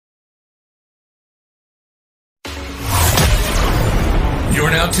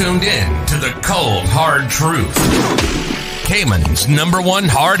tuned in to the Cold Hard Truth, Cayman's #1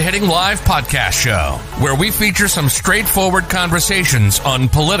 hard-hitting live podcast show, where we feature some straightforward conversations on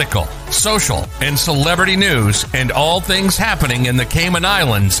political, social, and celebrity news and all things happening in the Cayman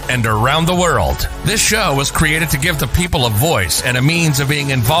Islands and around the world. This show was created to give the people a voice and a means of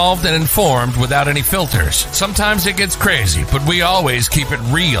being involved and informed without any filters. Sometimes it gets crazy, but we always keep it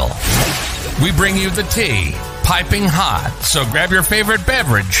real. We bring you the tea, piping hot, so grab your favorite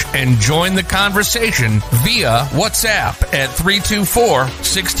beverage and join the conversation via WhatsApp at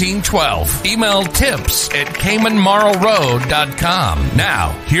 324-1612. Email tips@CaymanMarlRoad.com.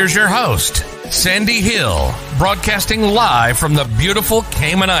 Now, here's your host, Sandy Hill, broadcasting live from the beautiful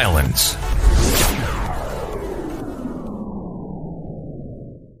Cayman Islands.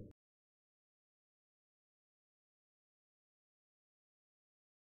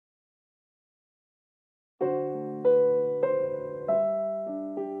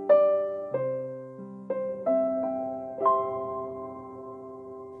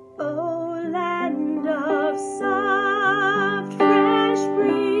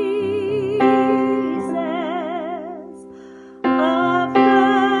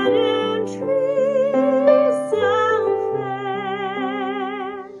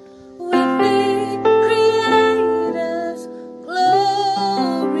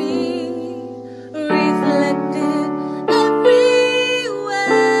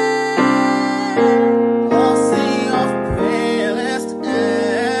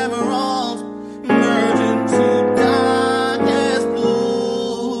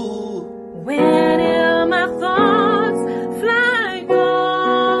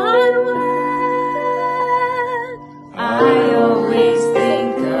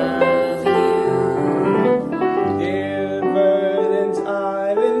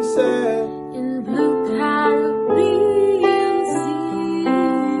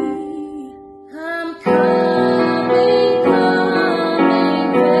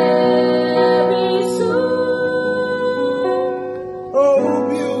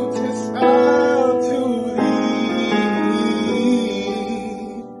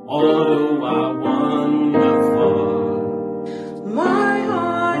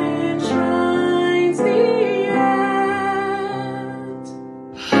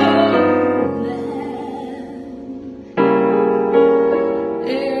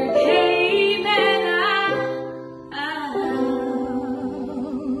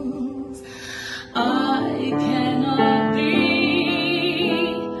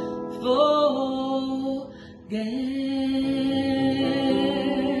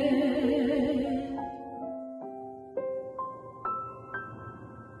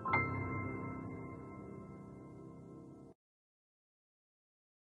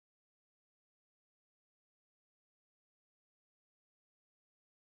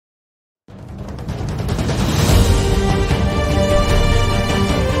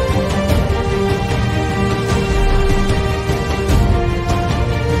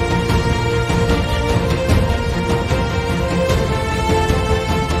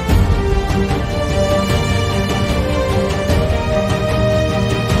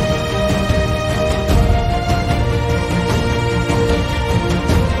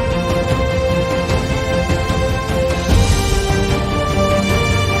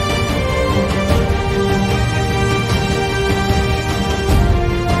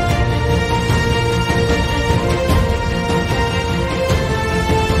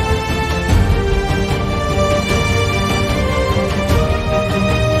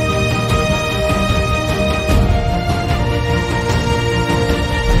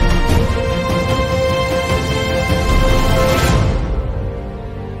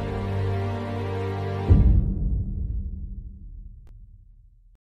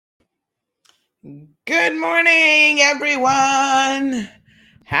 Good morning, everyone.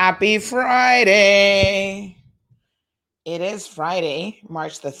 Happy Friday. It is Friday,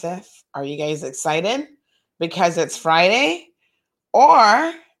 March the 5th. Are you guys excited because it's Friday?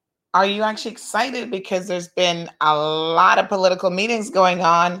 Or are you actually excited because there's been a lot of political meetings going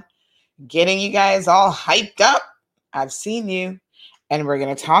on, getting you guys all hyped up? I've seen you, and we're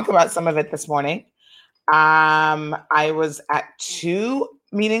going to talk about some of it this morning. I was at 2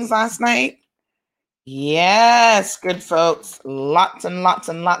 meetings last night. Yes, good folks. Lots and lots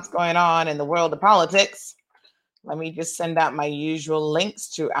and lots going on in the world of politics. Let me just send out my usual links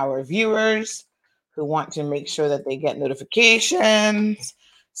to our viewers who want to make sure that they get notifications.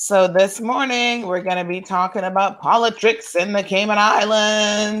 So this morning, we're going to be talking about politics in the Cayman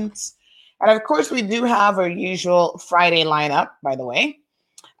Islands. And of course, we do have our usual Friday lineup, by the way,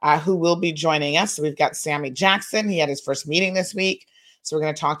 who will be joining us. So we've got Sammy Jackson. He had his first meeting this week. So we're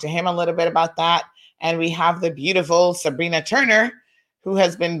going to talk to him a little bit about that. And we have the beautiful Sabrina Turner, who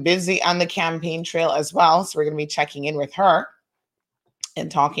has been busy on the campaign trail as well. So we're going to be checking in with her and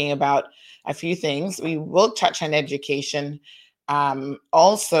talking about a few things. We will touch on education,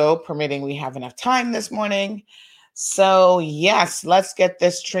 also permitting we have enough time this morning. So yes, let's get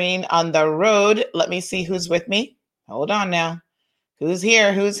this train on the road. Let me see who's with me. Hold on now. Who's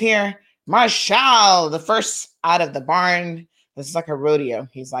here? Who's here? Marshall, the first out of the barn. This is like a rodeo.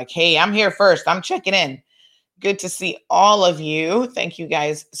 He's like, hey, I'm here first. I'm checking in. Good to see all of you. Thank you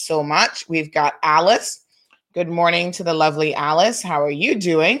guys so much. We've got Alice. Good morning to the lovely Alice. How are you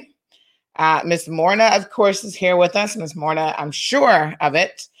doing? Miss Morna, of course, is here with us. Miss Morna, I'm sure of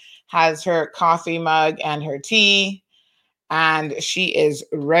it, has her coffee mug and her tea, and she is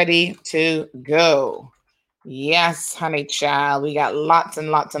ready to go. Yes, honey child, we got lots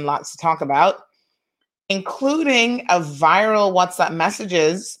and lots and lots to talk about, including a viral WhatsApp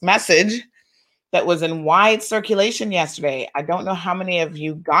message that was in wide circulation yesterday. I don't know how many of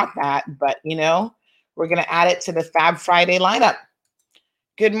you got that, but we're going to add it to the Fab Friday lineup.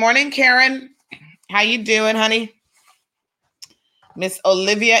 Good morning, Karen. How you doing, honey? Miss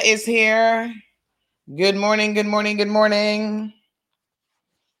Olivia is here. Good morning, good morning, good morning.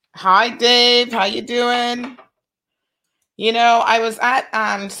 Hi, Dave. How you doing? I was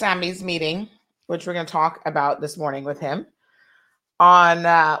at Sammy's meeting, which we're going to talk about this morning with him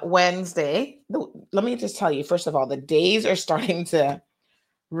on Wednesday. Let me just tell you, first of all, the days are starting to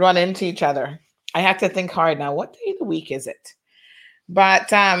run into each other. I have to think hard now. What day of the week is it?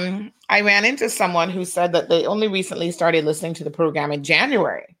 But I ran into someone who said that they only recently started listening to the program in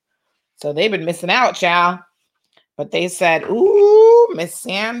January. So they've been missing out, child. But they said, ooh, Miss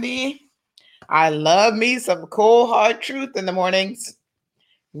Sandy, I love me some cold, hard truth in the mornings.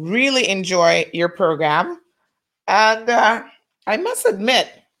 Really enjoy your program. And I must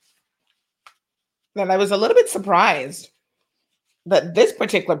admit that I was a little bit surprised that this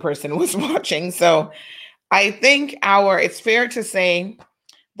particular person was watching. So I think it's fair to say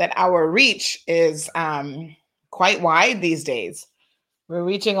that our reach is quite wide these days. We're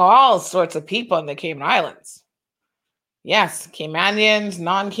reaching all sorts of people in the Cayman Islands. Yes, Caymanians,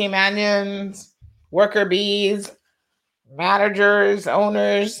 non-Caymanians, worker bees, managers,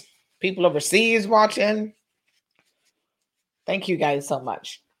 owners, people overseas watching. Thank you guys so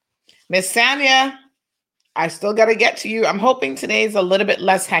much. Miss Sanya, I still got to get to you. I'm hoping today's a little bit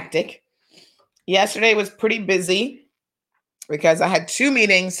less hectic. Yesterday was pretty busy because I had 2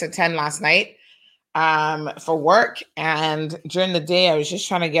 meetings to attend last night for work. And during the day, I was just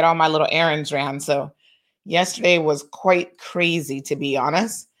trying to get all my little errands ran. So yesterday was quite crazy, to be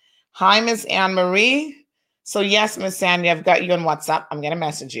honest. Hi, Miss Anne Marie. So yes, Miss Sandy, I've got you on WhatsApp. I'm going to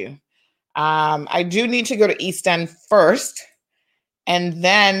message you. I do need to go to East End first. And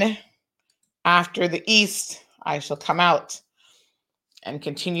then after the East, I shall come out and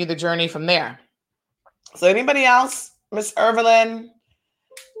continue the journey from there. So anybody else, Miss Evelyn,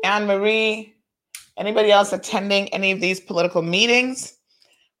 Anne Marie, anybody else attending any of these political meetings?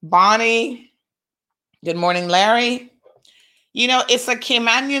 Bonnie, good morning, Larry. It's a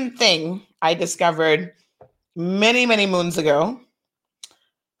Caymanian thing I discovered many, many moons ago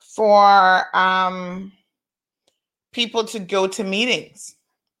for people to go to meetings.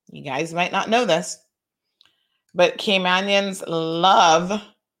 You guys might not know this, but Caymanians love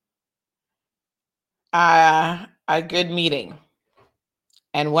a good meeting.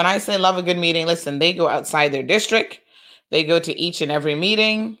 And when I say love a good meeting, listen, they go outside their district. They go to each and every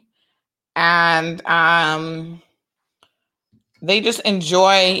meeting. And they just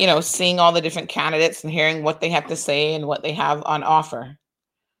enjoy, seeing all the different candidates and hearing what they have to say and what they have on offer.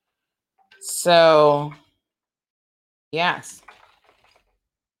 So, yes.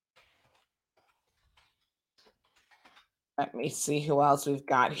 Let me see who else we've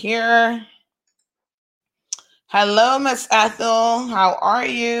got here. Hello, Miss Ethel. How are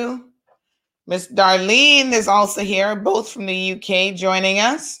you? Miss Darlene is also here, both from the UK joining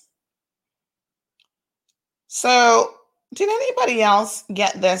us. So, did anybody else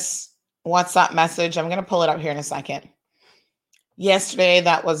get this WhatsApp message? I'm going to pull it up here in a second. Yesterday,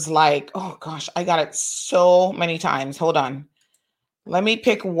 that was like, oh gosh, I got it so many times. Hold on. Let me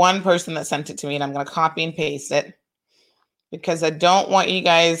pick one person that sent it to me, and I'm going to copy and paste it because I don't want you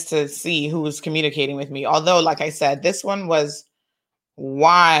guys to see who's communicating with me. Although, like I said, this one was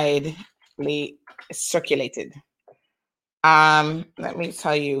widely circulated. Let me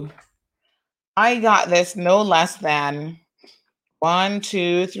tell you, I got this no less than 1,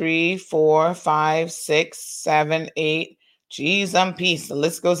 2, 3, 4, 5, 6, 7, 8. Geez, peace. The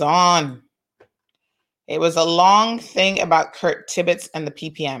list goes on. It was a long thing about Kurt Tibbetts and the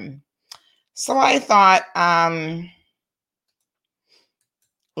PPM. So I thought,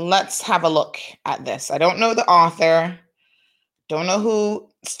 let's have a look at this. I don't know the author, don't know who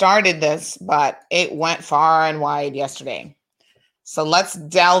started this, but it went far and wide yesterday. So let's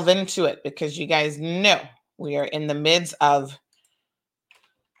delve into it because you guys know we are in the midst of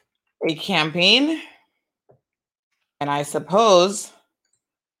a campaign. And I suppose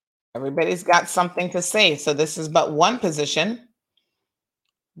everybody's got something to say. So this is but one position.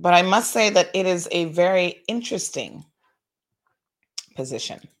 But I must say that it is a very interesting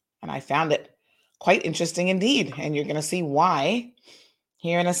position. And I found it quite interesting indeed. And you're going to see why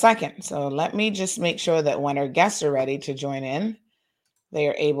here in a second. So let me just make sure that when our guests are ready to join in, they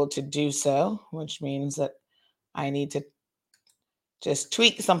are able to do so, which means that I need to just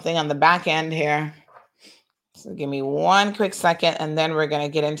tweak something on the back end here. So give me one quick second, and then we're going to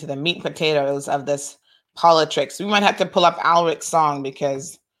get into the meat and potatoes of this politics. We might have to pull up Alric's song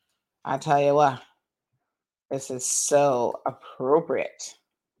because I tell you what, this is so appropriate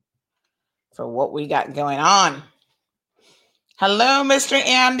for what we got going on. Hello, Mr.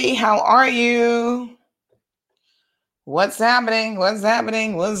 Andy. How are you? What's happening? What's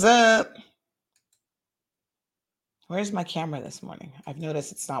happening? What's up? Where's my camera this morning? I've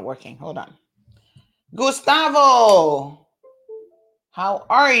noticed it's not working. Hold on. Gustavo, how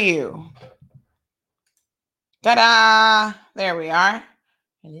are you? Ta-da! There we are.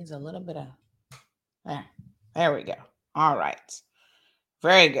 It needs a little bit of... There we go. All right.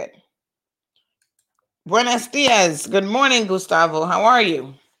 Very good. Buenos dias. Good morning, Gustavo. How are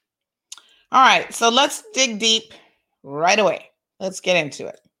you? All right. So let's dig deep right away. Let's get into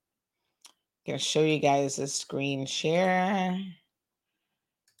it. I'm going to show you guys the screen share.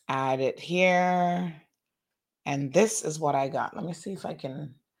 Add it here. And this is what I got. Let me see if I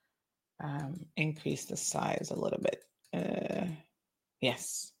can increase the size a little bit.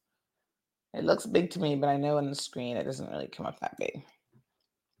 Yes. It looks big to me, but I know on the screen it doesn't really come up that big.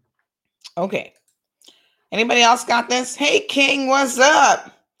 Okay. Anybody else got this? Hey, King, what's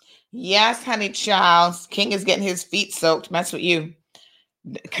up? Yes, honey child. King is getting his feet soaked. Mess with you.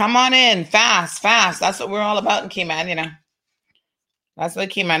 Come on in. Fast. That's what we're all about in Keyman, you know. That's what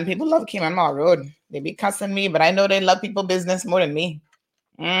Keyman. People love Keyman Mall Road. They be cussing me, but I know they love people business more than me.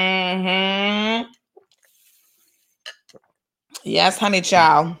 Yes, honey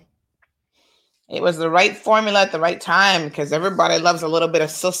child. It was the right formula at the right time because everybody loves a little bit of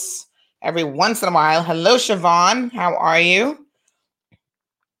sus every once in a while. Hello, Siobhan. How are you?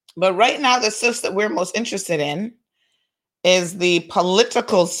 But right now, the sus that we're most interested in is the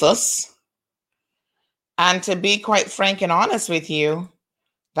political sus. And to be quite frank and honest with you,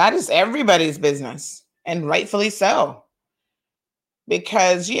 that is everybody's business, and rightfully so.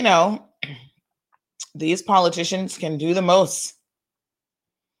 Because, you know, these politicians can do the most.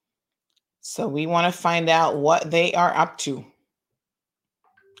 So we want to find out what they are up to.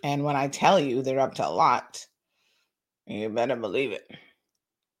 And when I tell you they're up to a lot, you better believe it.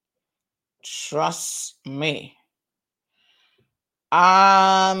 Trust me.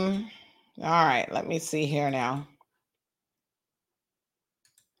 All right, let me see here now.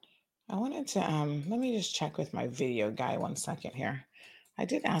 I wanted to, let me just check with my video guy 1 second here. I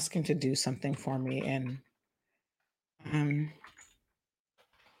did ask him to do something for me, and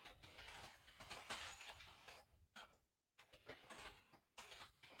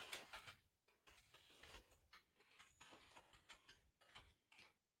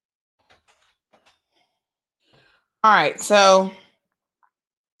all right, so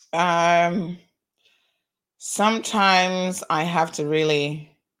sometimes I have to really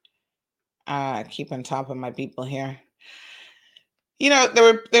keep on top of my people here. You know,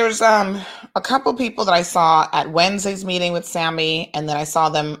 there was a couple people that I saw at Wednesday's meeting with Sammy, and then I saw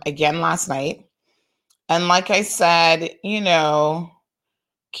them again last night. And like I said, you know,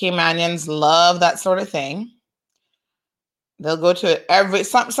 Keymanians love that sort of thing. They'll go to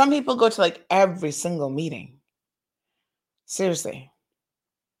some people go to like every single meeting. Seriously.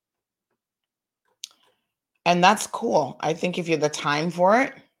 And that's cool. I think if you have the time for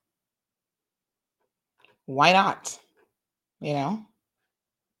it, why not? You know?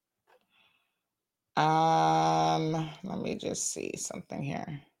 Let me just see something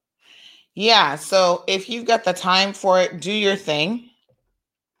here. Yeah, so if you've got the time for it, do your thing.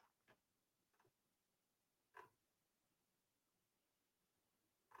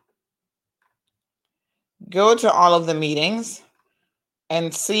 Go to all of the meetings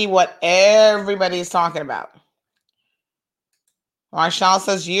and see what everybody's talking about. Marshall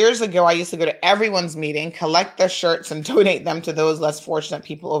says, years ago, I used to go to everyone's meeting, collect their shirts, and donate them to those less fortunate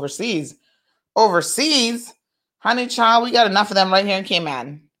people overseas. Overseas? Honey child, we got enough of them right here in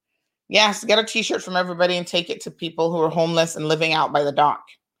Cayman. Yes, get a t-shirt from everybody and take it to people who are homeless and living out by the dock.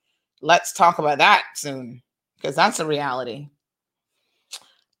 Let's talk about that soon, because that's a reality.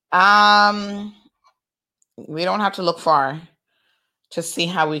 We don't have to look far to see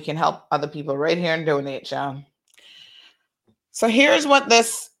how we can help other people right here and donate, y'all. So here's what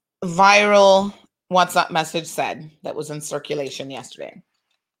this viral WhatsApp message said that was in circulation yesterday.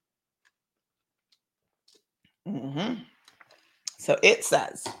 So it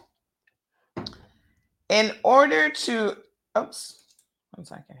says, in order to, oops, 1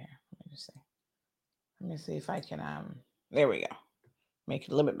 second here. Let me see if I can, there we go. Make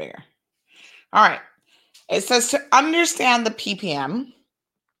it a little bit bigger. All right. It says to understand the PPM,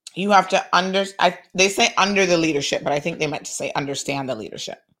 you have to they say under the leadership, but I think they meant to say understand the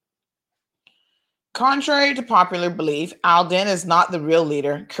leadership. Contrary to popular belief, Alden is not the real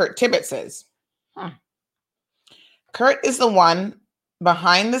leader, Kurt Tibbetts is. Kurt is the one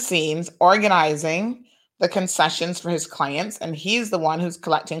behind the scenes organizing the concessions for his clients, and he's the one who's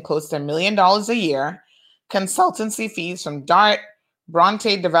collecting close to $1 million a year consultancy fees from DART,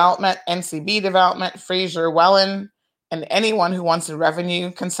 Bronte Development, NCB Development, Fraser Wellen, and anyone who wants a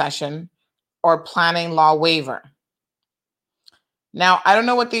revenue concession or planning law waiver. Now, I don't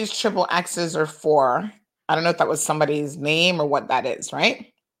know what these triple X's are for. I don't know if that was somebody's name or what that is,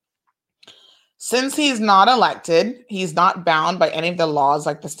 right? Since he's not elected, he's not bound by any of the laws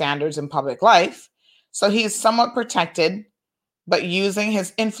like the standards in public life. So he's somewhat protected, but using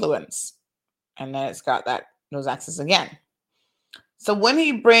his influence. And then it's got those X's again. So when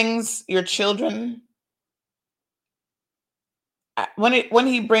he brings your children, when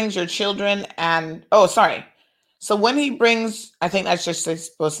he brings your children and, So when he brings, I think that's just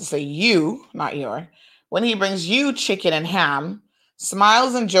supposed to say you, not your. When he brings you chicken and ham,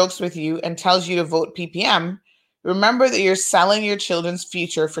 smiles and jokes with you, and tells you to vote PPM, remember that you're selling your children's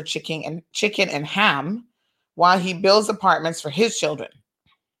future for chicken and ham while he builds apartments for his children.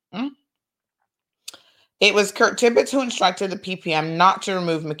 It was Kurt Tibbetts who instructed the PPM not to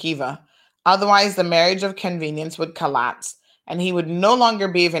remove McKeeva. Otherwise, the marriage of convenience would collapse, and he would no longer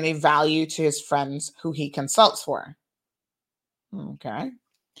be of any value to his friends who he consults for. Okay.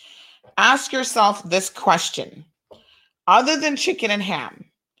 Ask yourself this question. Other than chicken and ham,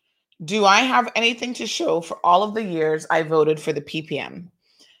 do I have anything to show for all of the years I voted for the PPM?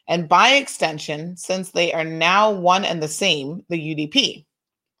 And by extension, since they are now one and the same, the UDP,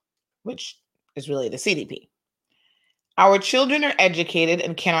 which is really the CDP. Our children are educated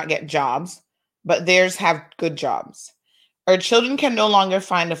and cannot get jobs, but theirs have good jobs. Our children can no longer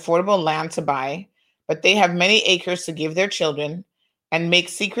find affordable land to buy, but they have many acres to give their children and make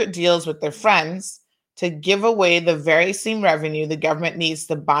secret deals with their friends to give away the very same revenue the government needs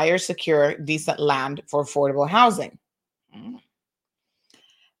to buy or secure decent land for affordable housing.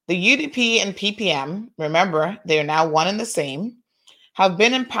 The UDP and PPM, remember, they are now one and the same, have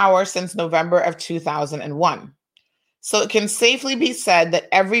been in power since November of 2001. So it can safely be said that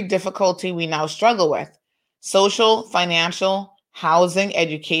every difficulty we now struggle with, social, financial, housing,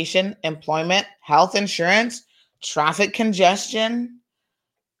 education, employment, health insurance, traffic congestion,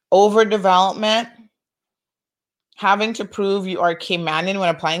 overdevelopment, having to prove you are Caymanian when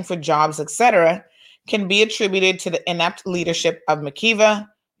applying for jobs, etc., can be attributed to the inept leadership of McKeeva,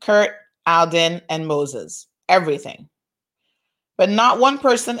 Kurt, Alden, and Moses. Everything. But not one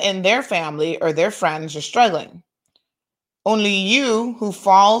person in their family or their friends are struggling. Only you who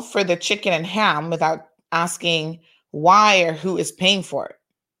fall for the chicken and ham without asking why or who is paying for it.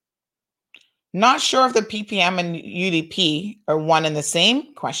 Not sure if the PPM and UDP are one and the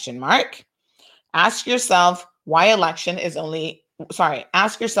same? ? Ask yourself why election is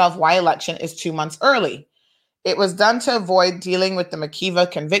 2 months early. It was done to avoid dealing with the McKeeva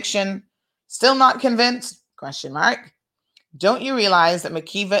conviction. Still not convinced? ? Don't you realize that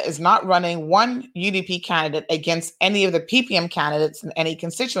McKeeva is not running one UDP candidate against any of the PPM candidates in any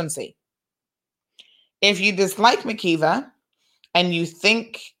constituency? If you dislike McKeeva and you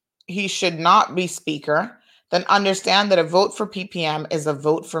think he should not be speaker, then understand that a vote for PPM is a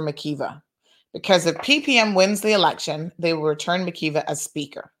vote for McKeeva. Because if PPM wins the election, they will return McKeeva as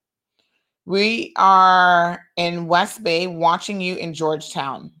speaker. We are in West Bay watching you in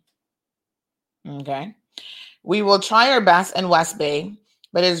Georgetown. Okay. We will try our best in West Bay,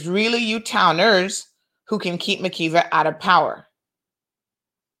 but it's really you towners who can keep McKeeva out of power.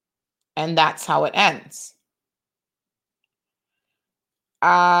 And that's how it ends.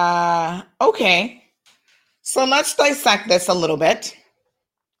 Okay. So let's dissect this a little bit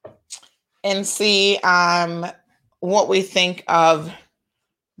and see what we think of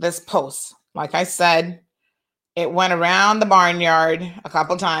this post. Like I said, it went around the barnyard a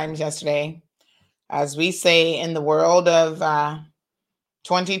couple times yesterday. As we say in the world of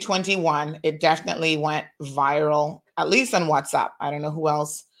 2021, it definitely went viral, at least on WhatsApp. I don't know who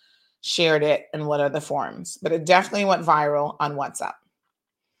else shared it and what other forums, but it definitely went viral on WhatsApp.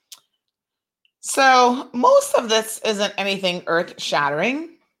 So most of this isn't anything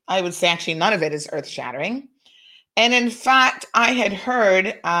earth-shattering. I would say actually none of it is earth-shattering. And in fact, I had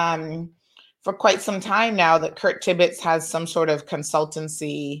heard for quite some time now that Kurt Tibbetts has some sort of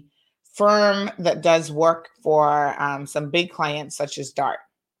consultancy firm that does work for some big clients such as DART.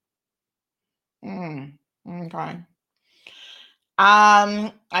 Okay.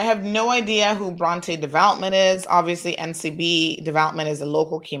 I have no idea who Bronte Development is. Obviously, NCB Development is a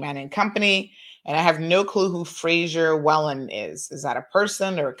local Caymanian company, and I have no clue who Fraser Wellen is. Is that a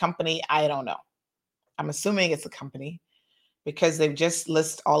person or a company? I don't know. I'm assuming it's a company because they've just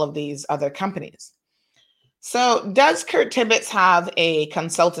listed all of these other companies. So does Kurt Tibbetts have a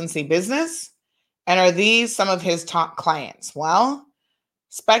consultancy business? And are these some of his top clients? Well,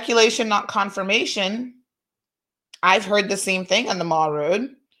 speculation, not confirmation. I've heard the same thing on the Mall Road.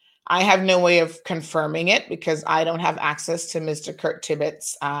 I have no way of confirming it because I don't have access to Mr. Kurt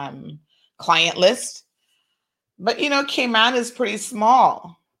Tibbetts' client list. But, you know, Cayman is pretty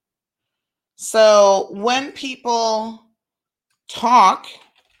small. So when people talk,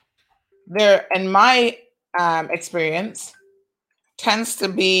 there, in my experience, tends to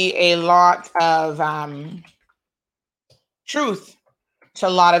be a lot of truth to a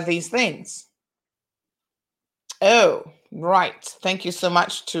lot of these things. Oh, right. Thank you so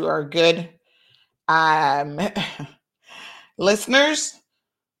much to our good listeners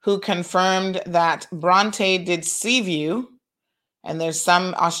who confirmed that Bronte did Seaview. And there's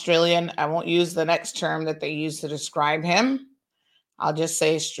some Australian, I won't use the next term that they use to describe him. I'll just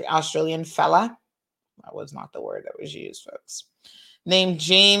say Australian fella. That was not the word that was used, folks. Named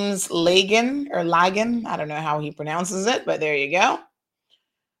James Lagan or Lagan. I don't know how he pronounces it, but there you go.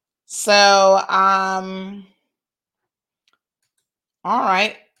 So, all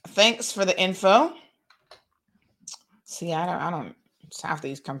right. Thanks for the info. See, I don't, half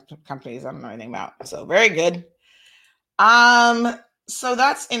these companies I don't know anything about. So very good. So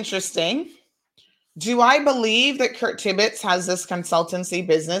that's interesting. Do I believe that Kurt Tibbetts has this consultancy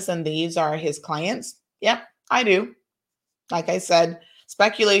business and these are his clients? Yep, I do. Like I said,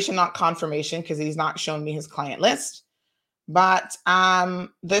 speculation, not confirmation, because he's not shown me his client list. But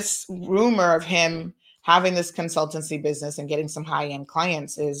this rumor of him having this consultancy business and getting some high-end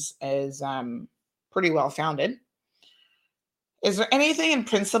clients is pretty well founded. Is there anything in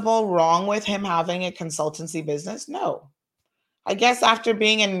principle wrong with him having a consultancy business? No. I guess after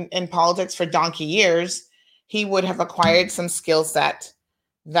being in politics for donkey years, he would have acquired some skill set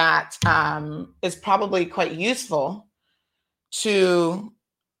that is probably quite useful to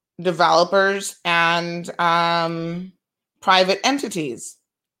developers and private entities.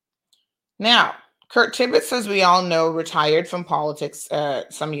 Now, Kurt Tibbetts, as we all know, retired from politics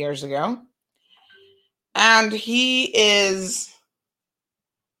some years ago. And he is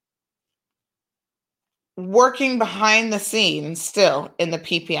working behind the scenes still in the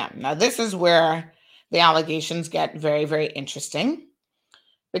PPM. Now, this is where the allegations get very, very interesting.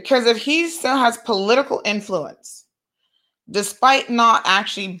 Because if he still has political influence, despite not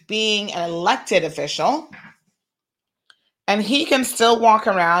actually being an elected official, and he can still walk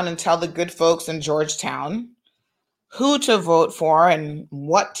around and tell the good folks in Georgetown who to vote for and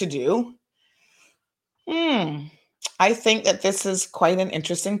what to do, I think that this is quite an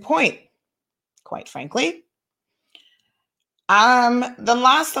interesting point, quite frankly. The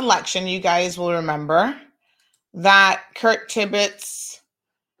last election, you guys will remember that Kurt Tibbetts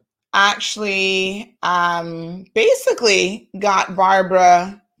actually basically got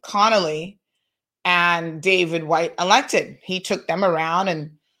Barbara Connolly and David White elected. He took them around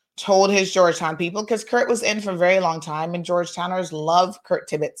and told his Georgetown people, because Kurt was in for a very long time, and Georgetowners love Kurt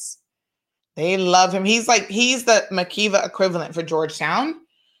Tibbetts. They love him. He's the McKeeva equivalent for Georgetown.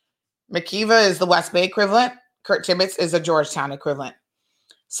 McKeeva is the West Bay equivalent. Kurt Tibbetts is a Georgetown equivalent.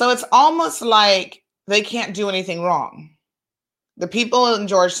 So it's almost like they can't do anything wrong. The people in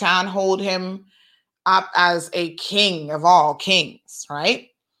Georgetown hold him up as a king of all kings, right?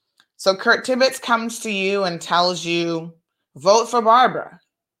 So Kurt Tibbetts comes to you and tells you, vote for Barbara.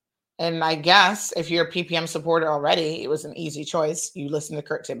 And I guess if you're a PPM supporter already, it was an easy choice. You listen to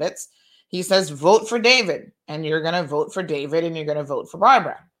Kurt Tibbetts. He says, vote for David. And you're going to vote for David and you're going to vote for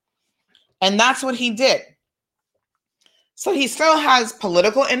Barbara. And that's what he did. So he still has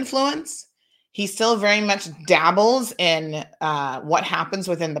political influence. He still very much dabbles in what happens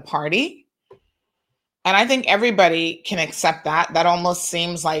within the party. And I think everybody can accept that. That almost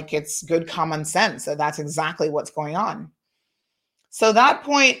seems like it's good common sense that that's exactly what's going on. So that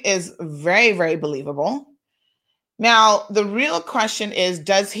point is very, very believable. Now, the real question is,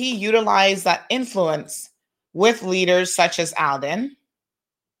 does he utilize that influence with leaders such as Alden?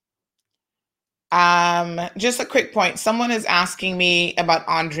 Just a quick point. Someone is asking me about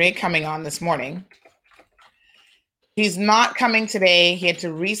Andre coming on this morning. He's not coming today. He had to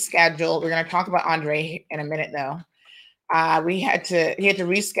reschedule. We're going to talk about Andre in a minute, though. He had to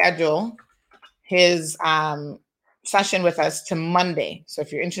reschedule his session with us to Monday. So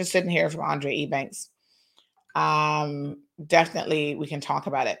if you're interested in hearing from Andre Ebanks, definitely we can talk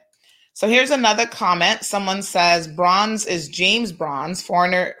about it. So here's another comment. Someone says Bronze is James Bronze,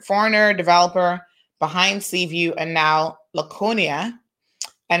 foreigner developer behind Seaview and now Laconia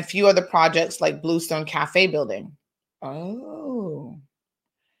and a few other projects like Bluestone Cafe building. Oh,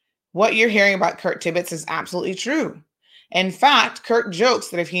 what you're hearing about Kurt Tibbetts is absolutely true. In fact, Kurt jokes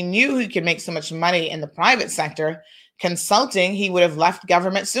that if he knew he could make so much money in the private sector consulting, he would have left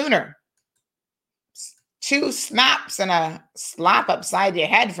government sooner. 2 snaps and a slap upside your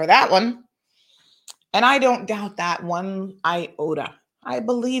head for that one. And I don't doubt that one iota. I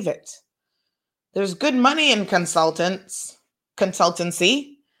believe it. There's good money in consultancy.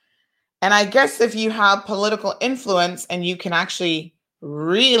 And I guess if you have political influence and you can actually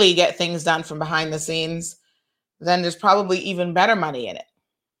really get things done from behind the scenes, then there's probably even better money in it.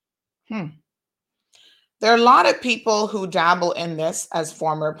 There are a lot of people who dabble in this as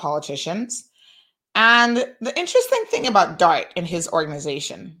former politicians. And the interesting thing about Dart and his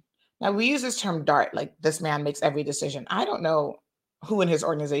organization, now we use this term Dart, like this man makes every decision. I don't know who in his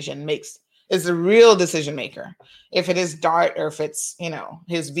organization is the real decision maker. If it is Dart or if it's,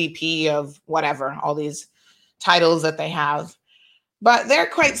 his VP of whatever, all these titles that they have. But they're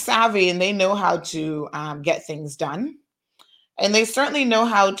quite savvy and they know how to get things done. And they certainly know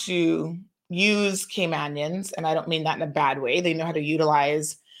how to use Caymanians. And I don't mean that in a bad way. They know how to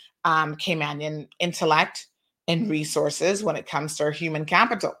utilize Caymanian intellect and resources when it comes to our human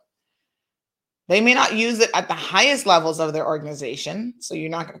capital. They may not use it at the highest levels of their organization, so you're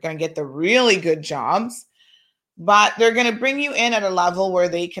not going to get the really good jobs, but they're going to bring you in at a level where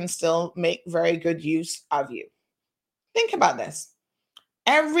they can still make very good use of you. Think about this.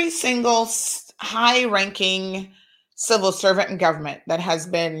 Every single high-ranking civil servant in government that has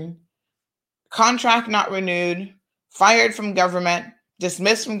been contract not renewed, fired from government,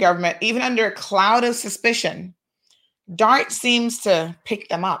 dismissed from government, even under a cloud of suspicion, Dart seems to pick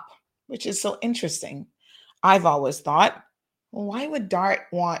them up, which is so interesting. I've always thought, well, why would Dart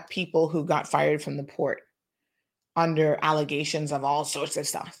want people who got fired from the port under allegations of all sorts of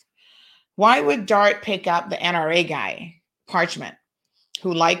stuff? Why would Dart pick up the NRA guy, Parchment,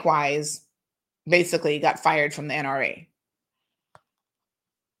 who likewise basically got fired from the NRA?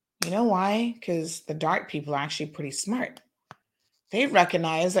 You know why? Because the Dart people are actually pretty smart. They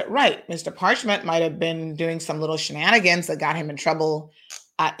recognize that, right, Mr. Parchment might have been doing some little shenanigans that got him in trouble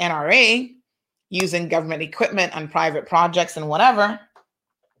at NRA, using government equipment on private projects and whatever.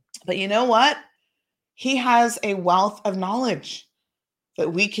 But you know what? He has a wealth of knowledge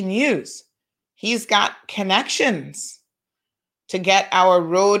that we can use. He's got connections to get our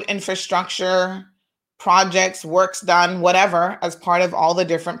road infrastructure projects, works done, whatever, as part of all the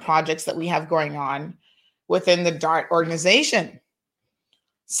different projects that we have going on within the DART organization.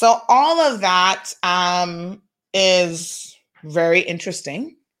 So all of that is very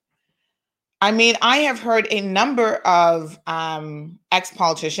interesting. I mean, I have heard a number of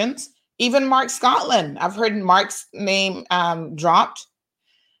ex-politicians, even Mark Scotland. I've heard Mark's name dropped,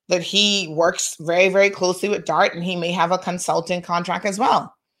 that he works very, very closely with DART and he may have a consulting contract as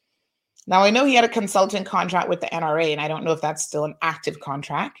well. Now, I know he had a consulting contract with the NRA, and I don't know if that's still an active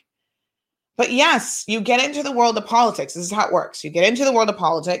contract. But yes, you get into the world of politics. This is how it works. You get into the world of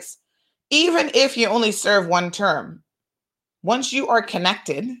politics, even if you only serve one term. Once you are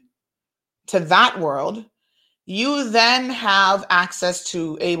connected to that world, you then have access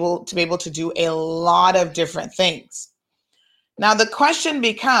to be able to do a lot of different things. Now, the question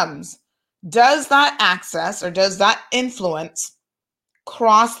becomes, does that access or does that influence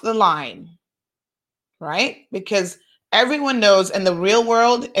cross the line, right? Because everyone knows in the real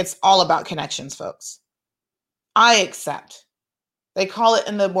world, it's all about connections, folks. I accept. They call it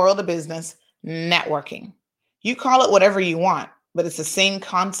in the world of business, networking. You call it whatever you want, but it's the same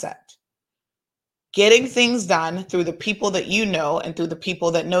concept. Getting things done through the people that you know and through the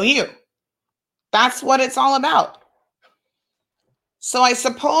people that know you. That's what it's all about. So I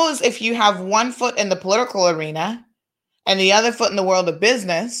suppose if you have one foot in the political arena and the other foot in the world of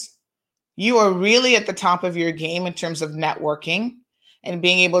business, You are really at the top of your game in terms of networking and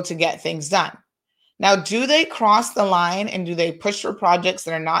being able to get things done. Now, do they cross the line and do they push for projects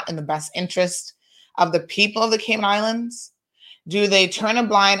that are not in the best interest of the people of the Cayman Islands? Do they turn a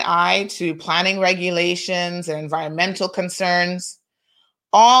blind eye to planning regulations and environmental concerns,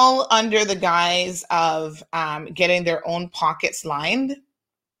 all under the guise of getting their own pockets lined?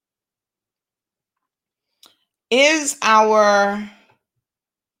 Is our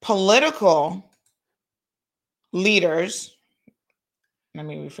political leaders, let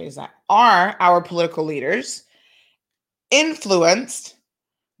me rephrase that, are our political leaders influenced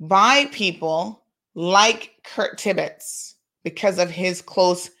by people like Kurt Tibbetts because of his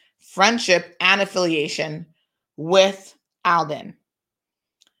close friendship and affiliation with Alden?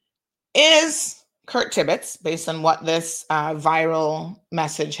 Is Kurt Tibbetts, based on what this viral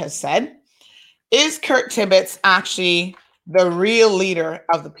message has said, is Kurt Tibbetts actually the real leader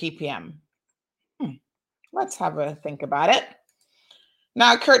of the PPM? Let's have a think about it.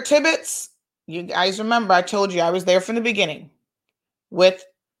 Now, Kurt Tibbetts, you guys remember I told you I was there from the beginning with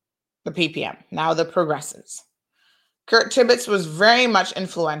the PPM, now the Progressives. Kurt Tibbetts was very much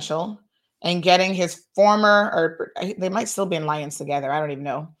influential in getting his former, or they might still be in Lions together, I don't even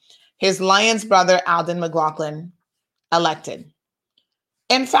know, his Lions brother, Alden McLaughlin, elected.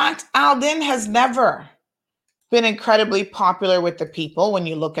 In fact, Alden has never been incredibly popular with the people when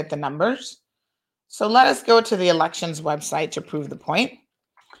you look at the numbers. So let us go to the elections website to prove the point.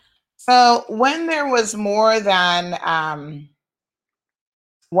 So when there was more than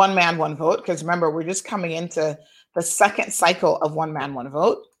one man, one vote, because remember, we're just coming into the second cycle of one man, one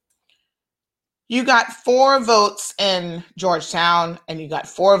vote. You got 4 votes in Georgetown and you got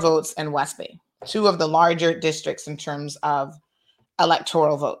 4 votes in West Bay, 2 of the larger districts in terms of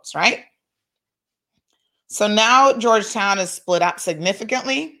electoral votes, right? So now Georgetown is split up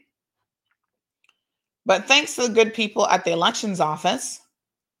significantly. But thanks to the good people at the elections office,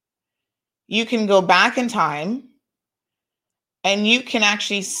 you can go back in time and you can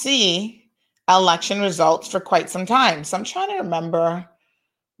actually see election results for quite some time. So I'm trying to remember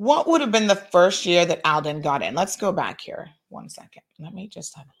what would have been the first year that Alden got in. Let's go back here 1 second. Let me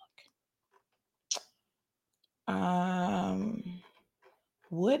just have a look.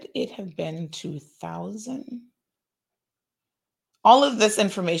 Would it have been 2000? All of this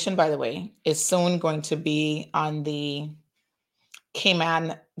information, by the way, is soon going to be on the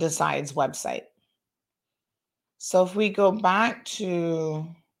Cayman Decides website. So if we go back to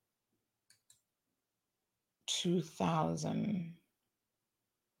 2000,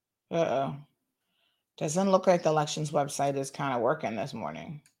 doesn't look like the elections website is kind of working this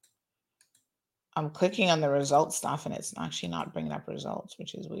morning. I'm clicking on the results stuff and it's actually not bringing up results,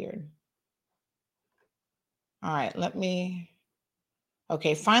 which is weird. All right,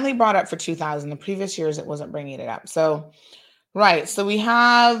 okay, finally brought up for 2000. The previous years, it wasn't bringing it up. So, right, so we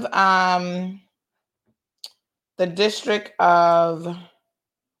have the District of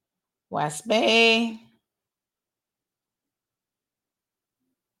West Bay.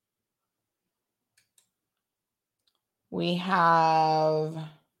 We have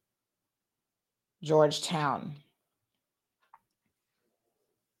Georgetown.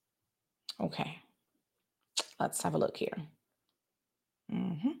 Okay, let's have a look here.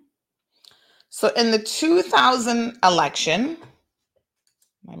 So in the 2000 election,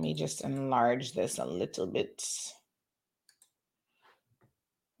 let me just enlarge this a little bit.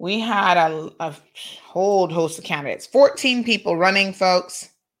 We had a whole host of candidates, 14 people running, folks.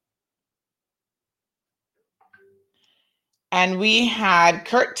 And we had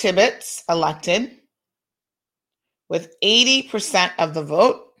Kurt Tibbetts elected with 80% of the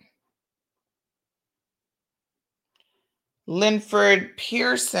vote. Linford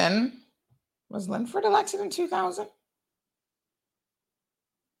Pearson, was Linford elected in 2000?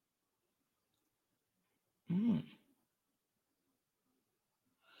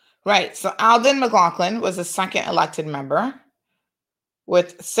 Right, so Alden McLaughlin was the second elected member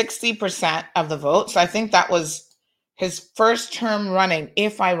with 60% of the vote. So I think that was his first term running,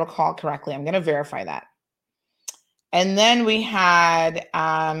 if I recall correctly. I'm going to verify that. And then we had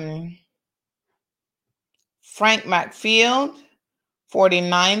Frank McField,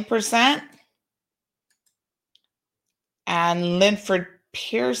 49%, and Linford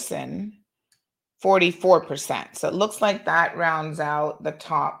Pearson, 44%. So it looks like that rounds out the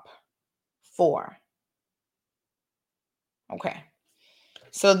top 4. Okay.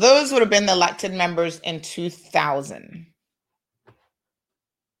 So those would have been the elected members in 2000.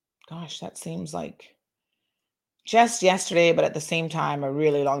 Gosh, that seems like just yesterday, but at the same time, a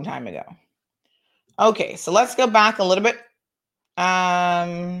really long time ago. Okay, so let's go back a little bit.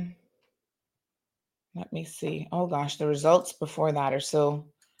 Let me see. Oh gosh, the results before that are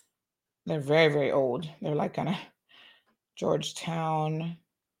they're very, very old. They're like kind of Georgetown.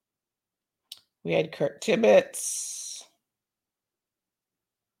 We had Kurt Tibbetts.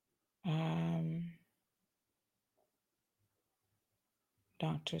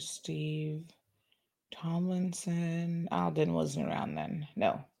 Dr. Steve Tomlinson. Alden wasn't around then.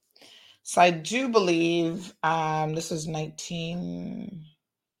 No. So I do believe this was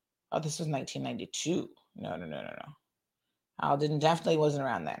 1992. No. Alden definitely wasn't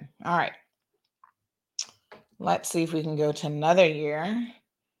around then. All right. Let's see if we can go to another year.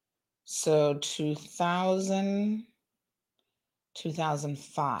 So 2000,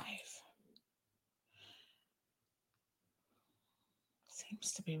 2005.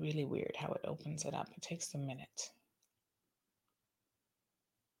 Seems to be really weird how it opens it up. It takes a minute.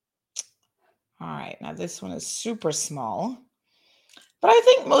 All right, now this one is super small. But I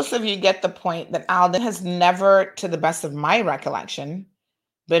think most of you get the point that Alden has never, to the best of my recollection,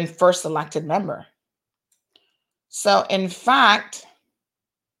 been first elected member. So in fact,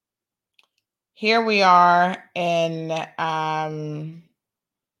 here we are in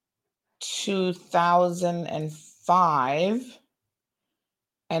 2005,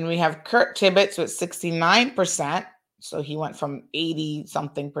 and we have Kurt Tibbetts with 69%. So he went from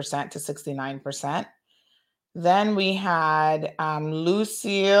 80-something% to 69%. Then we had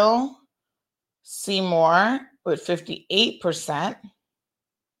Lucille Seymour with 58%.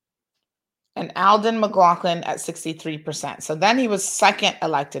 And Alden McLaughlin at 63%. So then he was second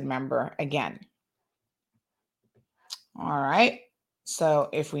elected member again. All right. So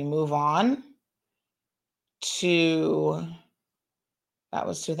if we move on to, that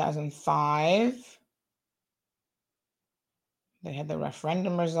was 2005. They had the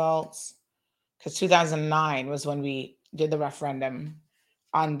referendum results, because 2009 was when we did the referendum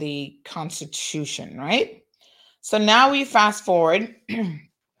on the Constitution, right? So now we fast forward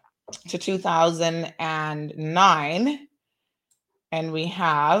to 2009, and we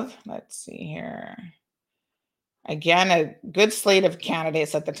have, let's see here, again, a good slate of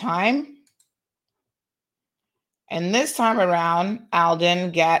candidates at the time. And this time around,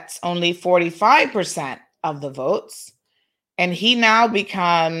 Alden gets only 45% of the votes. And he now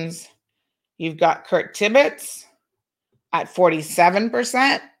becomes, you've got Kurt Tibbetts at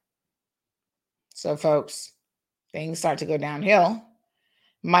 47%. So folks, things start to go downhill.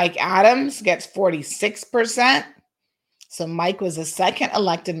 Mike Adams gets 46%. So Mike was the second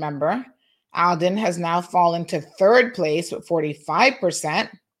elected member. Alden has now fallen to third place with 45%.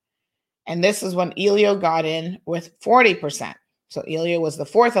 And this is when Elio got in with 40%. So Elio was the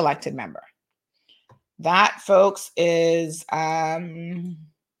fourth elected member. That, folks, is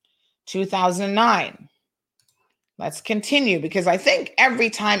 2009. Let's continue, because I think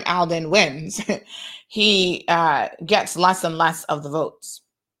every time Alden wins, he gets less and less of the votes.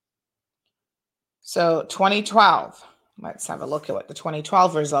 So 2012, let's have a look at what the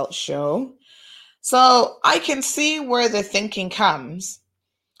 2012 results show. So I can see where the thinking comes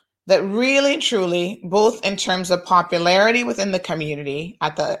that really, truly, both in terms of popularity within the community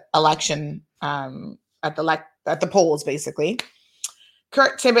at the election, at the polls, basically,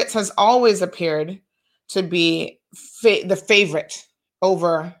 Kurt Tibbetts has always appeared to be the favorite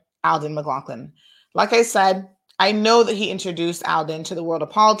over Alden McLaughlin. Like I said, I know that he introduced Alden to the world of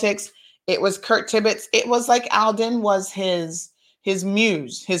politics. It was Kurt Tibbetts. It was like Alden was his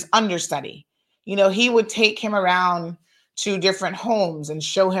muse, his understudy. You know, he would take him around to different homes and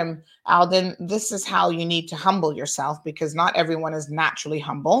show him, Alden, this is how you need to humble yourself, because not everyone is naturally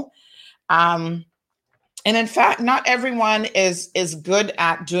humble. And in fact, not everyone is good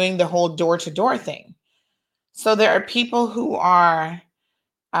at doing the whole door-to-door thing. So there are people who are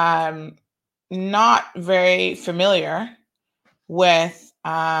not very familiar with,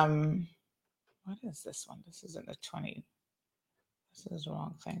 what is this one? This isn't the 20. This is the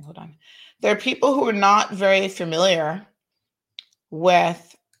wrong thing. Hold on. There are people who are not very familiar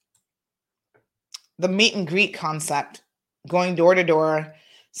with the meet and greet concept, going door to door,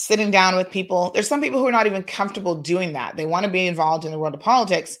 sitting down with people. There's some people who are not even comfortable doing that. They want to be involved in the world of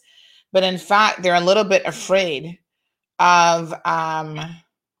politics, but in fact, they're a little bit afraid of the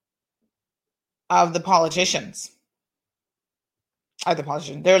politicians. They're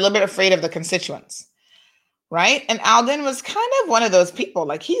a little bit afraid of the constituents, right? And Alden was kind of one of those people.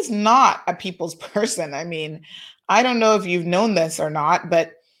 Like, he's not a people's person. I mean, I don't know if you've known this or not,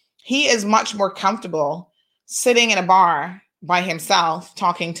 but he is much more comfortable sitting in a bar by himself,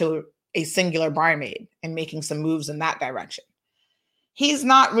 talking to a singular barmaid and making some moves in that direction. He's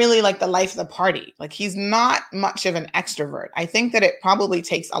not really like the life of the party. Like, he's not much of an extrovert. I think that it probably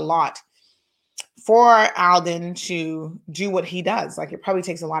takes a lot for Alden to do what he does. Like, it probably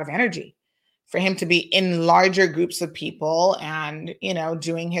takes a lot of energy for him to be in larger groups of people and,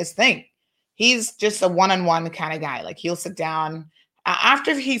 doing his thing. He's just a one-on-one kind of guy. Like, he'll sit down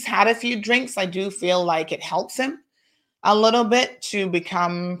after he's had a few drinks. I do feel like it helps him a little bit to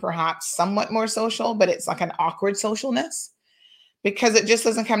become perhaps somewhat more social, but it's like an awkward socialness because it just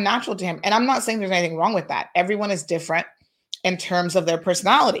doesn't come natural to him. And I'm not saying there's anything wrong with that. Everyone is different in terms of their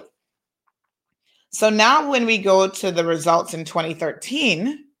personality. So now when we go to the results in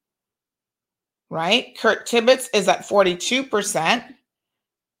 2013, right? Kurt Tibbetts is at 42%.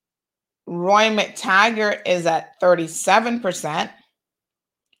 Roy McTaggart is at 37%.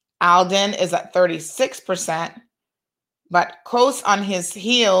 Alden is at 36%. But close on his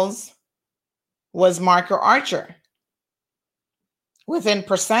heels was Marco Archer within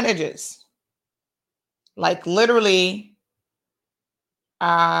percentages. Like literally,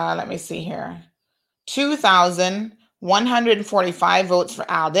 let me see here. 2,145 votes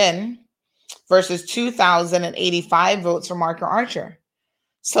for Alden versus 2,085 votes for Marco Archer.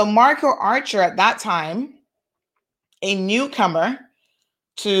 So Marco Archer at that time, a newcomer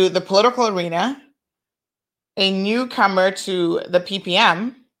to the political arena, a newcomer to the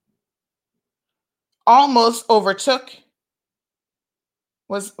PPM, almost overtook,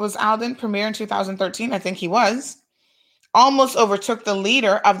 was Alden premier in 2013? I think he was. Almost overtook the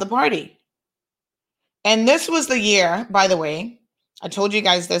leader of the party. And this was the year, by the way, I told you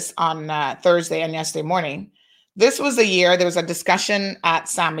guys this on Thursday and yesterday morning. This was the year there was a discussion at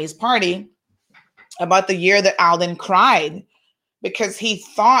Sammy's party about the year that Alden cried because he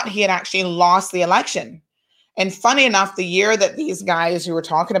thought he had actually lost the election. And funny enough, the year that these guys who were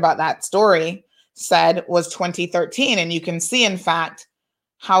talking about that story said was 2013. And you can see, in fact,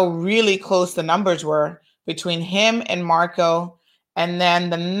 how really close the numbers were between him and Marco. And then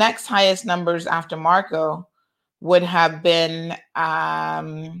the next highest numbers after Marco would have been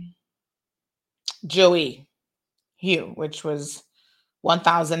Joey Hugh, which was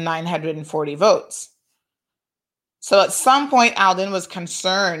 1,940 votes. So at some point, Alden was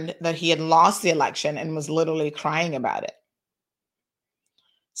concerned that he had lost the election and was literally crying about it.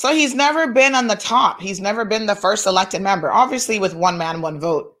 So he's never been on the top. He's never been the first elected member. Obviously, with one man, one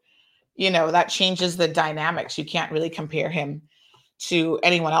vote, that changes the dynamics. You can't really compare him to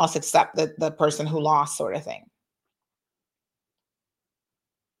anyone else except the person who lost, sort of thing.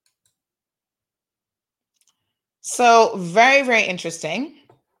 So very, very interesting.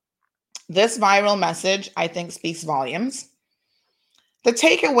 This viral message, I think, speaks volumes. The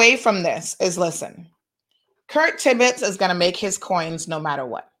takeaway from this is, listen, Kurt Tibbetts is going to make his coins no matter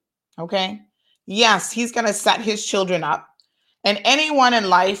what. Okay? Yes, he's going to set his children up. And anyone in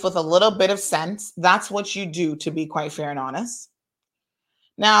life with a little bit of sense, that's what you do, to be quite fair and honest.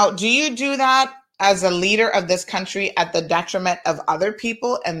 Now, do you do that as a leader of this country at the detriment of other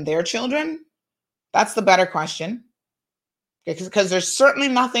people and their children? That's the better question. Because there's certainly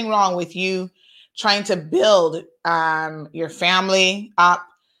nothing wrong with you trying to build your family up,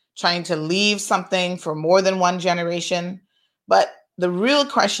 trying to leave something for more than one generation. But the real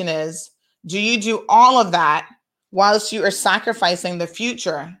question is, do you do all of that whilst you are sacrificing the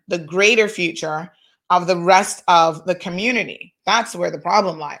future, the greater future of the rest of the community? That's where the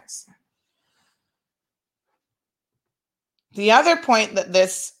problem lies. The other point that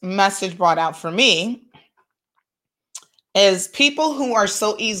this message brought out for me is people who are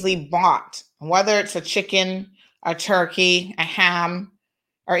so easily bought, whether it's a chicken, a turkey, a ham,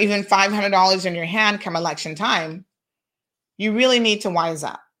 or even $500 in your hand come election time, you really need to wise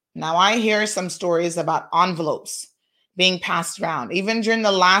up. Now, I hear some stories about envelopes being passed around, even during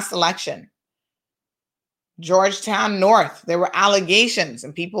the last election. Georgetown North, there were allegations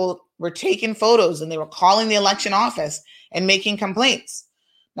and people were taking photos and they were calling the election office and making complaints.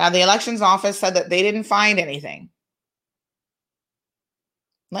 Now, the elections office said that they didn't find anything.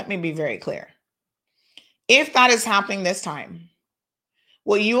 Let me be very clear. If that is happening this time,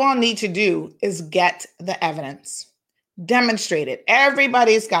 what you all need to do is get the evidence. Demonstrate it.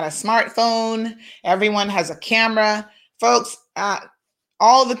 Everybody's got a smartphone. Everyone has a camera. Folks,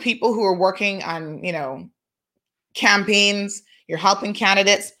 all the people who are working on, campaigns, you're helping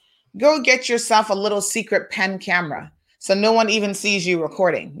candidates, go get yourself a little secret pen camera so no one even sees you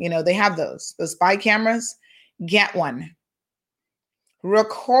recording. They have those spy cameras. Get one.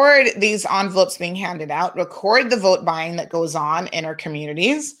 Record these envelopes being handed out. Record the vote buying that goes on in our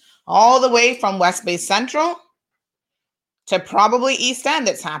communities, all the way from West Bay Central to probably East End.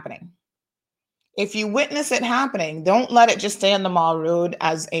 It's happening. If you witness it happening, don't let it just stay on the mall road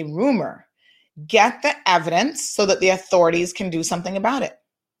as a rumor. Get the evidence so that the authorities can do something about it.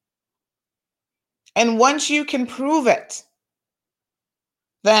 And once you can prove it,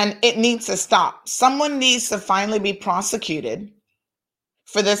 then it needs to stop. Someone needs to finally be prosecuted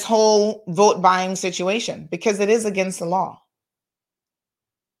for this whole vote buying situation because it is against the law.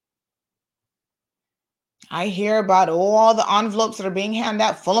 I hear about all the envelopes that are being handed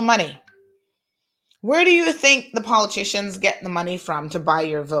out full of money. Where do you think the politicians get the money from to buy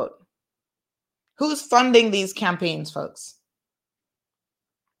your vote? Who's funding these campaigns, folks?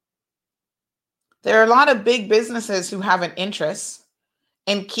 There are a lot of big businesses who have an interest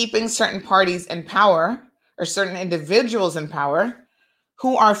in keeping certain parties in power or certain individuals in power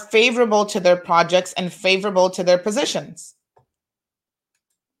who are favorable to their projects and favorable to their positions.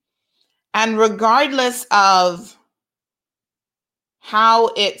 And regardless of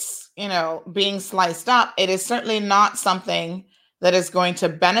how it's, being sliced up, it is certainly not something that is going to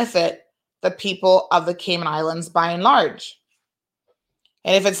benefit the people of the Cayman Islands by and large.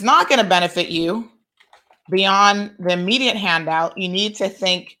 And if it's not going to benefit you beyond the immediate handout, you need to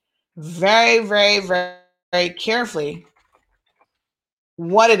think very, very, very, very carefully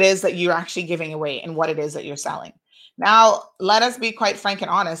what it is that you're actually giving away and what it is that you're selling. Now, let us be quite frank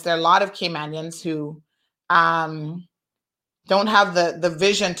and honest. There are a lot of Caymanians who don't have the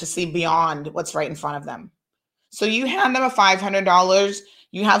vision to see beyond what's right in front of them. So you hand them a $500,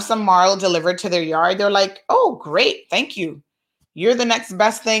 you have some marl delivered to their yard. They're like, oh, great, thank you. You're the next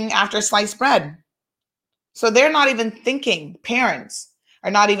best thing after sliced bread. So they're not even thinking, parents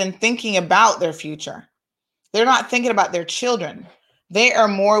are not even thinking about their future. They're not thinking about their children. They are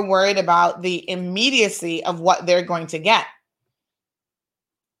more worried about the immediacy of what they're going to get.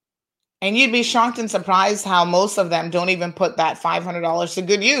 And you'd be shocked and surprised how most of them don't even put that $500 to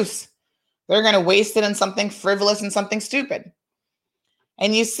good use. They're going to waste it in something frivolous and something stupid.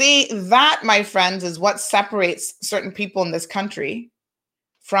 And you see, that, my friends, is what separates certain people in this country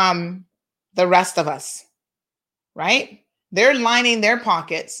from the rest of us, right? They're lining their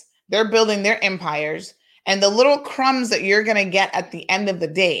pockets. They're building their empires. And the little crumbs that you're going to get at the end of the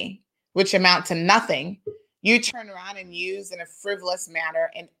day, which amount to nothing, you turn around and use in a frivolous manner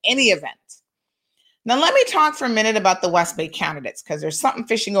in any event. Now, let me talk for a minute about the West Bay candidates, because there's something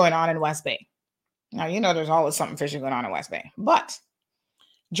fishy going on in West Bay. Now, there's always something fishy going on in West Bay. But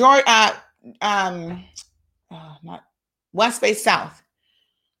not West Bay South.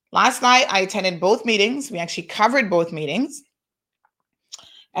 Last night, I attended both meetings. We actually covered both meetings.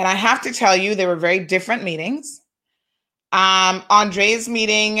 And I have to tell you, they were very different meetings. Andre's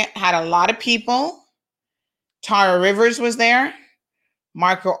meeting had a lot of people. Tara Rivers was there.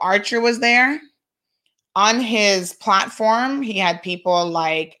 Marco Archer was there. On his platform, he had people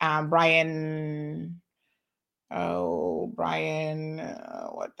like Brian, what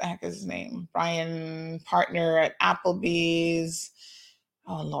the heck is his name? Brian Partner at Applebee's.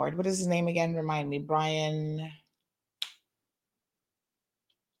 Oh, Lord, what is his name again? Remind me. Brian.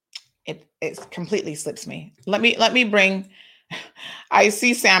 It completely slips me. Let me bring, I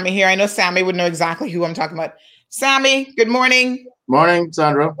see Sammy here. I know Sammy would know exactly who I'm talking about. Sammy, good morning. Morning,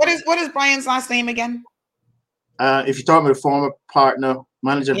 Sandra. What is Brian's last name again? If you're talking about a former partner,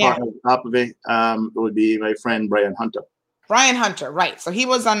 managing partner at Appleby, it would be my friend Brian Hunter. Brian Hunter, right. So he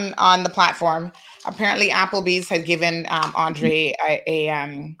was on the platform. Apparently Applebee's had given Andre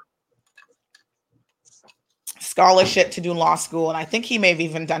a scholarship to do law school. And I think he may have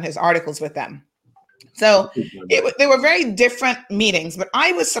even done his articles with them. So they were very different meetings, but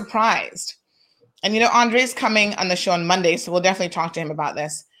I was surprised. And, Andre's coming on the show on Monday, so we'll definitely talk to him about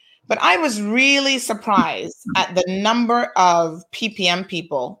this. But I was really surprised at the number of PPM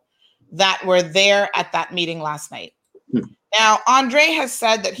people that were there at that meeting last night. Now, Andre has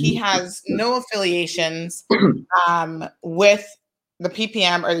said that he has no affiliations with the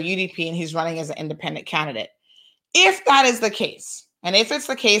PPM or the UDP, and he's running as an independent candidate. If that is the case, and if it's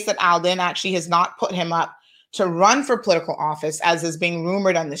the case that Alden actually has not put him up to run for political office, as is being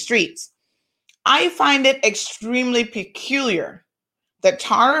rumored on the streets, I find it extremely peculiar that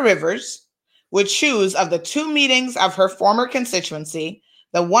Tara Rivers would choose, of the two meetings of her former constituency,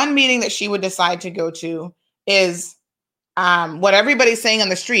 the one meeting that she would decide to go to is what everybody's saying on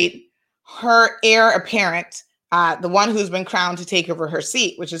the street, her heir apparent, the one who's been crowned to take over her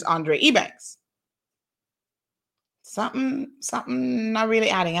seat, which is Andre Ebanks. Something not really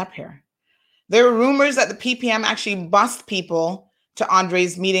adding up here. There were rumors that the PPM actually bussed people to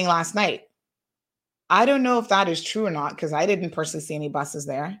Andre's meeting last night. I don't know if that is true or not, because I didn't personally see any buses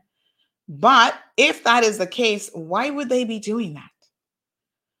there. But if that is the case, why would they be doing that?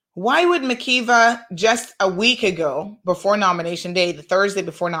 Why would Makiva just a week ago, before nomination day, the Thursday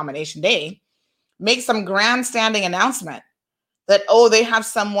before nomination day, make some grandstanding announcement that, they have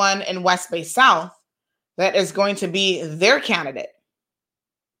someone in West Bay South that is going to be their candidate.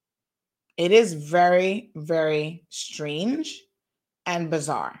 It is very, very strange and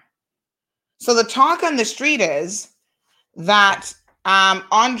bizarre. So the talk on the street is that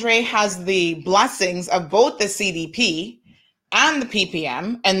Andre has the blessings of both the CDP and the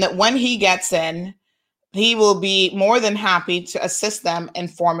PPM, and that when he gets in, he will be more than happy to assist them in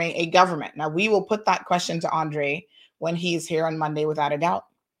forming a government. Now, we will put that question to Andre when he's here on Monday, without a doubt,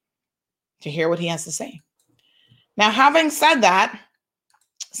 to hear what he has to say. Now, having said that,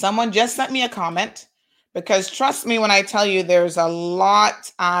 someone just sent me a comment, because trust me when I tell you there's a lot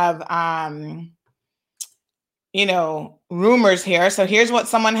of, rumors here. So here's what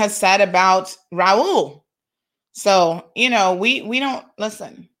someone has said about Raul. So, we don't,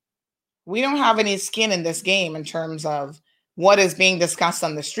 listen, we don't have any skin in this game in terms of what is being discussed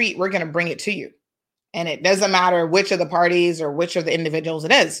on the street. We're going to bring it to you. And it doesn't matter which of the parties or which of the individuals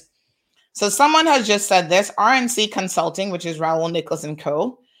it is. So someone has just said this: RNC Consulting, which is Raul Nicholas &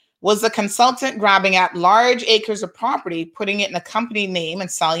 Co., was the consultant grabbing at large acres of property, putting it in a company name and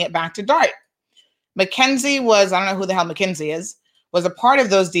selling it back to DART. McKenzie was, I don't know who the hell McKenzie is, was a part of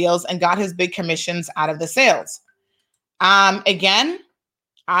those deals and got his big commissions out of the sales. Again,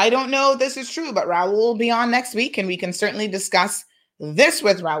 I don't know if this is true, but Raul will be on next week and we can certainly discuss this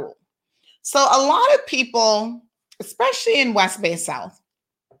with Raul. So a lot of people, especially in West Bay South,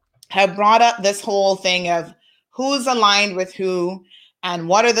 have brought up this whole thing of who's aligned with who and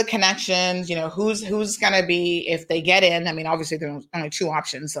what are the connections, who's going to be, if they get in. I mean, obviously there's only two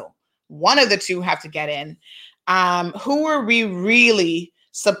options, so one of the two have to get in. Who are we really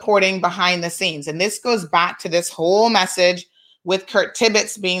supporting behind the scenes? And this goes back to this whole message with Kurt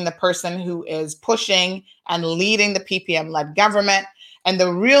Tibbetts being the person who is pushing and leading the PPM-led government. And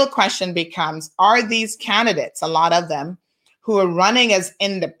the real question becomes, are these candidates, a lot of them, who are running as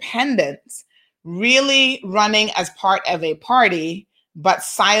independents, really running as part of a party, but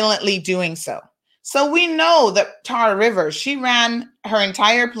silently doing so? So we know that Tara Rivers, she ran her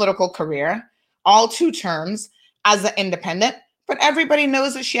entire political career, all 2 terms, as an independent, but everybody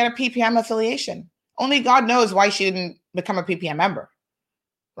knows that she had a PPM affiliation. Only God knows why she didn't become a PPM member,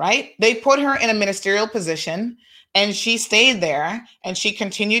 right? They put her in a ministerial position and she stayed there and she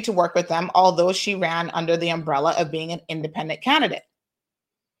continued to work with them, although she ran under the umbrella of being an independent candidate.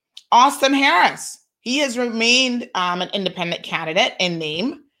 Austin Harris, he has remained an independent candidate in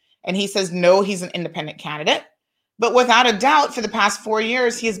name, and he says, no, he's an independent candidate. But without a doubt, for the past 4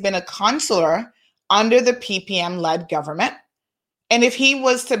 years, he has been a consular under the PPM-led government. And if he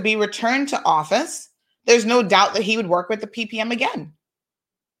was to be returned to office, there's no doubt that he would work with the PPM again.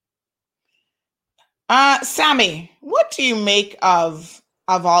 Sammy, what do you make of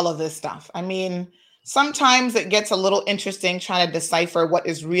all of this stuff? I mean, sometimes it gets a little interesting trying to decipher what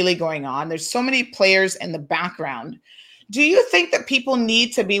is really going on. There's so many players in the background. Do you think that people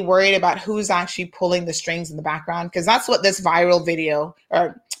need to be worried about who's actually pulling the strings in the background? Because that's what this viral video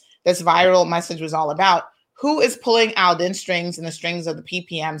or this viral message was all about. Who is pulling Alden strings and the strings of the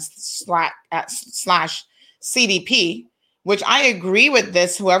PPM slash CDP? Which I agree with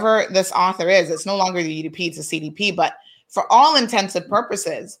this, whoever this author is, it's no longer the UDP, it's a CDP. But for all intents and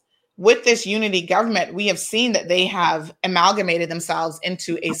purposes, with this unity government, we have seen that they have amalgamated themselves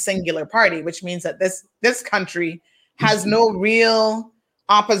into a singular party, which means that this country has no real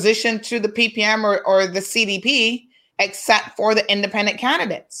opposition to the PPM or the CDP, except for the independent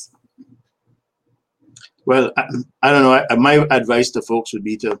candidates. Well, I don't know. My advice to folks would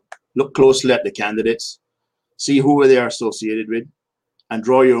be to look closely at the candidates, see who they are associated with, and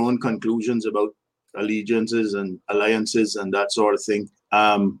draw your own conclusions about allegiances and alliances and that sort of thing.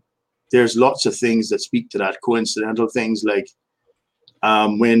 There's lots of things that speak to that, coincidental things like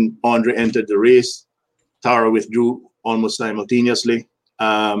when Andre entered the race, Tara withdrew almost simultaneously.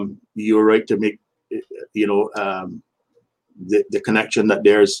 You're right to make, the connection that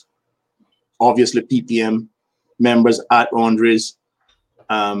there's obviously PPM members at Andre's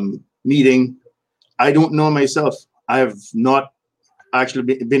meeting. I don't know myself. I have not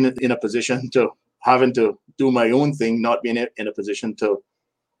actually been in a position to having to do my own thing, not being in a position to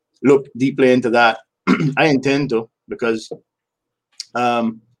look deeply into that. I intend to, because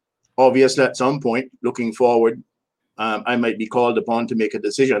obviously at some point, looking forward, I might be called upon to make a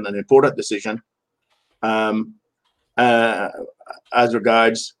decision, an important decision, as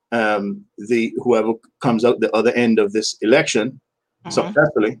regards whoever comes out the other end of this election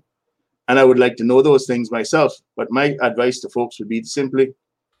successfully. And I would like to know those things myself. But my advice to folks would be to simply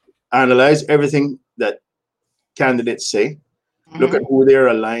analyze everything that candidates say, look at who they're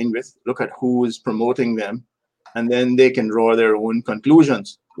aligned with, look at who is promoting them, and then they can draw their own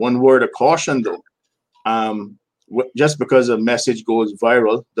conclusions. One word of caution, though, just because a message goes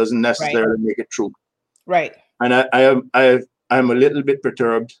viral doesn't Right. necessarily make it true. Right. And I'm a little bit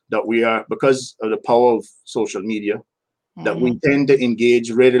perturbed that we are, because of the power of social media, that we tend to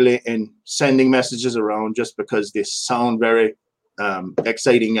engage readily in sending messages around just because they sound very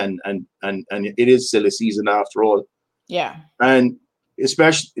exciting, and it is silly season after all. Yeah. And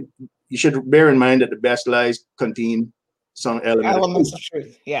especially, you should bear in mind that the best lies contain some Elements of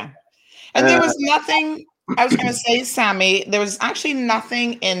truth. Yeah. And there was nothing, I was going to say, Sammy, there was actually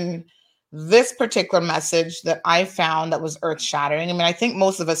nothing in this particular message that I found that was earth shattering. I mean, I think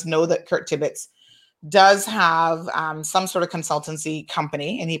most of us know that Kurt Tibbetts does have some sort of consultancy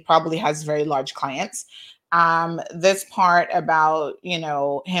company, and he probably has very large clients. This part about,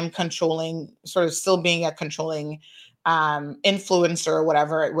 him controlling, sort of still being a controlling influencer or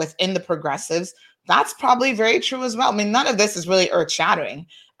whatever within the progressives, that's probably very true as well. I mean, none of this is really earth shattering.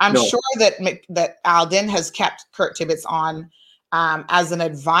 I'm sure that Alden has kept Kurt Tibbetts on as an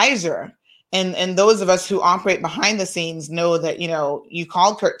advisor. And those of us who operate behind the scenes know that, you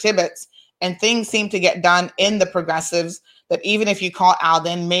call Kurt Tibbetts and things seem to get done in the progressives that even if you call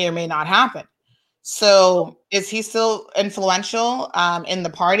Alden may or may not happen. So is he still influential in the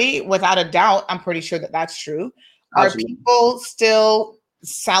party? Without a doubt, I'm pretty sure that that's true. Absolutely. Are people still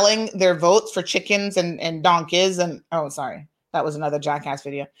selling their votes for chickens and donkeys? And sorry, that was another Jackass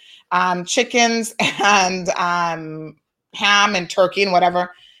video. Chickens and ham and turkey and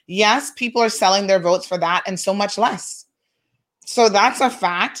whatever. Yes, people are selling their votes for that and so much less. So that's a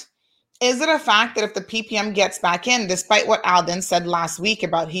fact. Is it a fact that if the PPM gets back in, despite what Alden said last week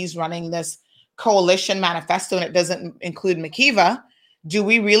about he's running this coalition manifesto and it doesn't include McKeeva, do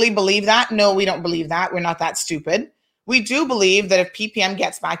we really believe that? No, we don't believe that. We're not that stupid. We do believe that if PPM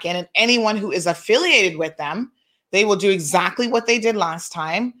gets back in and anyone who is affiliated with them, they will do exactly what they did last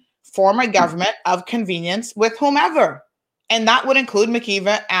time, form a government of convenience with whomever. And that would include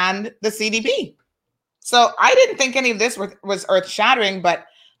McKeeva and the CDP. So I didn't think any of this was earth-shattering, but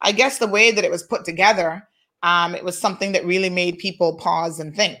I guess the way that it was put together, it was something that really made people pause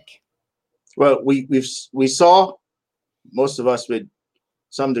and think. Well, we saw, most of us with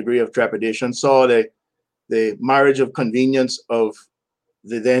some degree of trepidation, saw the marriage of convenience of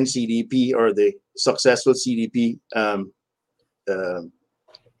the then CDP, or the successful CDP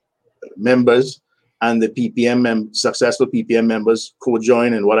members, and the PPM successful PPM members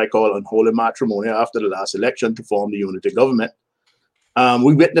co-join in what I call unholy matrimony after the last election to form the unity government.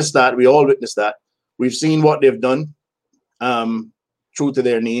 We witnessed that. We all witnessed that. We've seen what they've done, true to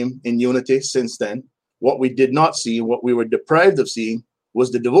their name, in unity since then. What we did not see, what we were deprived of seeing,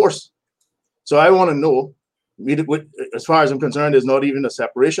 was the divorce. So I want to know, as far as I'm concerned, there's not even a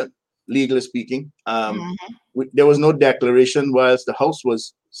separation, legally speaking. There was no declaration whilst the House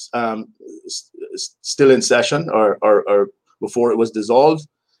was still in session, or before it was dissolved.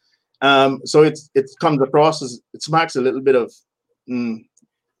 So it comes across as, it smacks a little bit of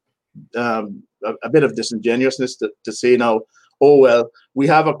a bit of disingenuousness to say now, oh well, we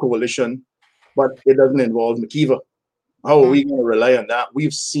have a coalition, but it doesn't involve McKeeva. How are we going to rely on that?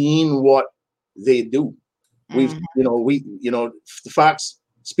 We've seen what they do. The facts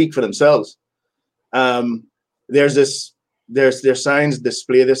speak for themselves. There's signs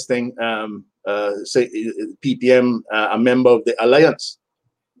display this thing. Say PPM, a member of the alliance.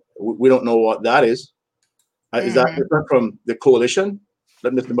 We don't know what that is. Is that different from the coalition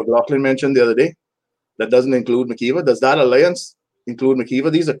that Mr. McLaughlin mentioned the other day? That doesn't include McKeeva. Does that alliance include McKeeva?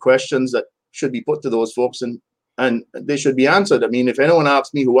 These are questions that should be put to those folks, and they should be answered. I mean, if anyone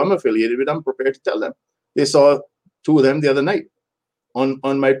asks me who I'm affiliated with, I'm prepared to tell them. They saw two of them the other night on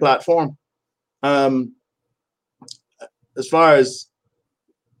my platform. As far as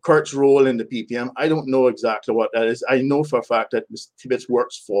Kurt's role in the PPM, I don't know exactly what that is. I know for a fact that Mr. Tibbetts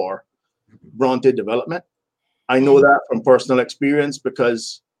works for Bronte Development. I know that from personal experience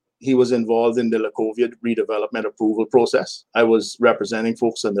because he was involved in the Lacovia redevelopment approval process. I was representing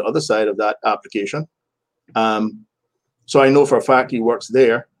folks on the other side of that application. So I know for a fact he works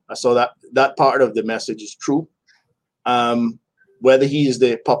there. I saw that part of the message is true. Whether he is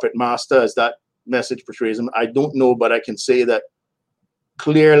the puppet master, as that message portrays him, I don't know, but I can say that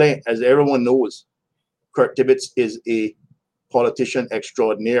clearly, as everyone knows, Kurt Tibbetts is a politician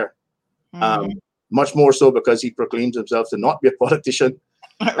extraordinaire. Much more so because he proclaims himself to not be a politician.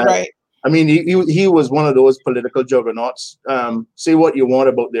 Right. I mean, he was one of those political juggernauts. Say what you want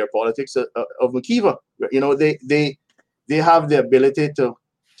about their politics of McKeeva. They have the ability to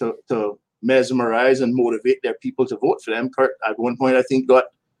mesmerize and motivate their people to vote for them. Kurt, at one point, I think, got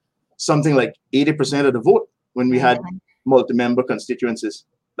something like 80% of the vote when we had multi-member constituencies.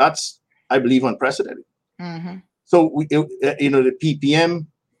 That's, I believe, unprecedented. Mm-hmm. So the PPM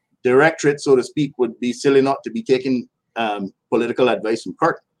directorate, so to speak, would be silly not to be taking political advice from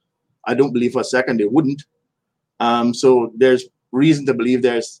Kirk. I don't believe for a second they wouldn't. So there's reason to believe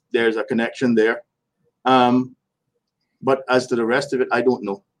there's a connection there. But as to the rest of it, I don't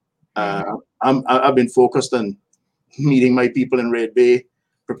know. I've been focused on meeting my people in Red Bay,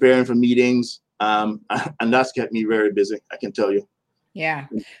 preparing for meetings, and that's kept me very busy, I can tell you. Yeah.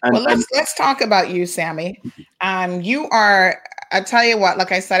 Well, let's talk about you, Sammy. You are, I tell you what,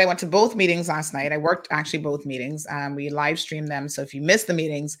 like I said, I went to both meetings last night. I worked actually both meetings. We live streamed them. So if you missed the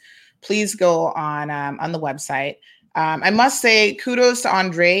meetings, please go on the website. I must say kudos to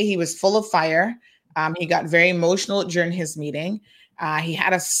Andre. He was full of fire. He got very emotional during his meeting. He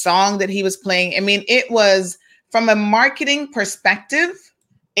had a song that he was playing. I mean, it was, from a marketing perspective,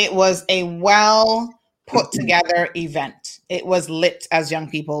 it was a well put together event. It was lit, as young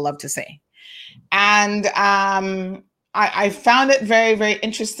people love to say. And I found it very, very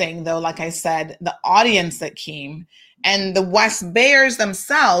interesting, though, like I said, the audience that came and the West Bayers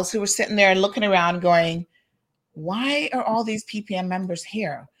themselves who were sitting there looking around going, why are all these PPM members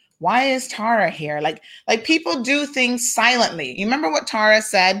here? Why is Tara here? Like people do things silently. You remember what Tara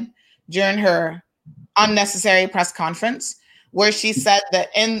said during her unnecessary press conference, where she said that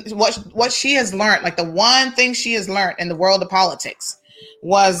in what she has learned, like the one thing she has learned in the world of politics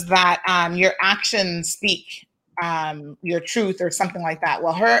was that your actions speak your truth, or something like that.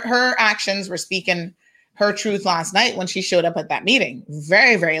 Well, her actions were speaking her truth last night when she showed up at that meeting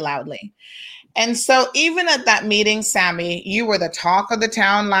very, very loudly. And so even at that meeting, Sammy, you were the talk of the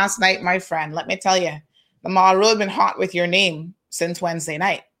town last night, my friend. Let me tell you, the Maru had been hot with your name since Wednesday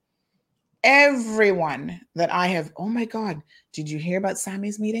night. Everyone that I have, oh my God, did you hear about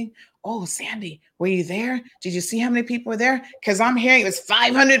Sammy's meeting? Oh, Sandy, were you there? Did you see how many people were there? Because I'm hearing it was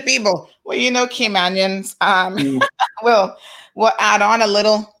 500 people. Well, Caymanians will add on a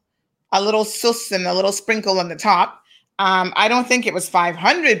little sus and a little sprinkle on the top. I don't think it was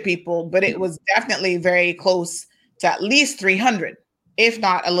 500 people, but it was definitely very close to at least 300, if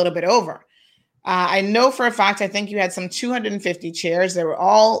not a little bit over. I know for a fact, I think you had some 250 chairs. They were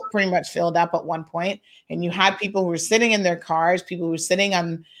all pretty much filled up at one point. And you had people who were sitting in their cars, people who were sitting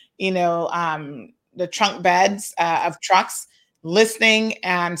on, the trunk beds of trucks, listening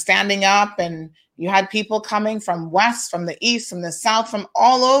and standing up. And you had people coming from west, from the east, from the south, from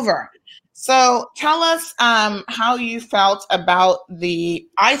all over. So tell us how you felt about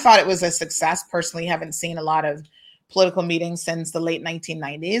I thought it was a success. Personally, haven't seen a lot of political meetings since the late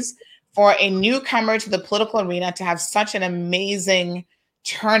 1990s. For a newcomer to the political arena to have such an amazing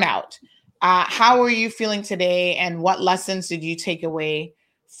turnout. How are you feeling today, and what lessons did you take away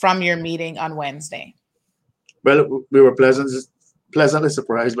from your meeting on Wednesday? Well, we were pleasantly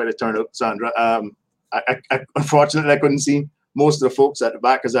surprised by the turnout, Sandra. I unfortunately, I couldn't see most of the folks at the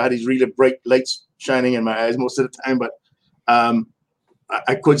back because I had these really bright lights shining in my eyes most of the time, but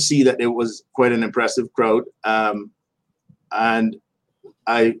I could see that it was quite an impressive crowd. And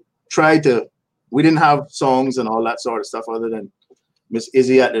I tried we didn't have songs and all that sort of stuff other than Miss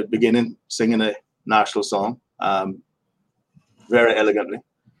Izzy at the beginning singing a national song very elegantly.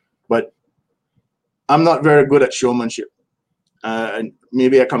 But I'm not very good at showmanship. And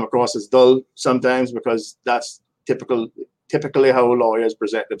maybe I come across as dull sometimes because that's typically how lawyers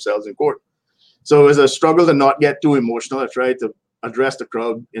present themselves in court. So it was a struggle to not get too emotional. I tried to address the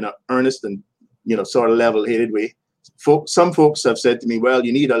crowd in an earnest and sort of level-headed way. Some folks have said to me, well,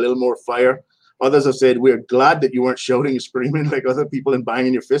 you need a little more fire. Others have said, we're glad that you weren't shouting and screaming like other people and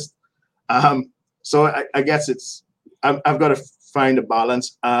banging your fist. So I guess I've got to find a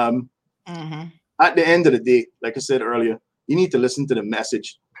balance. At the end of the day, like I said earlier, you need to listen to the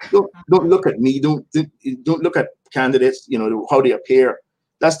message. Don't look at me. Don't look at candidates, how they appear.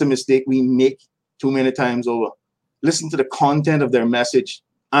 That's the mistake we make too many times over. Listen to the content of their message,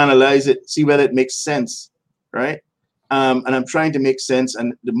 analyze it, see whether it makes sense, right? And I'm trying to make sense.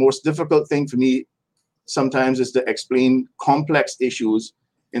 And the most difficult thing for me sometimes is to explain complex issues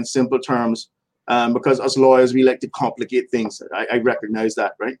in simple terms, because us lawyers, we like to complicate things. I recognize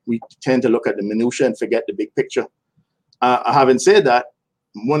that, right? We tend to look at the minutiae and forget the big picture. Having said that,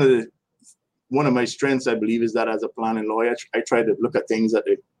 one of my strengths, I believe, is that as a planning lawyer, I try to look at things at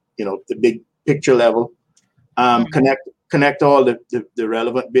the big picture level, connect all the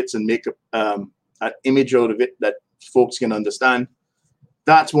relevant bits and make an image out of it that folks can understand.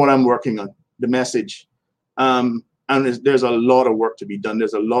 That's what I'm working on, the message. And there's a lot of work to be done.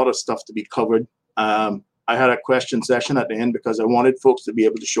 There's a lot of stuff to be covered. I had a question session at the end because I wanted folks to be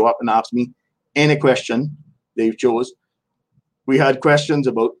able to show up and ask me any question they chose. We had questions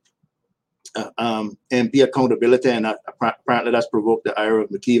about MP accountability, and apparently that's provoked the ire of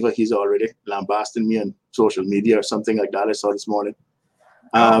McKeever. He's already lambasting me on social media or something like that. I saw this morning.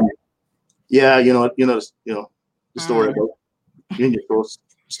 Yeah, you know the story about you throw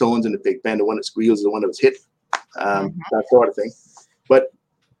stones in the pig pen. The one that squeals is the one that was hit. That sort of thing. But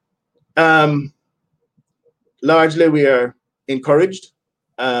largely, we are encouraged,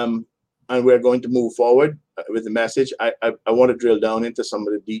 and we're going to move forward with the message. I want to drill down into some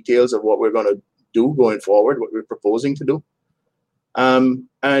of the details of what we're going to do going forward, what we're proposing to do.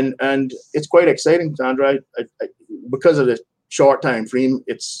 And it's quite exciting, Sandra. Because of the short time frame,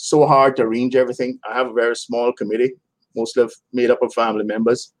 it's so hard to arrange everything. I have a very small committee, mostly made up of family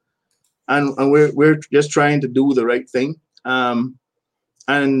members, and we're just trying to do the right thing,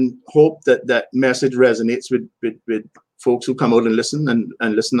 and hope that message resonates with folks who come out and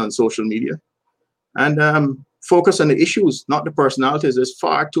listen on social media, and focus on the issues, not the personalities. There's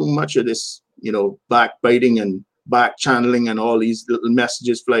far too much of this, backbiting and back channeling and all these little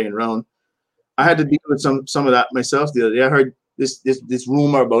messages flying around. I had to deal with some of that myself the other day. I heard this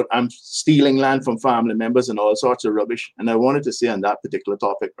rumor about I'm stealing land from family members and all sorts of rubbish. And I wanted to say on that particular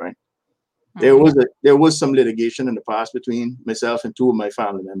topic, right? There was some litigation in the past between myself and two of my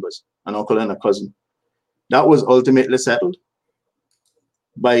family members, an uncle and a cousin. That was ultimately settled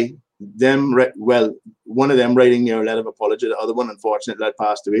by them. Well, one of them writing me a letter of apology. The other one, unfortunately, had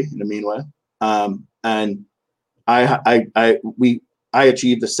passed away in the meanwhile. And I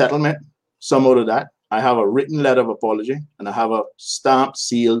achieved a settlement. Some out of that. I have a written letter of apology, and I have a stamped,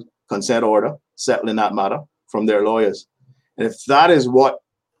 sealed consent order settling that matter from their lawyers. And if that is what,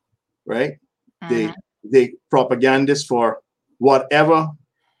 right, the propagandists for whatever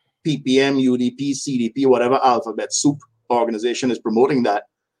PPM, UDP, CDP, whatever alphabet soup organization is promoting that,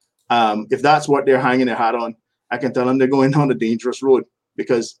 if that's what they're hanging their hat on, I can tell them they're going down a dangerous road.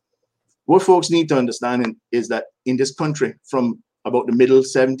 Because what folks need to understand is that in this country, from about the middle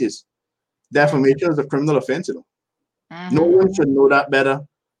 70s, defamation is a criminal offense. No one should know that better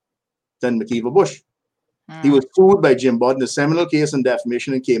than McKeever Bush. He was sued by Jim Bodden. The seminal case in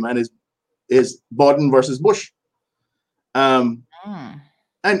defamation in Cayman is Bodden versus Bush. And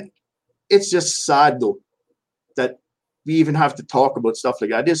it's just sad, though, that we even have to talk about stuff like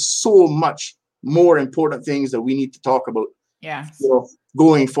that. There's so much more important things that we need to talk about. Yes.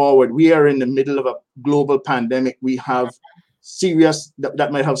 Going forward, we are in the middle of a global pandemic. We have that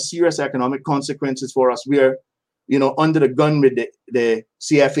might have serious economic consequences for us. We are, under the gun with the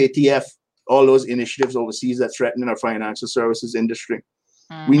CFATF, all those initiatives overseas that threaten our financial services industry.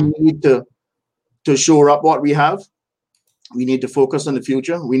 We need to shore up what we have. We need to focus on the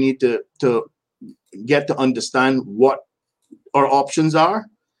future. We need to get to understand what our options are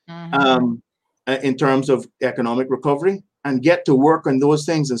in terms of economic recovery, and get to work on those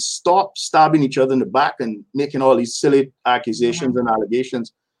things and stop stabbing each other in the back and making all these silly accusations and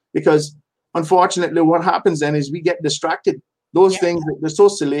allegations. Because unfortunately, what happens then is we get distracted. Those things, they're so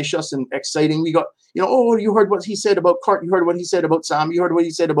salacious and exciting. We got, you heard what he said about Kurt, you heard what he said about Sam, you heard what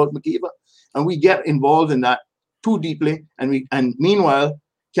he said about McKeever. And we get involved in that too deeply. And meanwhile,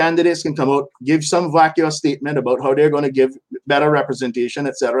 candidates can come out, give some vacuous statement about how they're going to give better representation,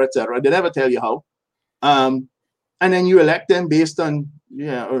 et cetera, et cetera. They never tell you how. And then you elect them based on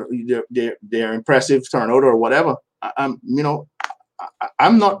their impressive turnout or whatever. I'm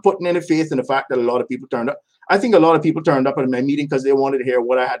not putting any faith in the fact that a lot of people turned up. I think a lot of people turned up at my meeting because they wanted to hear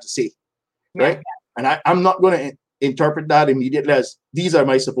what I had to say, right? And I'm not going to interpret that immediately as these are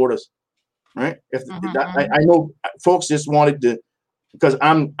my supporters, right? I know folks just wanted to, because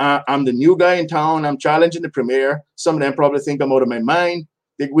I'm the new guy in town. I'm challenging the premier. Some of them probably think I'm out of my mind.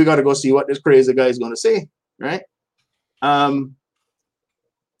 We got to go see what this crazy guy is going to say, right? I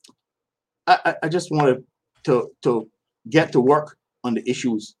just wanted to get to work on the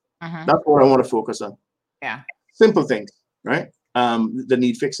issues. That's what I want to focus on. Yeah. Simple things, right? That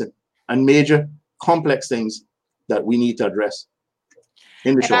need fixing, and major complex things that we need to address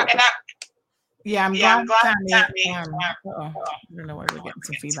in the short term. I'm glad Sammy. I don't know why we're getting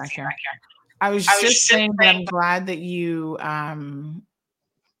some feedback here. I was just saying that I'm glad that you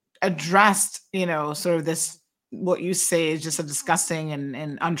addressed, sort of this, what you say is just a disgusting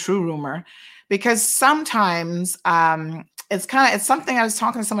and untrue rumor, because sometimes it's something I was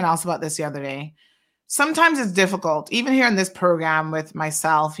talking to someone else about this the other day. Sometimes it's difficult, even here in this program with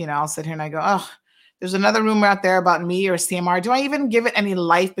myself, I'll sit here and I go, oh, there's another rumor out there about me or CMR. Do I even give it any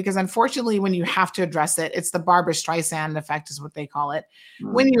life? Because unfortunately, when you have to address it, it's the Barbara Streisand effect is what they call it.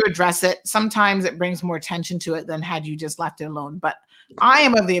 When you address it, sometimes it brings more attention to it than had you just left it alone. But I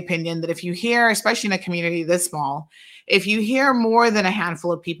am of the opinion that if you hear, especially in a community this small, if you hear more than a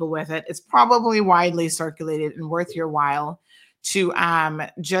handful of people with it, it's probably widely circulated and worth your while to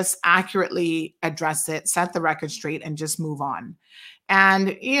just accurately address it, set the record straight, and just move on.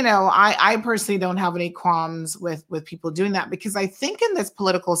 And, you know, I personally don't have any qualms with people doing that, because I think in this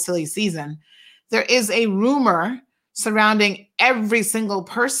political silly season, there is a rumor surrounding every single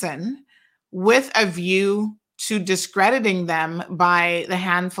person with a view to discrediting them by the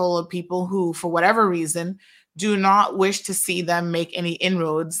handful of people who, for whatever reason, do not wish to see them make any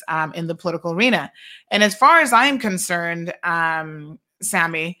inroads in the political arena. And as far as I'm concerned,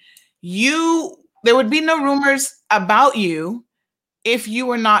 Sammy, there would be no rumors about you if you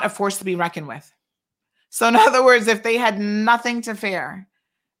were not a force to be reckoned with. So in other words, if they had nothing to fear,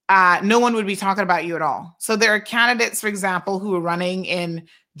 no one would be talking about you at all. So there are candidates, for example, who are running in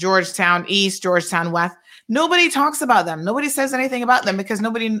Georgetown East, Georgetown West. Nobody talks about them. Nobody says anything about them because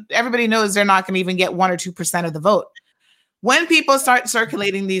everybody knows they're not going to even get 1 or 2% of the vote. When people start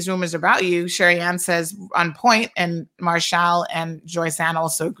circulating these rumors about you, Sherry Ann says on point, and Marshall and Joyce Ann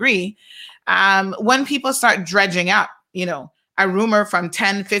also agree. When people start dredging up, you know, a rumor from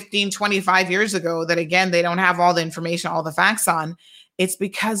 10, 15, 25 years ago that, again, they don't have all the information, all the facts on, it's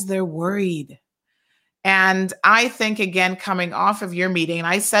because they're worried. And I think, again, coming off of your meeting, and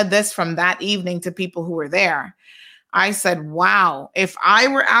I said this from that evening to people who were there, I said, wow, if I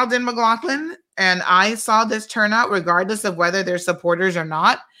were Alden McLaughlin and I saw this turnout, regardless of whether they're supporters or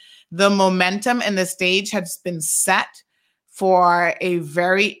not, the momentum and the stage has been set for a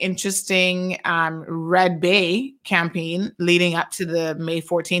very interesting Red Bay campaign leading up to the May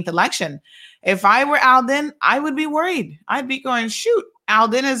 14th election. If I were Alden, I would be worried. I'd be going, shoot,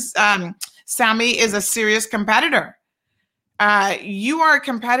 Sammy is a serious competitor. You are a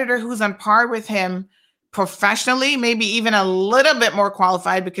competitor who's on par with him professionally, maybe even a little bit more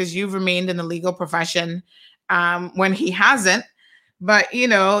qualified because you've remained in the legal profession when he hasn't. But, you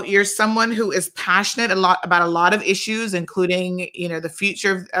know, you're someone who is passionate about a lot of issues, including, you know, the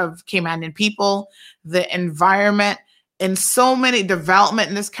future of Cayman people, the environment, and so many development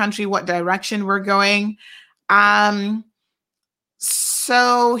in this country, what direction we're going.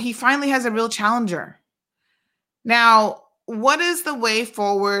 So he finally has a real challenger. Now, what is the way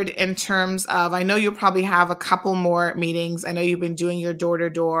forward in terms of, I know you'll probably have a couple more meetings. I know you've been doing your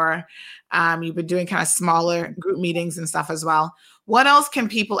door-to-door. You've been doing kind of smaller group meetings and stuff as well. What else can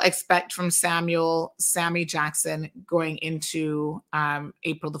people expect from Sammy Jackson going into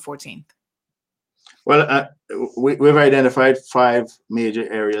April the 14th? Well, we've identified 5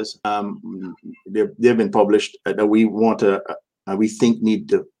 major areas. They've been published that we want to, we think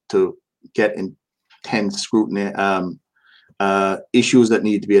need to get intense scrutiny, issues that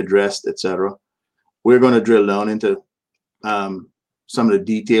need to be addressed, etc. We're going to drill down into some of the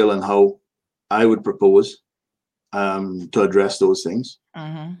detail on how I would propose to address those things.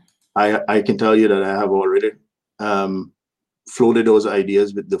 Mm-hmm. I can tell you that I have already floated those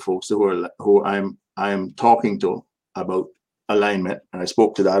ideas with the folks who I'm talking to about alignment, and I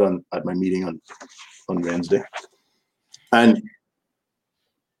spoke to that at my meeting on Wednesday. And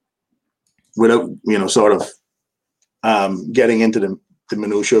without sort of getting into the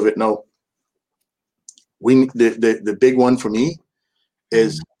minutiae of it now, the big one for me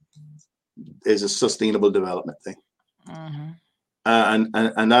is a sustainable development thing. Mm-hmm.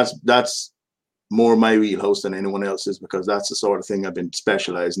 And that's more my wheelhouse than anyone else's, because that's the sort of thing I've been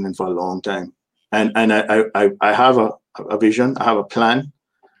specializing in for a long time. And I have a vision, I have a plan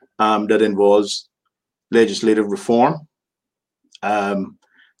that involves legislative reform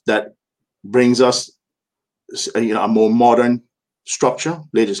that brings us a more modern structure,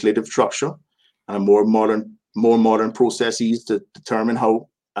 legislative structure, and a more modern processes to determine how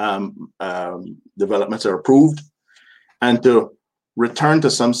developments are approved, and to return to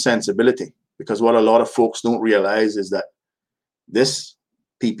some sensibility. Because what a lot of folks don't realize is that this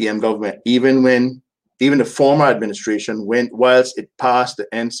PPM government, even the former administration, whilst it passed the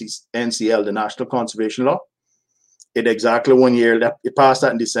NCL, the National Conservation Law, it exactly 1 year left. It passed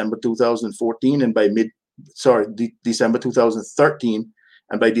that in December 2014, and by December 2013,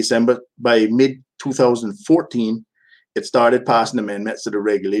 and by mid 2014, it started passing amendments to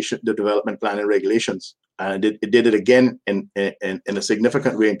the development planning regulations. And it did it again in a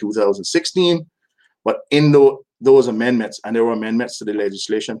significant way in 2016. But in those amendments, and there were amendments to the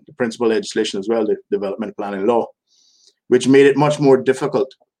legislation, the principal legislation as well, the development planning law, which made it much more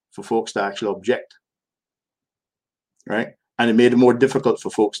difficult for folks to actually object, right? And it made it more difficult for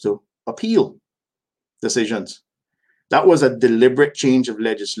folks to appeal decisions. That was a deliberate change of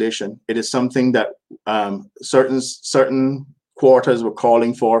legislation. It is something that certain quarters were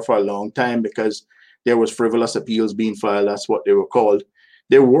calling for a long time, because there was frivolous appeals being filed. That's what they were called.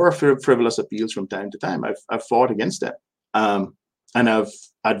 There were frivolous appeals from time to time. I've fought against them, and I've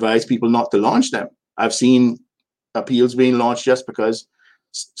advised people not to launch them. I've seen appeals being launched just because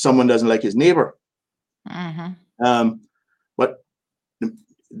someone doesn't like his neighbor. But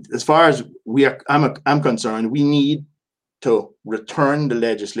as far as I'm concerned, we need to return the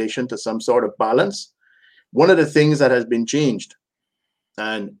legislation to some sort of balance. One of the things that has been changed,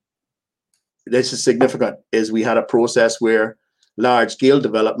 and this is significant, is we had a process where large-scale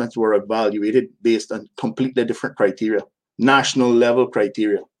developments were evaluated based on completely different criteria, national level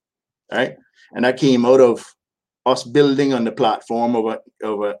criteria, right? And that came out of us building on the platform of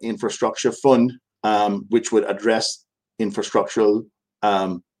an infrastructure fund, which would address infrastructural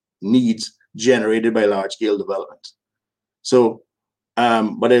needs generated by large-scale developments. So,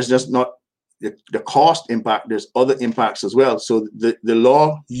 but there's just not the cost impact. There's other impacts as well. So the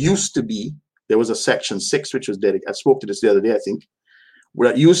law used to be, there was a section 6 which was dedicated. I spoke to this the other day, I think,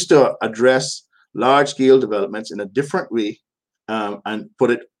 where it used to address large-scale developments in a different way, and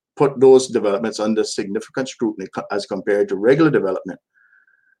put those developments under significant scrutiny as compared to regular development.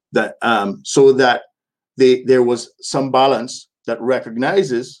 That so that there was some balance that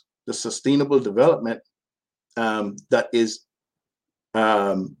recognizes the sustainable development that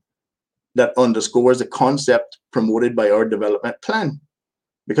underscores the concept promoted by our development plan.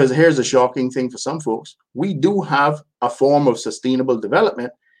 Because here's a shocking thing for some folks: we do have a form of sustainable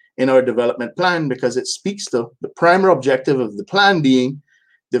development in our development plan, because it speaks to the primary objective of the plan being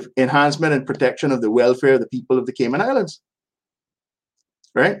the enhancement and protection of the welfare of the people of the Cayman Islands,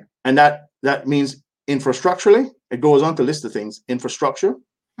 right? And that means infrastructurally, it goes on to list the things: infrastructure,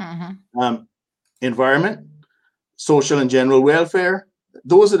 environment, social and general welfare.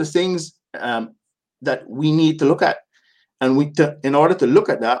 Those are the things that we need to look at. And in order to look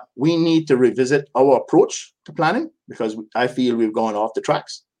at that, we need to revisit our approach to planning, because I feel we've gone off the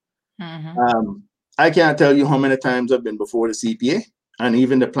tracks. I can't tell you how many times I've been before the CPA and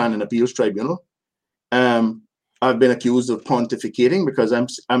even the Planning Appeals Tribunal. I've been accused of pontificating, because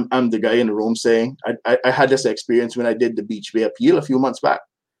I'm the guy in the room saying, I had this experience when I did the Beach Bay appeal a few months back.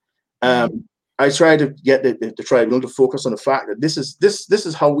 I tried to get the tribunal to focus on the fact that this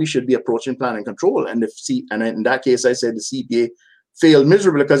is how we should be approaching plan and control. And in that case, I said the CPA failed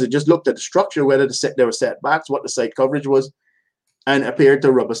miserably, because it just looked at the structure, whether there were setbacks, what the site coverage was, and appeared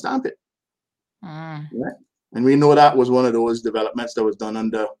to rubber stamp it. Right? And we know that was one of those developments that was done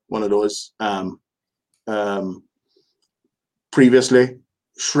under one of those previously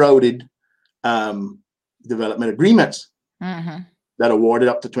shrouded development agreements that awarded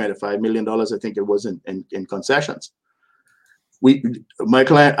up to $25 million, I think it was, in concessions. My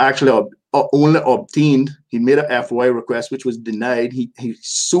client actually only obtained, he made an FOI request, which was denied. He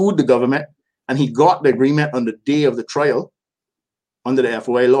sued the government, and he got the agreement on the day of the trial under the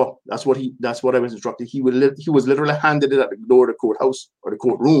FOI law. That's what I was instructed. He was literally handed it at the door of the courthouse or the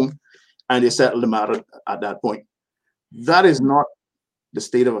courtroom, and they settled the matter at that point. That is not the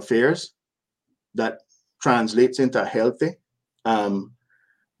state of affairs that translates into a healthy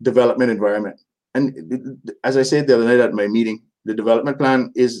development environment. And as I said the other night at my meeting, the development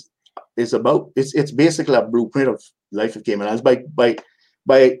plan is it's basically a blueprint of life of Cayman Islands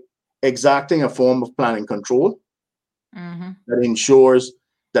by exacting a form of planning control that ensures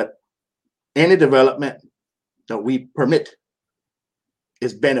that any development that we permit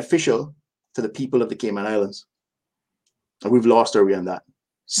is beneficial to the people of the Cayman Islands. And we've lost our way on that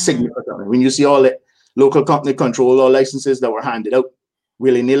significantly. When you see all the local company control law licenses that were handed out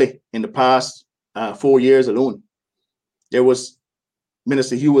willy-nilly in the past 4 years alone, there was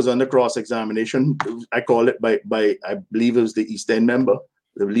Minister Hugh was under cross-examination. I call it by I believe it was the East End member,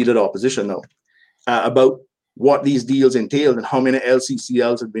 the leader of the opposition now, about what these deals entailed and how many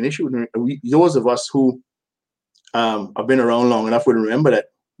LCCLs had been issued. And those of us who have been around long enough would remember that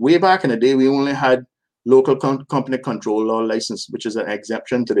way back in the day, we only had local company control law license, which is an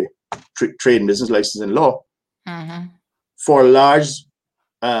exemption to the trade and business licensing law. For large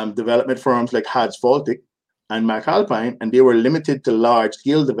development firms like Hads-Faltic and McAlpine, and they were limited to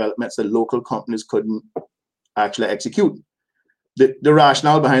large-scale developments that local companies couldn't actually execute. The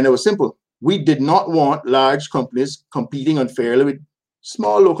rationale behind it was simple. We did not want large companies competing unfairly with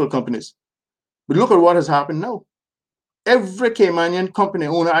small local companies. But look at what has happened now. Every Caymanian company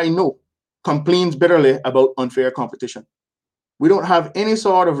owner I know complains bitterly about unfair competition. We don't have any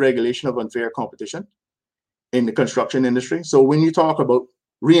sort of regulation of unfair competition in the construction industry. So when you talk about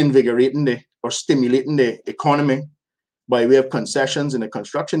reinvigorating or stimulating the economy by way of concessions in the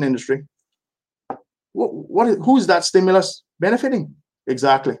construction industry, who's that stimulus benefiting?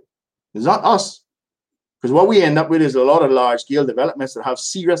 Exactly. It's not us. Because what we end up with is a lot of large scale developments that have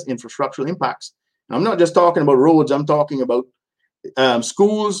serious infrastructural impacts. And I'm not just talking about roads. I'm talking about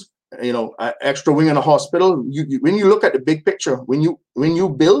schools, extra wing in a hospital. When you look at the big picture, when you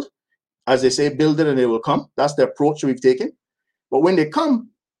build, as they say, build it and they will come. That's the approach we've taken. But when they come,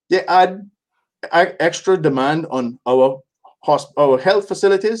 they add extra demand on our health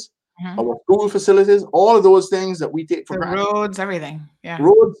facilities, our school facilities, all of those things that we take for granted. Roads, everything. Yeah.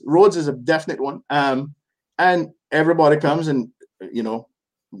 Roads is a definite one. And everybody comes and,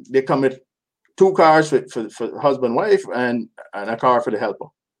 they come with 2 cars for husband, wife, and a car for the helper.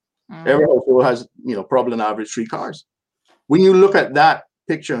 Every household has, probably an average 3 cars. When you look at that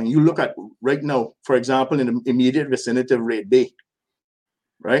picture and you look at right now, for example, in the immediate vicinity of Raid Bay,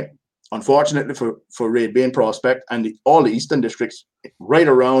 right? Unfortunately for Raid Bay and Prospect and all the eastern districts, right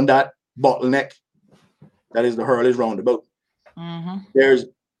around that bottleneck, that is the Hurley's roundabout. There's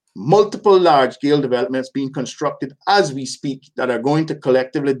multiple large-scale developments being constructed as we speak that are going to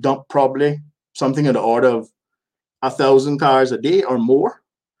collectively dump probably something in the order of 1,000 cars a day or more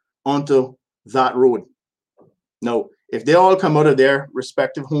onto that road. Now, if they all come out of their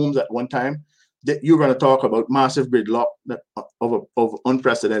respective homes at one time, you're going to talk about massive gridlock of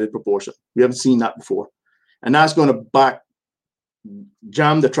unprecedented proportion. We haven't seen that before. And that's going to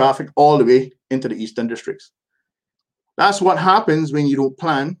jam the traffic all the way into the eastern districts. That's what happens when you don't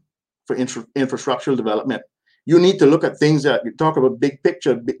plan for infrastructural development. You need to look at things that you talk about big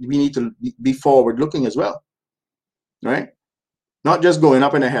picture. We need to be forward looking as well, right? Not just going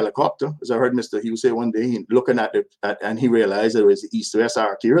up in a helicopter, as I heard Mr. Hughes say one day, looking at it, and he realized it was the east-west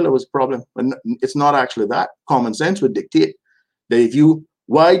arterial that was a problem. But it's not actually that. Common sense would dictate that if you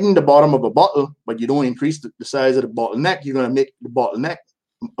widen the bottom of a bottle, but you don't increase the size of the bottleneck, you're going to make the bottleneck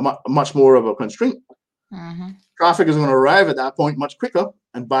much more of a constraint. Traffic is going to arrive at that point much quicker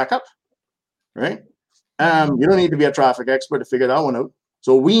and back up, right? You don't need to be a traffic expert to figure that one out.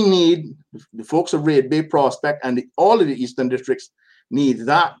 So we need the folks of Raid Bay, Prospect, and all of the eastern districts need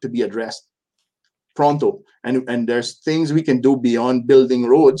that to be addressed pronto. And there's things we can do beyond building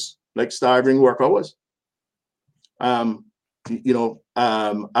roads, like staggering work hours. Asking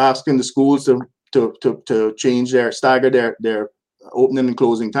the schools to change stagger their opening and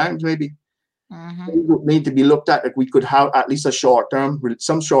closing times, maybe. Need to be looked at. Like we could have at least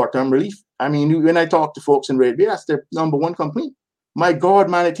some short-term relief. I mean, when I talk to folks in Raid Bay, that's their number one complaint. My God,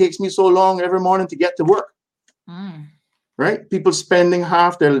 man, it takes me so long every morning to get to work. Right? People spending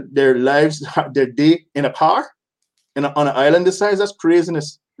half their lives, their day in a car, on an island this size. That's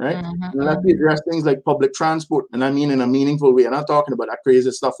craziness, right? And let's address things like public transport, and I mean in a meaningful way. I'm not talking about that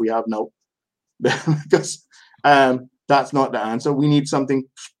crazy stuff we have now, because that's not the answer. We need something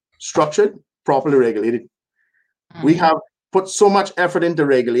structured, properly regulated. We have put so much effort into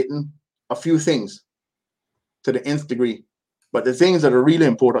regulating a few things to the nth degree. But the things that are really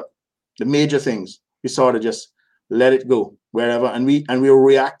important, the major things, we sort of just let it go wherever, and we're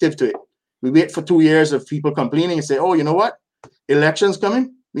reactive to it. We wait for 2 years of people complaining and say, "Oh, you know what? Elections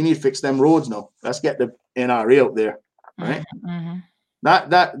coming. We need to fix them roads now. Let's get the NRA out there." Right?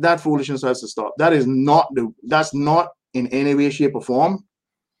 That foolishness has to stop. That's not in any way, shape, or form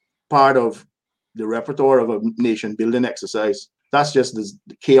part of the repertoire of a nation building exercise. That's just the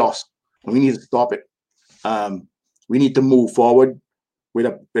chaos, and we need to stop it. We need to move forward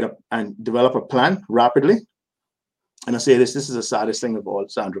and develop a plan rapidly. And I say this is the saddest thing of all,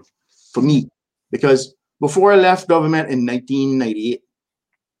 Sandra, for me, because before I left government in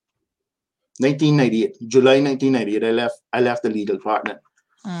 1998, July 1998, I left the legal department.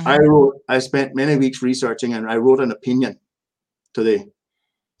 I spent many weeks researching, and I wrote an opinion to the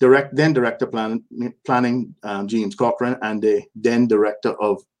then director planning, James Cochran, and the then director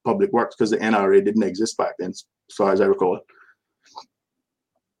of public works, because the NRA didn't exist back then, as far as I recall,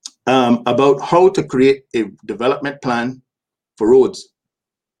 about how to create a development plan for roads,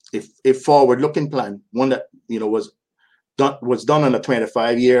 a forward-looking plan, one that was done on a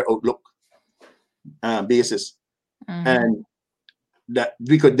 25-year outlook basis, and that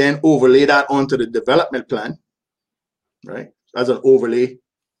we could then overlay that onto the development plan, right, as an overlay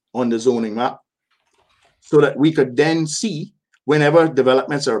on the zoning map, so that we could then see whenever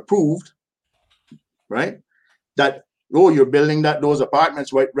developments are approved, right, that, oh, you're building those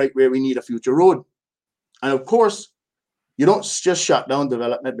apartments right where we need a future road. And of course, you don't just shut down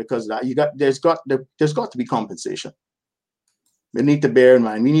development because of that. There's got to be compensation. We need to bear in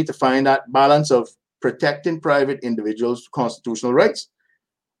mind, we need to find that balance of protecting private individuals' constitutional rights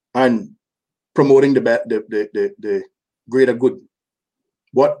and promoting the greater good.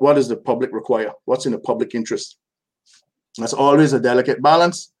 What does the public require? What's in the public interest? That's always a delicate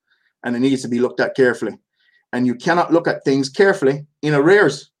balance, and it needs to be looked at carefully. And you cannot look at things carefully in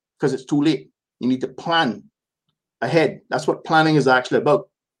arrears because it's too late. You need to plan ahead. That's what planning is actually about.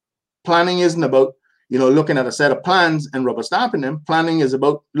 Planning isn't about, looking at a set of plans and rubber stamping them. Planning is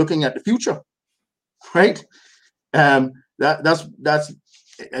about looking at the future, right? That's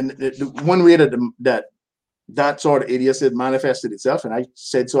and the one way that sort of idiocy manifested itself, and I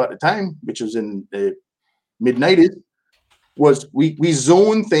said so at the time, which was in the mid-90s, was we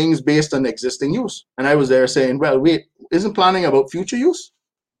zone things based on existing use. And I was there saying, well, wait, isn't planning about future use?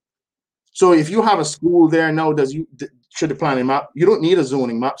 So if you have a school there now, should the planning map, you don't need a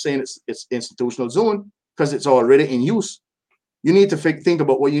zoning map saying it's institutional zone because it's already in use. You need to think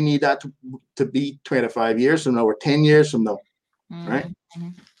about what you need that to be 25 years from now or 10 years from now, right? Mm-hmm.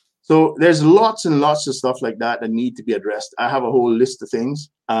 So there's lots and lots of stuff like that need to be addressed. I have a whole list of things.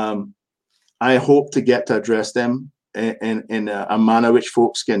 I hope to get to address them in a manner which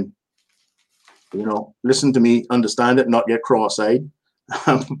folks can, listen to me, understand it, not get cross-eyed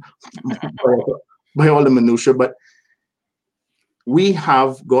by all the minutiae. But we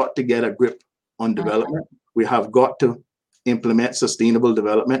have got to get a grip on development. We have got to implement sustainable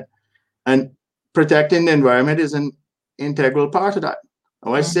development, and protecting the environment is an integral part of that.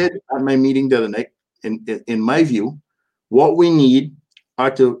 Now, I said at my meeting the other night, in my view, what we need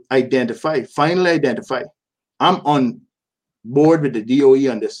are to finally identify. I'm on board with the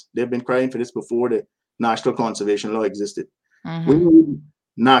DOE on this. They've been crying for this before the National Conservation Law existed. We need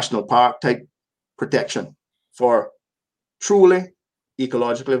national park type protection for truly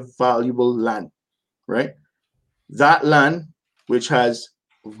ecologically valuable land, right? That land which has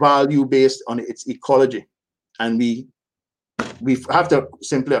value based on its ecology, and we have to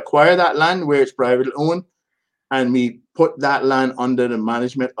simply acquire that land where it's privately owned, and we put that land under the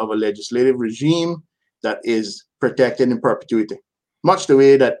management of a legislative regime that is protected in perpetuity, much the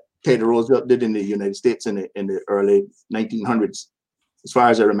way that Teddy Roosevelt did in the United States in the early 1900s, as far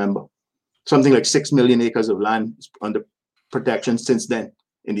as I remember. Something like 6 million acres of land is under protection since then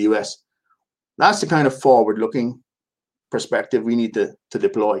in the US. That's the kind of forward-looking perspective we need to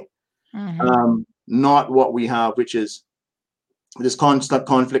deploy. Not what we have, which is this constant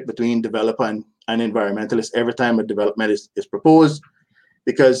conflict between developer and environmentalists every time a development is proposed,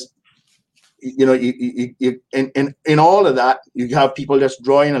 because you in all of that you have people just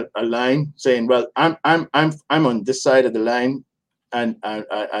drawing a line saying, well, I'm on this side of the line, and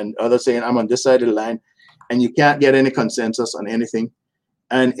others saying I'm on this side of the line, and you can't get any consensus on anything.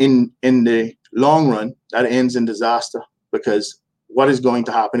 And in the long run, that ends in disaster, because what is going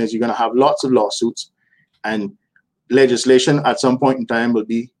to happen is you're going to have lots of lawsuits, and legislation at some point in time will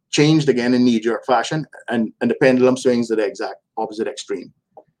be changed again in knee-jerk fashion, and the pendulum swings to the exact opposite extreme.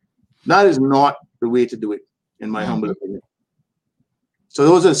 That is not the way to do it, in my humble opinion. So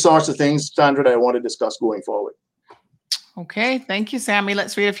those are the sorts of things, Sandra, that I want to discuss going forward. Okay, thank you, Sammy.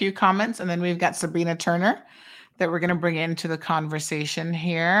 Let's read a few comments, and then we've got Sabrina Turner that we're going to bring into the conversation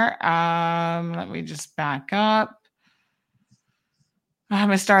here. Let me just back up.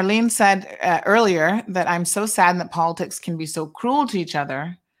 Ms. Darlene said earlier that I'm so saddened that politics can be so cruel to each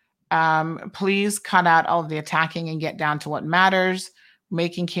other. Please cut out all of the attacking and get down to what matters,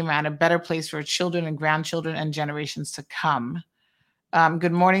 making Cayman a better place for children and grandchildren and generations to come.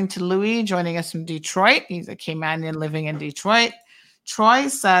 Good morning to Louis, joining us from Detroit. He's a Caymanian living in Detroit. Troy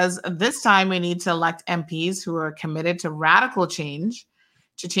says, this time we need to elect MPs who are committed to radical change,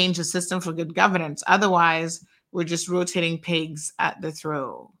 to change the system for good governance. Otherwise, we're just rotating pigs at the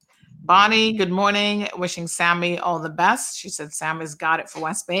throw. Bonnie, good morning. Wishing Sammy all the best. She said Sammy's got it for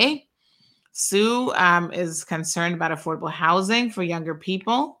West Bay. Sue is concerned about affordable housing for younger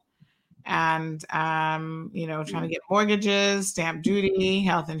people, and trying to get mortgages, stamp duty,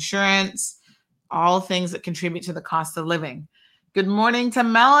 health insurance, all things that contribute to the cost of living. Good morning to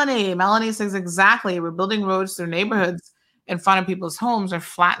Melanie. Melanie says, exactly. We're building roads through neighborhoods in front of people's homes, or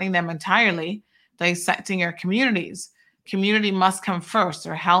flattening them entirely, dissecting our communities. Community must come first.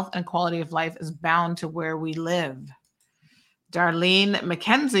 Our health and quality of life is bound to where we live. Darlene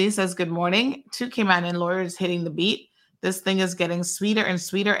McKenzie says, good morning. 2 Caymanian lawyers hitting the beat. This thing is getting sweeter and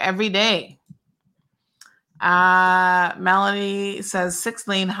sweeter every day. Melanie says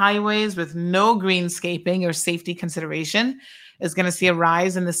 6-lane highways with no greenscaping or safety consideration is going to see a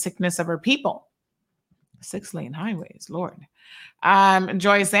rise in the sickness of our people. 6-lane highways, Lord.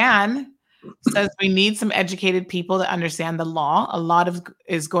 Joyce Ann says we need some educated people that understand the law. A lot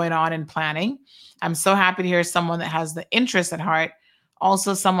is going on in planning. I'm so happy to hear someone that has the interest at heart,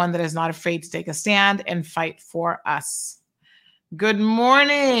 also someone that is not afraid to take a stand and fight for us. Good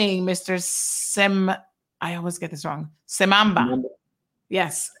morning, Mr. I always get this wrong. Simamba.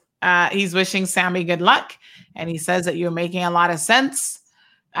 Yes. He's wishing Sammy good luck, and he says that you're making a lot of sense.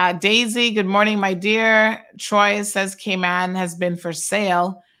 Daisy, good morning, my dear. Troy says Cayman has been for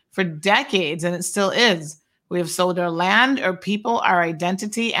sale for decades, and it still is. We have sold our land, our people, our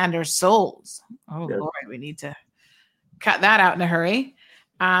identity, and our souls. Oh, yes. Lord, we need to cut that out in a hurry.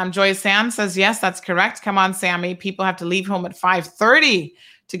 Joy Sam says, yes, that's correct. Come on, Sammy. People have to leave home at 5:30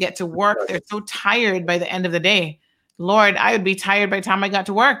 to get to work. They're so tired by the end of the day. Lord, I would be tired by the time I got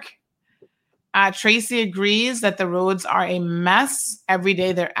to work. Tracy agrees that the roads are a mess. Every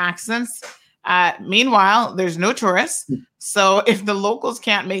day there are accidents. Meanwhile, there's no tourists. So if the locals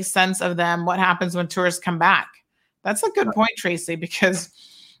can't make sense of them, what happens when tourists come back? That's a good point, Tracy, because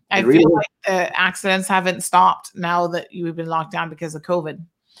I feel like the accidents haven't stopped now that you've been locked down because of COVID.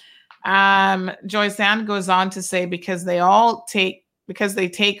 Joy Sand goes on to say, because they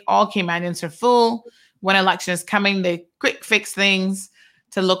take all Caymanians for fool. When election is coming, they quick fix things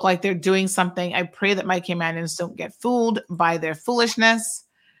to look like they're doing something. I pray that my Caymanians don't get fooled by their foolishness.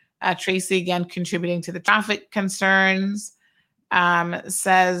 Tracy, again, contributing to the traffic concerns,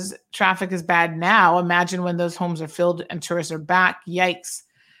 says traffic is bad now. Imagine when those homes are filled and tourists are back. Yikes.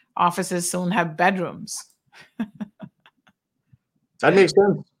 Offices soon have bedrooms. That makes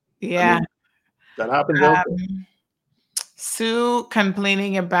sense. Yeah. That happens. Sue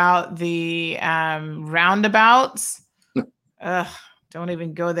complaining about the roundabouts. Ugh. Don't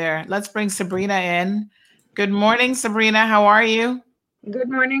even go there. Let's bring Sabrina in. Good morning, Sabrina. How are you? Good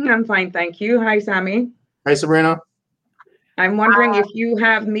morning. I'm fine. Thank you. Hi, Sammy. Hi, Sabrina. I'm wondering if you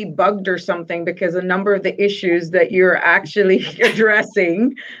have me bugged or something, because a number of the issues that you're actually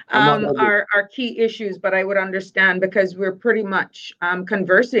addressing are key issues, but I would understand because we're pretty much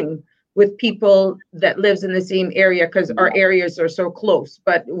conversing with people that lives in the same area because our areas are so close,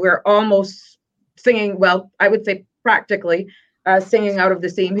 but we're almost singing, well, I would say practically, singing out of the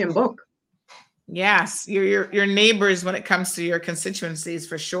same hymn book. Yes, your neighbors when it comes to your constituencies,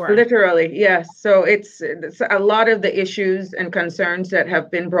 for sure. Literally, yes. So it's a lot of the issues and concerns that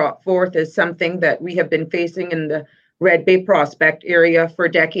have been brought forth is something that we have been facing in the Red Bay Prospect area for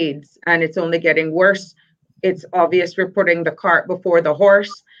decades, and it's only getting worse. It's obvious we're putting the cart before the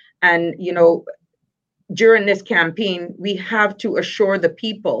horse, and during this campaign, we have to assure the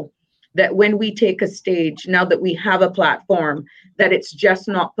people that when we take a stage, now that we have a platform, that it's just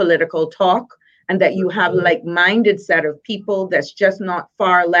not political talk, and that you have like-minded set of people that's just not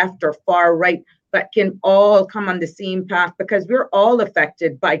far left or far right, but can all come on the same path, because we're all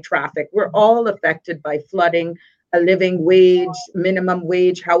affected by traffic. We're all affected by flooding, a living wage, minimum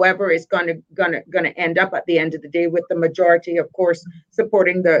wage, however it's gonna end up at the end of the day, with the majority, of course,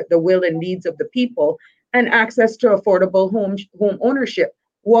 supporting the will and needs of the people, and access to affordable home ownership.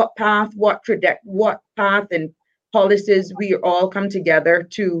 What path and policies we all come together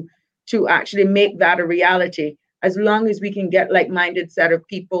to actually make that a reality. As long as we can get like-minded set of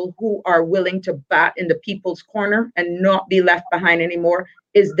people who are willing to bat in the people's corner and not be left behind anymore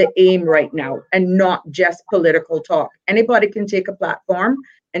is the aim right now, and not just political talk. Anybody can take a platform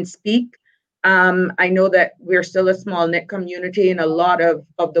and speak. I know that we're still a small knit community, and a lot of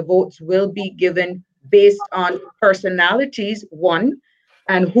the votes will be given based on personalities, one,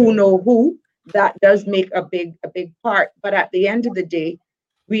 and who know who. That does make a big part. But at the end of the day,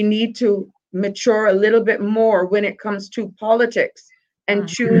 we need to mature a little bit more when it comes to politics and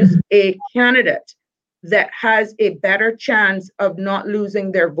choose a candidate that has a better chance of not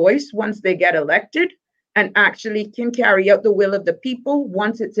losing their voice once they get elected, and actually can carry out the will of the people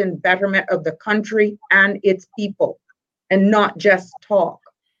once it's in betterment of the country and its people, and not just talk.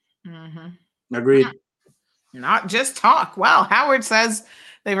 Agreed. Not just talk. Well, Howard says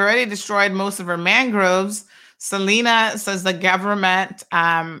they've already destroyed most of our mangroves. Selena says the government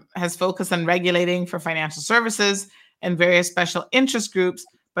has focused on regulating for financial services and various special interest groups,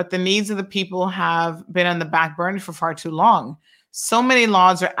 but the needs of the people have been on the back burner for far too long. So many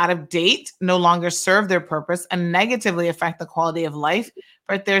laws are out of date, no longer serve their purpose, and negatively affect the quality of life,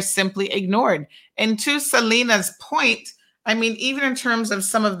 but they're simply ignored. And to Selena's point, I mean, even in terms of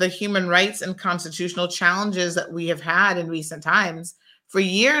some of the human rights and constitutional challenges that we have had in recent times, for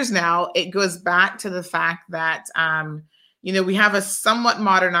years now, it goes back to the fact that, we have a somewhat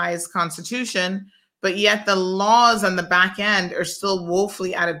modernized constitution, but yet the laws on the back end are still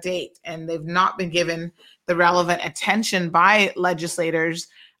woefully out of date, and they've not been given the relevant attention by legislators,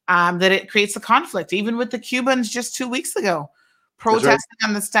 that it creates a conflict, even with the Cubans just 2 weeks ago, protesting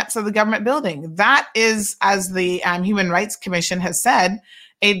on the steps of the government building. That is, as the Human Rights Commission has said,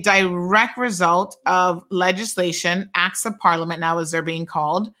 a direct result of legislation, acts of parliament now as they're being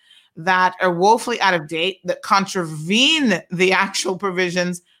called, that are woefully out of date, that contravene the actual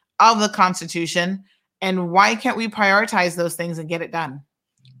provisions of the Constitution, and why can't we prioritize those things and get it done?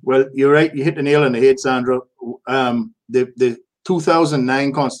 Well, you're right. You hit the nail on the head, Sandra. The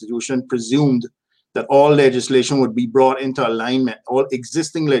 2009 Constitution presumed that all legislation would be brought into alignment, all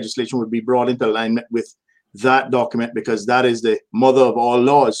existing legislation would be brought into alignment with that document, because that is the mother of all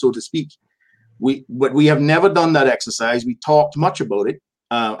laws, so to speak. But we have never done that exercise. We talked much about it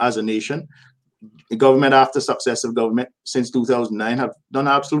as a nation. The government after successive government since 2009 have done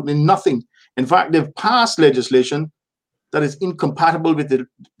absolutely nothing. In fact, they've passed legislation that is incompatible with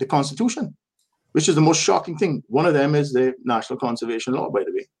the Constitution, which is the most shocking thing. One of them is the National Conservation Law, by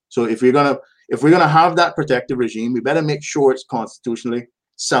the way. So if we're gonna have that protective regime, we better make sure it's constitutionally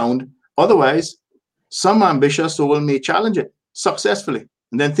sound. Otherwise, some ambitious soul may challenge it successfully,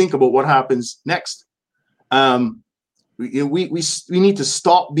 and then think about what happens next. We need to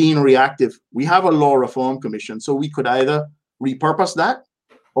stop being reactive. We have a law reform commission, so we could either repurpose that,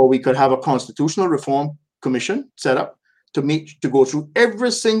 or we could have a constitutional reform commission set up to go through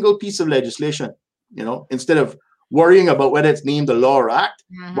every single piece of legislation. Instead of worrying about whether it's named a law or act,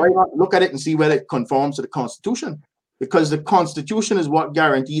 why not look at it and see whether it conforms to the Constitution? Because the Constitution is what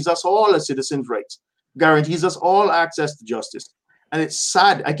guarantees us all as citizens' rights, guarantees us all access to justice. And it's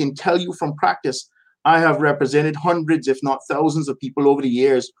sad, I can tell you from practice, I have represented hundreds, if not thousands, of people over the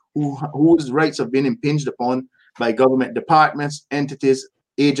years whose rights have been impinged upon by government departments, entities,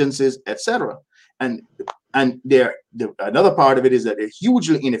 agencies, etc. And another part of it is that they're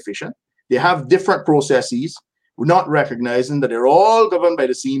hugely inefficient. They have different processes, not recognizing that they're all governed by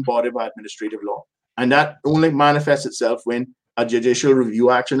the same body of administrative law. And that only manifests itself when a judicial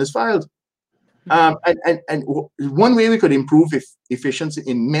review action is filed. And one way we could improve efficiency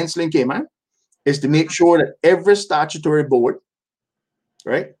immensely in Cayman is to make sure that every statutory board,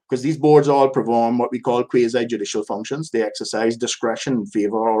 right, because these boards all perform what we call quasi-judicial functions. They exercise discretion in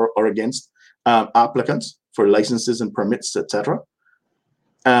favor or against applicants for licenses and permits, etc.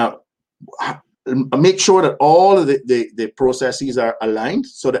 Make sure that all of the processes are aligned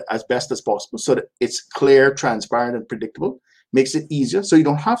so that as best as possible, so that it's clear, transparent, and predictable. Makes it easier, so you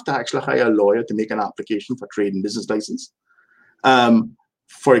don't have to actually hire a lawyer to make an application for trade and business license,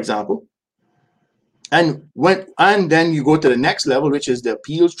 for example. And then you go to the next level, which is the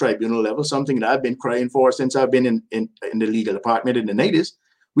appeals tribunal level, something that I've been crying for since I've been in the legal department in the 90s.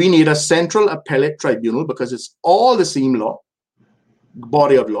 We need a central appellate tribunal because it's all the same law,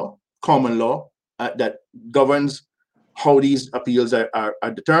 body of law, common law that governs how these appeals are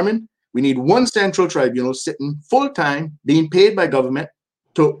determined. We need one central tribunal sitting full-time, being paid by government,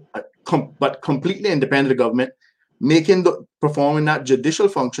 but completely independent of government, performing that judicial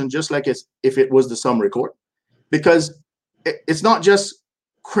function just like if it was the summary court. Because it's not just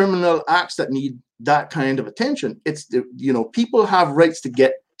criminal acts that need that kind of attention. It's people have rights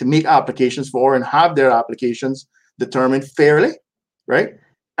to make applications for and have their applications determined fairly, right?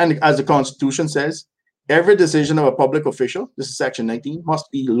 And as the Constitution says, every decision of a public official, this is Section 19,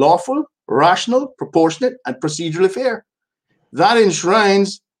 must be lawful, rational, proportionate, and procedurally fair. That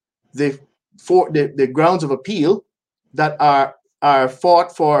enshrines the grounds of appeal that are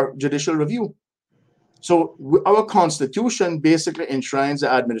fought for judicial review. So our Constitution basically enshrines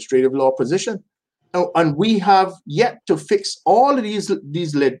the administrative law position, and we have yet to fix all of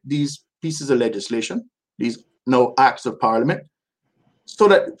these pieces of legislation, these acts of Parliament, so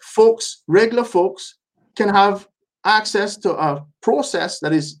that regular folks, can have access to a process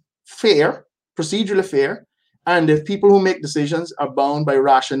that is fair, procedurally fair, and the people who make decisions are bound by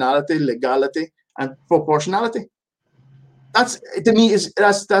rationality, legality, and proportionality. That's, to me,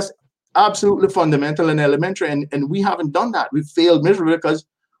 that's absolutely fundamental and elementary, and we haven't done that. We've failed miserably because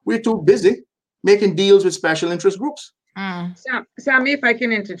we're too busy making deals with special interest groups. Sammy, if I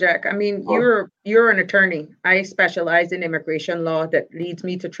can interject, I mean, you're an attorney. I specialize in immigration law that leads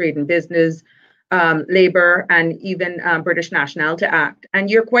me to trade and business, labor, and even British Nationality Act. And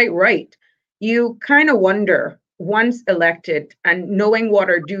you're quite right. You kind of wonder, once elected and knowing what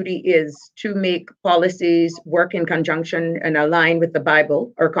our duty is to make policies work in conjunction and align with the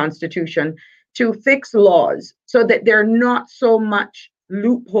Bible or Constitution, to fix laws so that there are not so much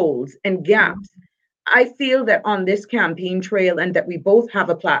loopholes and gaps. I feel that on this campaign trail, and that we both have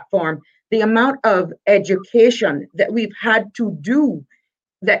a platform, the amount of education that we've had to do,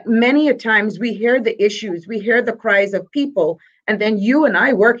 that many a times we hear the issues, we hear the cries of people, and then you and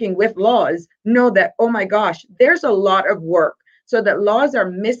I working with laws know that, oh my gosh, there's a lot of work so that laws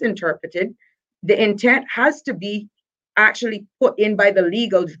are misinterpreted. The intent has to be actually put in by the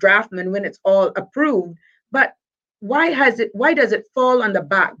legal draftman when it's all approved. But why does it fall on the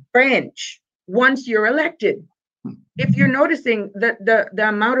back bench once you're elected? If you're noticing that the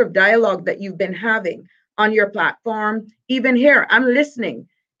amount of dialogue that you've been having on your platform, even here, I'm listening.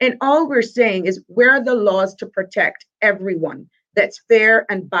 And all we're saying is where are the laws to protect everyone that's fair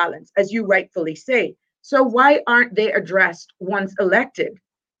and balanced, as you rightfully say. So why aren't they addressed once elected?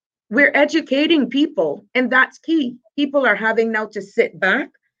 We're educating people, and that's key. People are having now to sit back,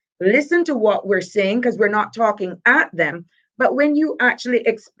 listen to what we're saying, because we're not talking at them. But when you actually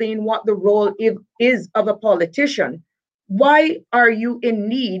explain what the role is of a politician, why are you in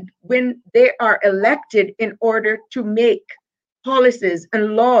need when they are elected in order to make policies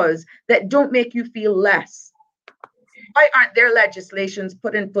and laws that don't make you feel less? Why aren't there legislations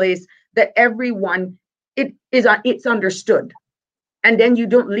put in place that everyone it's understood? And then you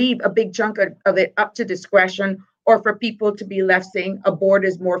don't leave a big chunk of it up to discretion or for people to be left saying a board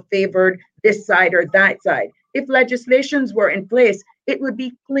is more favored this side or that side. If legislations were in place, it would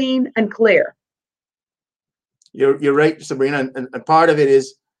be clean and clear. You're right, Sabrina, and part of it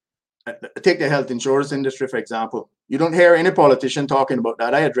is, take the health insurance industry, for example. You don't hear any politician talking about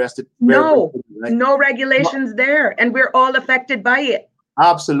that. I addressed it. No regulations there, and we're all affected by it.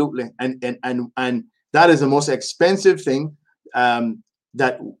 Absolutely, and that is the most expensive thing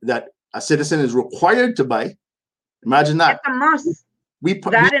that a citizen is required to buy. Imagine that. It's a must.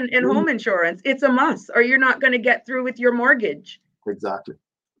 That in home insurance, it's a must, or you're not going to get through with your mortgage. Exactly.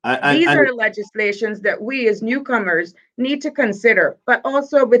 These are legislations that we as newcomers need to consider, but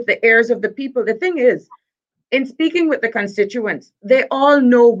also with the heirs of the people. The thing is, in speaking with the constituents, they all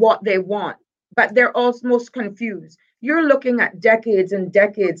know what they want, but they're almost confused. You're looking at decades and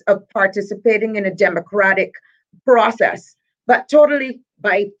decades of participating in a democratic process, but totally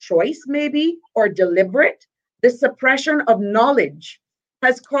by choice, maybe, or deliberate. The suppression of knowledge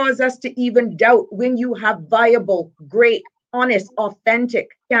has caused us to even doubt when you have viable, great, honest, authentic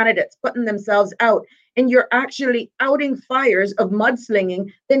candidates putting themselves out, and you're actually outing fires of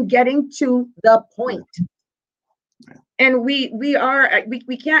mudslinging than getting to the point. And we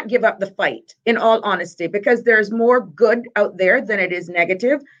can't give up the fight, in all honesty, because there's more good out there than it is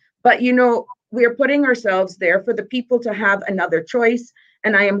negative. But we're putting ourselves there for the people to have another choice.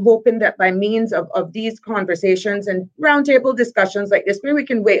 And I am hoping that by means of these conversations and roundtable discussions like this, where we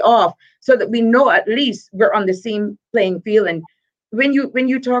can weigh off so that we know at least we're on the same playing field. And when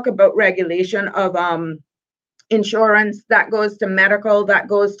you talk about regulation of insurance, that goes to medical, that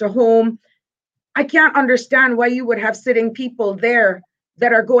goes to home, I can't understand why you would have sitting people there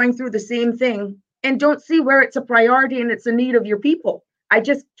that are going through the same thing and don't see where it's a priority and it's a need of your people. I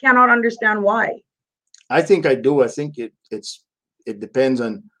just cannot understand why. I think I do. I think it depends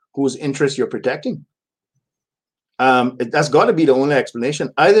on whose interest you're protecting. That's got to be the only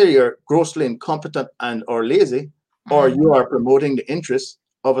explanation. Either you're grossly incompetent or lazy, or you are promoting the interests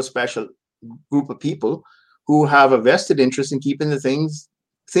of a special group of people who have a vested interest in keeping the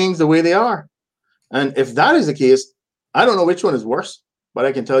things the way they are. And if that is the case, I don't know which one is worse, but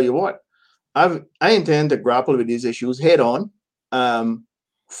I can tell you what, I intend to grapple with these issues head on,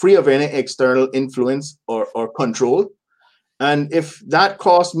 free of any external influence or control. And if that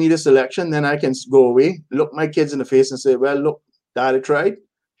costs me this election, then I can go away, look my kids in the face and say, well, look, Dad, I tried.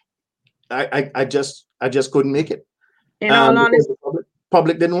 I just couldn't make it. In all honesty, the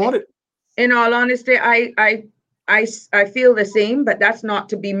public didn't want it. In all honesty, I feel the same, but that's not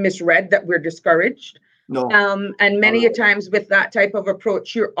to be misread that we're discouraged. No. And many a times with that type of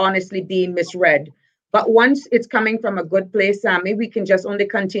approach, you're honestly being misread. But once it's coming from a good place, Sammy, we can just only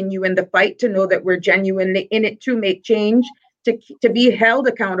continue in the fight to know that we're genuinely in it to make change, to be held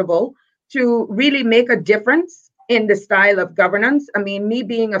accountable, to really make a difference in the style of governance. I mean, me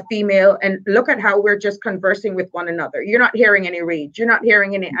being a female, and look at how we're just conversing with one another. You're not hearing any rage. You're not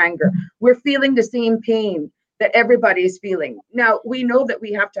hearing any anger. We're feeling the same pain that everybody is feeling. Now, we know that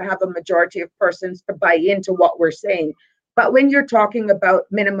we have to have a majority of persons to buy into what we're saying. But when you're talking about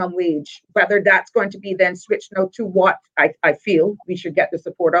minimum wage, whether that's going to be then switched now to what I feel we should get the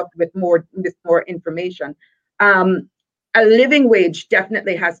support of with more information, a living wage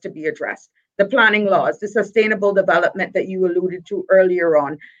definitely has to be addressed. The planning laws, the sustainable development that you alluded to earlier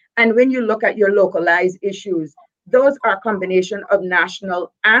on. And when you look at your localized issues, those are a combination of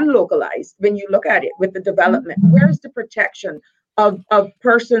national and localized. When you look at it with the development, where's the protection of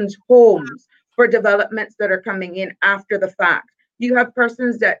persons' homes for developments that are coming in after the fact? You have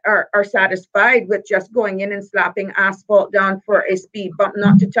persons that are satisfied with just going in and slapping asphalt down for a speed bump,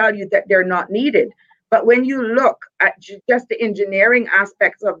 not to tell you that they're not needed. But when you look at just the engineering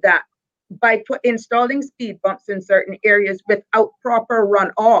aspects of that, by installing speed bumps in certain areas without proper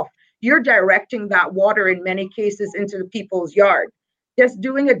runoff, you're directing that water in many cases into the people's yard. just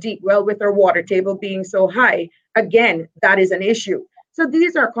doing a deep well with our water table being so high. Again, that is an issue. So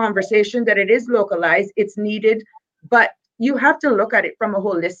these are conversations that it is localized, it's needed, but you have to look at it from a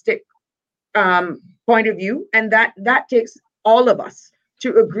holistic point of view, and that takes all of us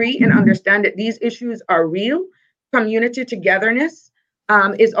to agree and understand that these issues are real. Community togetherness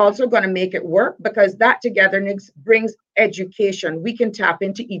is also going to make it work, because that togetherness brings education. We can tap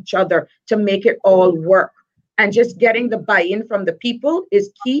into each other to make it all work. And just getting the buy-in from the people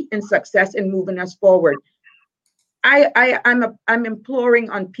is key in success in moving us forward. I'm imploring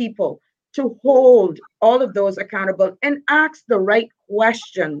on people to hold all of those accountable and ask the right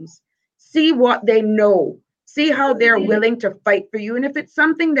questions. See what they know. See how they're willing to fight for you. And if it's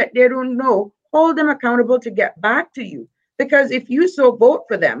something that they don't know, hold them accountable to get back to you. Because if you so vote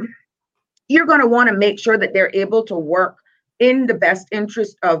for them, you're going to want to make sure that they're able to work in the best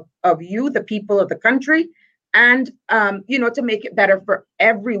interest of you, the people of the country, and to make it better for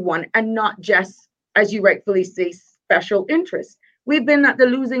everyone, and not just, as you rightfully say, special interests. We've been at the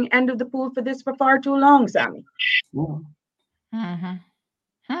losing end of the pool for this for far too long, Sammy. Mm-hmm.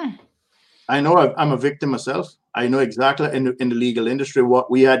 I know I'm a victim myself. I know exactly in the legal industry what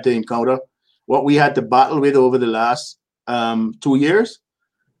we had to encounter, what we had to battle with over the last 2 years.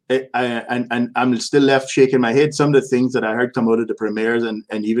 And I'm still left shaking my head. Some of the things that I heard come out of the premiers and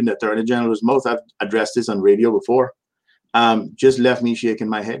even the Attorney General's mouth, I've addressed this on radio before, just left me shaking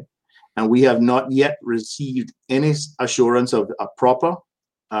my head. And we have not yet received any assurance of a proper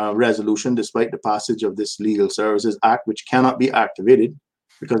resolution, despite the passage of this Legal Services Act, which cannot be activated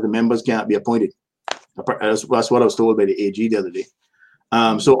because the members can't be appointed. That's what I was told by the AG the other day.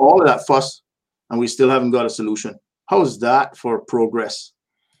 So all of that fuss, and we still haven't got a solution. How is that for progress?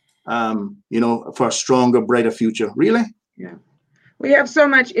 For a stronger, brighter future? Really? Yeah. We have so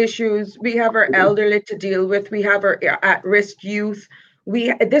much issues. We have our elderly to deal with. We have our at-risk youth.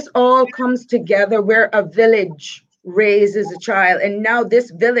 This all comes together where a village raises a child. And now this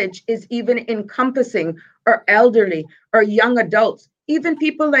village is even encompassing our elderly, our young adults, even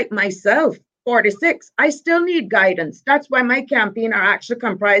people like myself, 46. I still need guidance. That's why my campaign are actually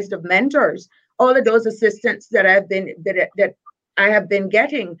comprised of mentors, all of those assistants that I have been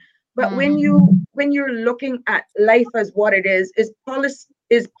getting. But when you're looking at life as what it is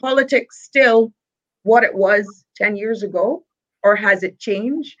politics still what it was 10 years ago? Or has it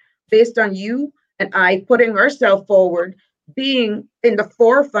changed based on you and I putting ourselves forward, being in the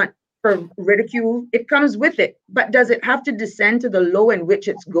forefront for ridicule? It comes with it. But does it have to descend to the low in which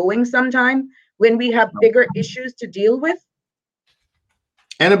it's going sometime when we have bigger issues to deal with?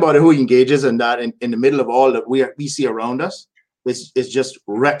 Anybody who engages in that in the middle of all that we see around us is just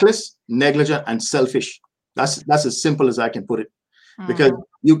reckless, negligent, and selfish. That's as simple as I can put it. Because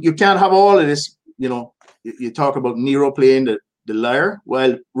you can't have all of this, you talk about Nero playing the lyre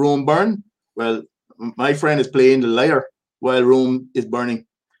while Rome burned. Well, my friend is playing the lyre while Rome is burning.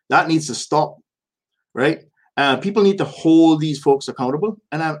 That needs to stop, right? People need to hold these folks accountable.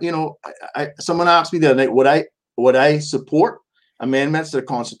 And someone asked me the other night, would I support amendments to the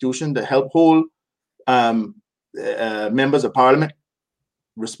Constitution to help hold members of Parliament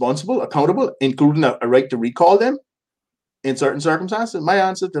responsible, accountable, including a right to recall them in certain circumstances? My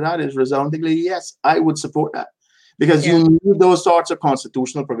answer to that is resoundingly yes. I would support that, because you need those sorts of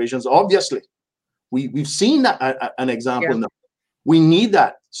constitutional provisions. Obviously, we've seen that an example now. We need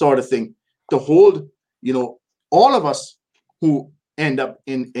that sort of thing to hold, all of us who end up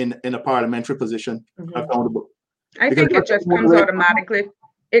in a parliamentary position accountable. I think it just comes automatically.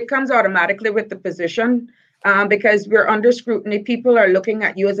 It comes automatically with the position. Because we're under scrutiny. People are looking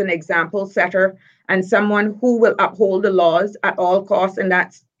at you as an example setter and someone who will uphold the laws at all costs, and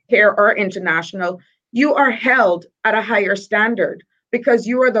that's here or international. You are held at a higher standard because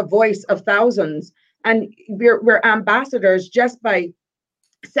you are the voice of thousands, and we're ambassadors just by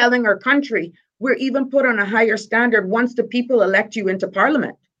selling our country. We're even put on a higher standard once the people elect you into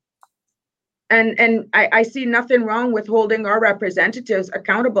Parliament. And I see nothing wrong with holding our representatives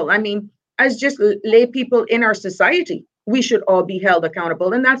accountable. I mean, as just lay people in our society, we should all be held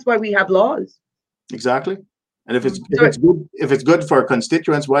accountable, and that's why we have laws. Exactly. And if it's good for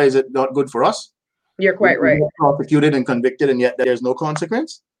constituents, why is it not good for us? You're quite right. Prosecuted and convicted, and yet there's no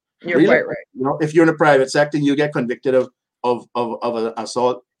consequence. You're quite right. If you're in the private sector, and you get convicted of an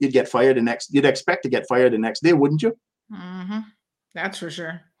assault, you'd expect to get fired the next day, wouldn't you? Mm-hmm. That's for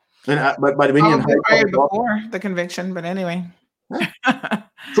sure. And but when you fired before the conviction, but anyway.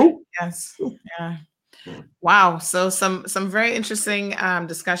 True. Yes. Yeah. Wow. So some very interesting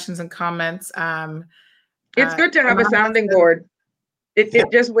discussions and comments. It's good to have a sounding board.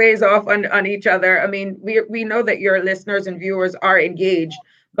 It just weighs off on each other. I mean, we know that your listeners and viewers are engaged,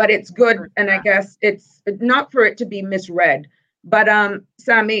 but it's good, and I guess it's not for it to be misread. But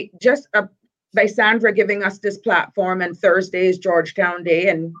Sammy, just by Sandra giving us this platform, and Thursday is Georgetown Day,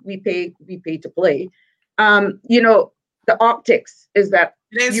 and we pay to play. The optics is that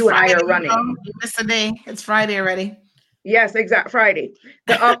you Friday, and I are running. You missed a day. It's Friday already. Yes, exact Friday.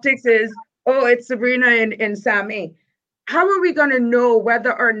 The optics is, it's Sabrina and Sammy. How are we going to know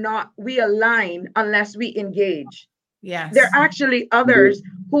whether or not we align unless we engage? Yes. There are actually others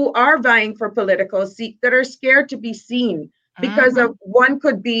who are vying for political seats that are scared to be seen because of one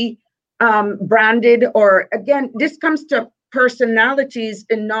could be branded, or again, this comes to personalities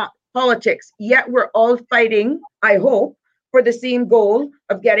and not politics. Yet we're all fighting, I hope, for the same goal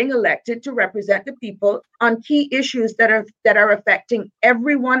of getting elected to represent the people on key issues that are affecting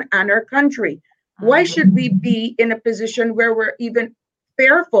everyone and our country. Why should we be in a position where we're even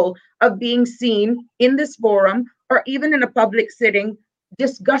fearful of being seen in this forum or even in a public sitting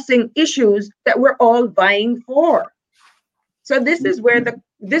discussing issues that we're all vying for? So this is where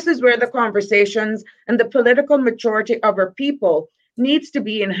the conversations and the political maturity of our people needs to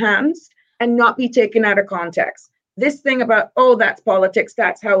be enhanced and not be taken out of context. This thing about, that's politics,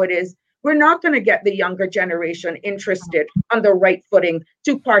 that's how it is. We're not going to get the younger generation interested on the right footing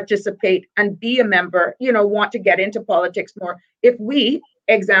to participate and be a member, want to get into politics more. If we,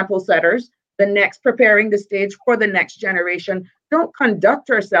 example setters, preparing the stage for the next generation, don't conduct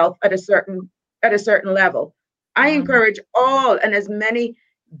ourselves at a certain level. I encourage all and as many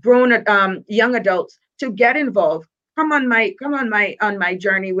grown young adults to get involved. Come on my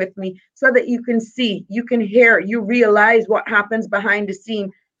journey with me so that you can see, you can hear, you realize what happens behind the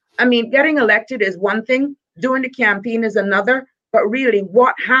scene. I mean, getting elected is one thing, doing the campaign is another, but really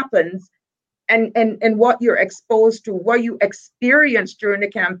what happens and what you're exposed to, what you experience during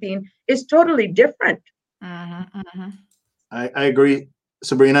the campaign is totally different. I agree,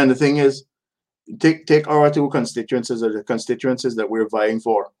 Sabrina. And the thing is, take our two constituencies, or the constituencies that we're vying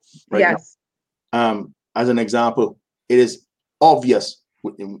for right now. As an example, it is obvious.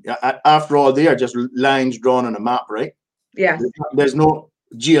 After all, they are just lines drawn on a map, right? Yes. There's no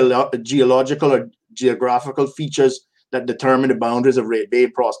geological or geographical features that determine the boundaries of Red Bay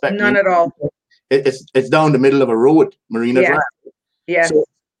Prospect. None at all. It's down the middle of a road, Marina Drive. Yes. So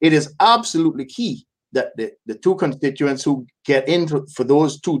it is absolutely key that the two constituents who get into for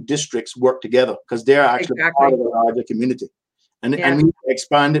those two districts work together, because they're actually part of the larger community. And we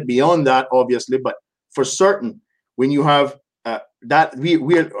expand it beyond that, obviously, but for certain, when you have our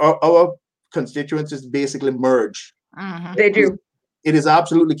constituencies basically merge. They do. It is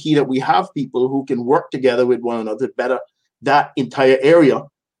absolutely key that we have people who can work together with one another better that entire area,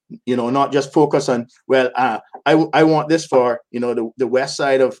 not just focus on, I want this for, the west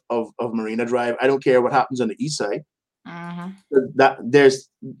side of Marina Drive. I don't care what happens on the east side. That there's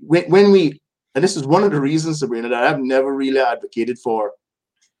when we, and this is one of the reasons, Sabrina, that I've never really advocated for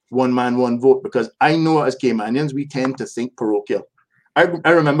one man, one vote, because I know as Caymanians, we tend to think parochial. I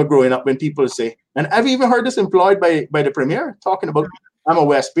remember growing up when people say, and I've even heard this employed by the Premier, talking about, I'm a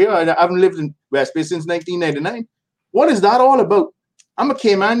West Bay. I haven't lived in West Bay since 1999. What is that all about? I'm a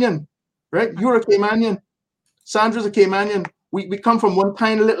Caymanian, right? You're a Caymanian. Sandra's a Caymanian. We come from one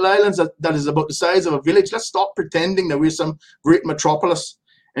tiny little island that is about the size of a village. Let's stop pretending that we're some great metropolis,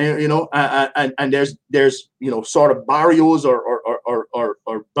 and there's sort of barrios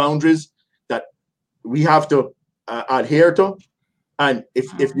or boundaries that we have to adhere to. And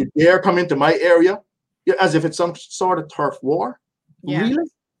if you dare come into my area, as if it's some sort of turf war, really?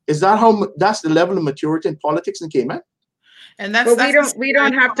 Is that that's the level of maturity in politics in Cayman? And that's we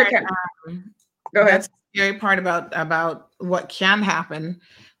don't have to. Go ahead. That's the scary part about what can happen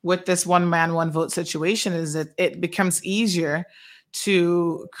with this one man, one vote situation is that it becomes easier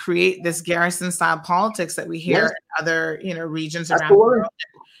to create this garrison style politics that we hear in other regions around the world,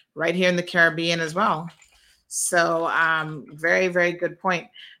 right here in the Caribbean as well. So very, very good point.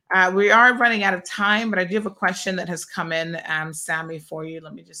 We are running out of time, but I do have a question that has come in, Sammy, for you.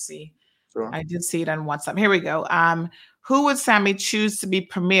 Let me just see. Sure. I did see it on WhatsApp. Here we go. Who would Sammy choose to be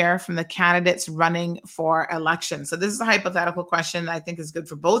premier from the candidates running for election? So this is a hypothetical question that I think is good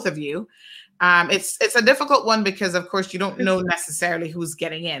for both of you. It's a difficult one because, of course, you don't know necessarily who's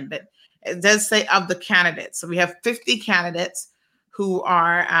getting in, but it does say of the candidates. So we have 50 candidates who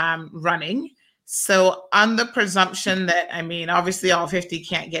are running. So on the presumption that, obviously all 50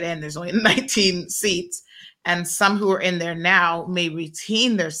 can't get in, there's only 19 seats, and some who are in there now may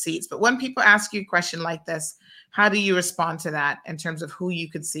retain their seats. But when people ask you a question like this, how do you respond to that in terms of who you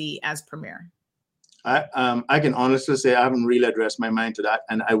could see as premier? I can honestly say I haven't really addressed my mind to that,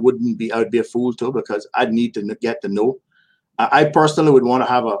 and I would be a fool to, because I'd need to get to know. I personally would want to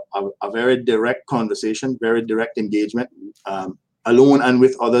have a very direct conversation, very direct engagement, alone and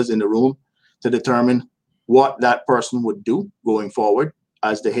with others in the room, to determine what that person would do going forward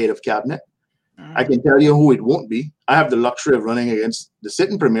as the head of cabinet. I can tell you who it won't be. I have the luxury of running against the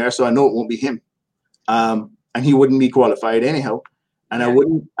sitting premier, so I know it won't be him. And he wouldn't be qualified anyhow. And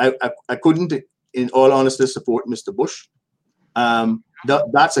I couldn't, in all honesty, support Mr. Bush.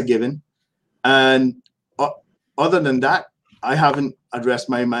 That's a given. And other than that, I haven't addressed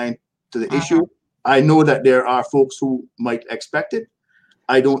my mind to the issue. I know that there are folks who might expect it.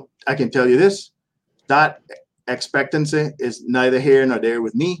 I can tell you this, that expectancy is neither here nor there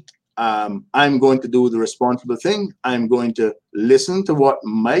with me. I'm going to do the responsible thing. I'm going to listen to what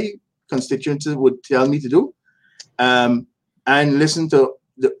my constituents would tell me to do, and listen to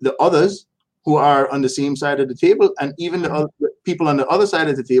the others who are on the same side of the table, and even the other people on the other side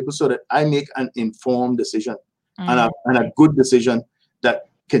of the table, so that I make an informed decision and a good decision that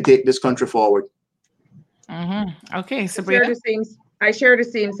can take this country forward. Okay, Sabrina. I share the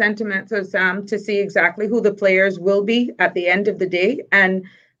same sentiments as Sam, to see exactly who the players will be at the end of the day. And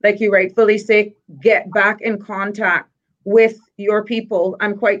like you rightfully say, get back in contact with your people.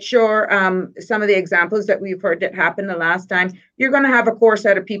 I'm quite sure some of the examples that we've heard that happened the last time, you're going to have a core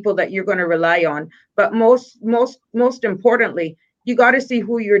set of people that you're going to rely on. But most importantly, you got to see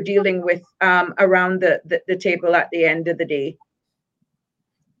who you're dealing with around the table at the end of the day.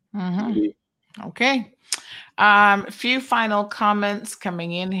 Okay. A few final comments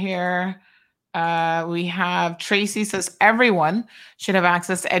coming in here. We have Tracy says everyone should have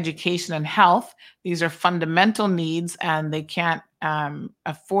access to education and health. These are fundamental needs, and they can't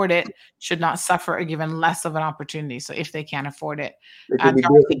afford it, should not suffer or given less of an opportunity. So if they can't afford it, it should be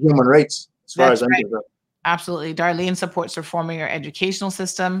basic human rights, as far as I'm concerned. Absolutely. Darlene supports reforming our educational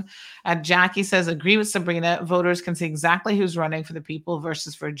system. Jackie says, agree with Sabrina. Voters can see exactly who's running for the people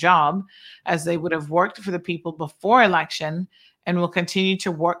versus for a job, as they would have worked for the people before election and will continue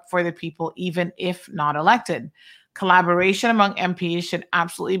to work for the people even if not elected. Collaboration among MPs should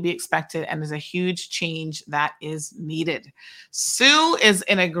absolutely be expected and is a huge change that is needed. Sue is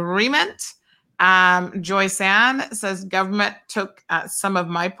in agreement. Joyce Ann says, government took some of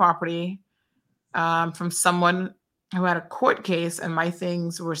my property from someone who had a court case, and my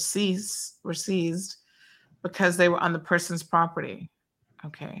things were seized because they were on the person's property.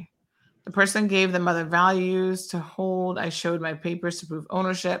 Okay. The person gave them other values to hold. I showed my papers to prove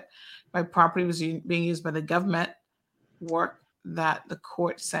ownership. My property was being used by the government work that the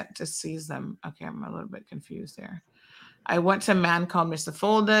court sent to seize them. Okay, I'm a little bit confused there. I went to a man called Mr.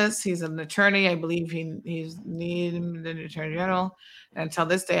 Folders. He's an attorney. I believe he's needing the attorney general. And until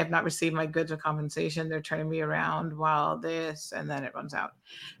this day, I've not received my goods or compensation. They're turning me around while this, and then it runs out.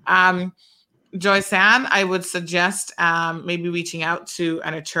 Joyce Ann, I would suggest maybe reaching out to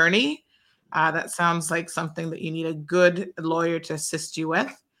an attorney. That sounds like something that you need a good lawyer to assist you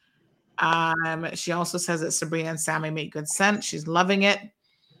with. She also says that Sabrina and Sammy make good sense. She's loving it.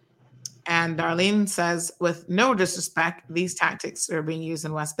 And Darlene says, with no disrespect, these tactics are being used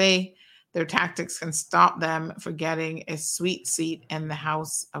in West Bay. Their tactics can stop them from getting a sweet seat in the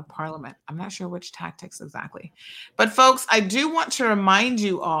House of Parliament. I'm not sure which tactics exactly. But folks, I do want to remind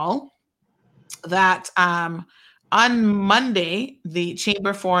you all that on Monday, the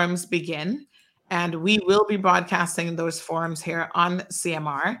chamber forums begin, and we will be broadcasting those forums here on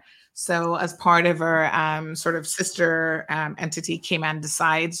CMR. So as part of our sort of sister entity, Cayman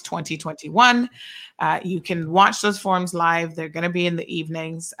Decides 2021, you can watch those forums live. They're going to be in the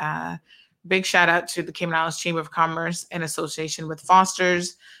evenings. Big shout out to the Cayman Islands Chamber of Commerce in association with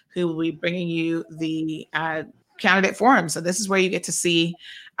Foster's, who will be bringing you the candidate forum. So this is where you get to see,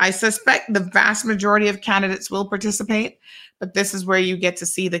 I suspect the vast majority of candidates will participate, but this is where you get to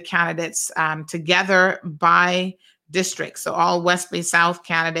see the candidates together by district. So all West Bay South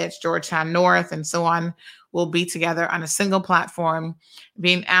candidates, Georgetown North, and so on will be together on a single platform,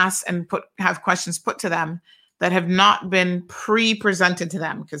 being asked and have questions put to them that have not been pre-presented to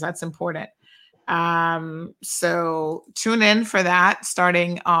them, because that's important. So tune in for that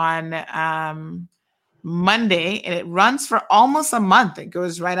starting on Monday, and it runs for almost a month. It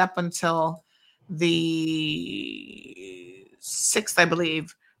goes right up until the 6th, I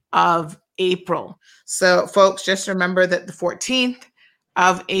believe, of April. So folks, just remember that the 14th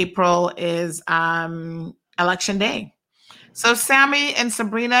of April is election day. So Sammy and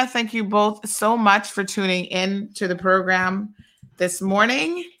Sabrina, thank you both so much for tuning in to the program this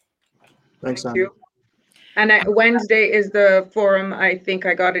morning. Thanks, Sammy. And Wednesday is the forum. I think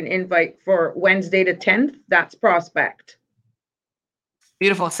I got an invite for Wednesday the 10th. That's Prospect.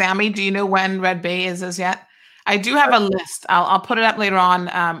 Beautiful. Sammy, do you know when Red Bay is as yet? I do have a list. I'll put it up later on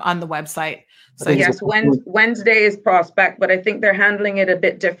the website. So yes, Wednesday is Prospect, but I think they're handling it a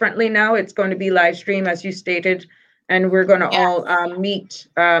bit differently now. It's going to be live stream, as you stated, and we're going to all meet.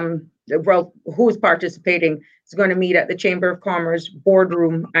 Well, who's participating is going to meet at the Chamber of Commerce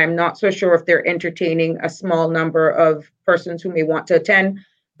boardroom. I'm not so sure if they're entertaining a small number of persons who may want to attend.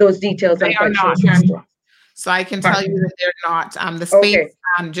 Those details they are not. So I can tell you that they're not. The space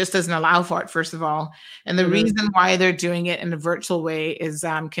just doesn't allow for it, first of all. And the reason why they're doing it in a virtual way is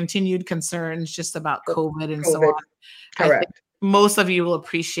continued concerns just about COVID and so on. Correct. I think most of you will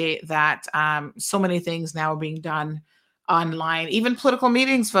appreciate that so many things now are being done online. Even political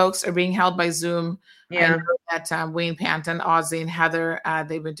meetings, folks, are being held by Zoom. Yeah. I know that Wayne Panton, Ozzy, and Heather,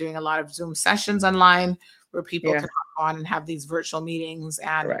 they've been doing a lot of Zoom sessions online where people can hop on and have these virtual meetings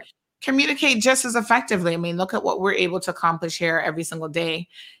and communicate just as effectively. I mean, look at what we're able to accomplish here every single day.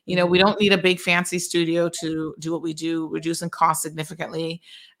 You know, we don't need a big fancy studio to do what we do, reducing costs significantly.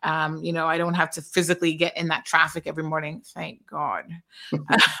 You know, I don't have to physically get in that traffic every morning. Thank God.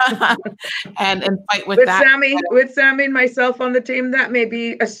 and fight with that. With Sammy and myself on the team, that may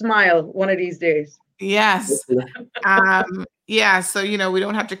be a smile one of these days. Yes. Yeah. So, you know, we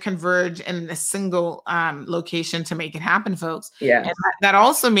don't have to converge in a single location to make it happen, folks. Yeah. And that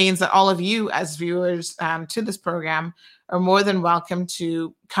also means that all of you as viewers to this program are more than welcome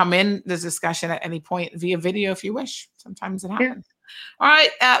to come in this discussion at any point via video if you wish. Sometimes it happens. Yeah. All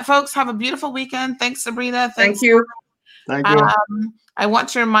right, folks, have a beautiful weekend. Thanks, Sabrina. Thank you. Thank you. I want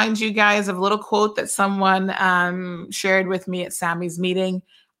to remind you guys of a little quote that someone shared with me at Sammy's meeting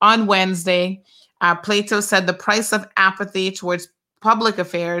on Wednesday. Plato said the price of apathy towards public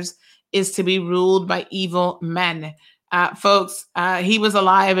affairs is to be ruled by evil men. Folks, he was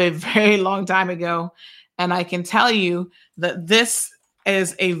alive a very long time ago. And I can tell you that this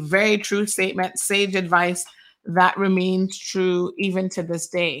is a very true statement, sage advice that remains true even to this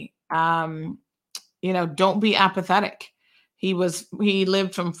day. You know, don't be apathetic. He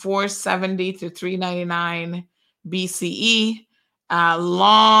lived from 470 to 399 BCE.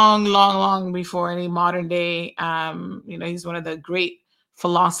 Long before any modern day. You know, he's one of the great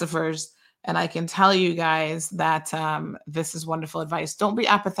philosophers. And I can tell you guys that this is wonderful advice. Don't be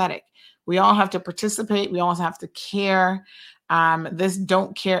apathetic. We all have to participate. We all have to care. This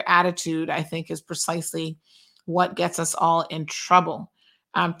don't care attitude, I think, is precisely what gets us all in trouble.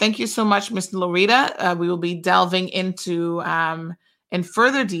 Thank you so much, Ms. Loretta. We will be delving into, in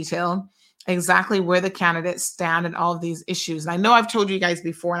further detail, exactly where the candidates stand in all of these issues. And I know I've told you guys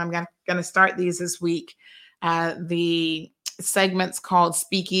before, and I'm going to start these this week, the segments called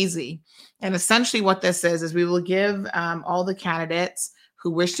Speakeasy. And essentially what this is we will give all the candidates who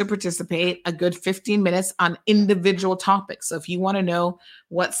wish to participate a good 15 minutes on individual topics. So if you want to know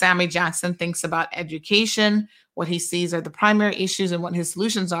what Sammy Jackson thinks about education, what he sees are the primary issues and what his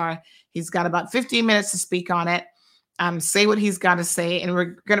solutions are, he's got about 15 minutes to speak on it. Say what he's got to say, and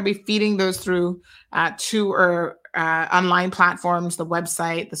we're going to be feeding those through to our online platforms, the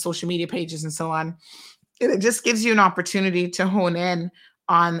website, the social media pages, and so on. It just gives you an opportunity to hone in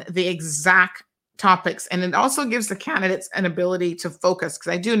on the exact topics, and it also gives the candidates an ability to focus,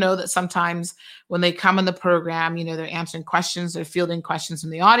 because I do know that sometimes when they come in the program, you know, they're answering questions, they're fielding questions from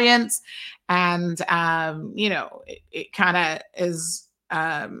the audience, and you know, it kind of is.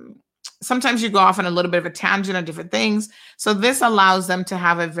 Sometimes you go off on a little bit of a tangent on different things. So this allows them to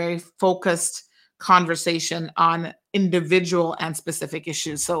have a very focused conversation on individual and specific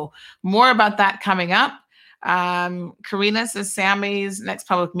issues. So more about that coming up. Karina says Sammy's next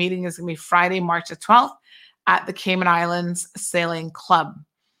public meeting is going to be Friday, March the 12th at the Cayman Islands Sailing Club.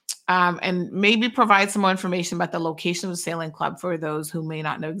 And maybe provide some more information about the location of the Sailing Club for those who may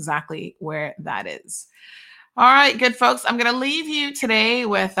not know exactly where that is. All right, good folks. I'm going to leave you today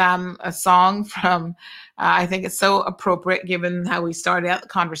with a song from, I think it's so appropriate given how we started out the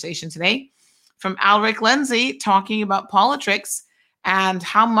conversation today, from Alric Lindsay talking about politics and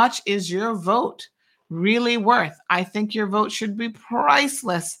how much is your vote really worth. I think your vote should be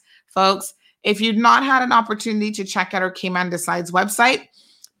priceless, folks. If you've not had an opportunity to check out our Cayman Decides website,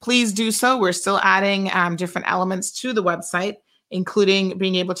 please do so. We're still adding different elements to the website, including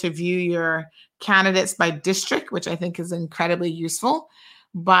being able to view your candidates by district, which I think is incredibly useful.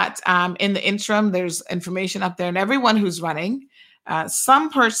 But in the interim, there's information up there and everyone who's running. Some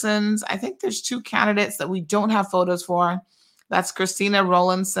persons, I think there's 2 candidates that we don't have photos for. That's Christina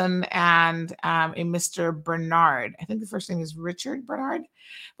Rollinson and a Mr. Bernard. I think the first name is Richard Bernard,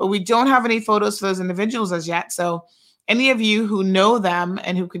 but we don't have any photos for those individuals as yet. So any of you who know them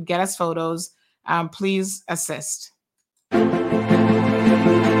and who could get us photos, please assist.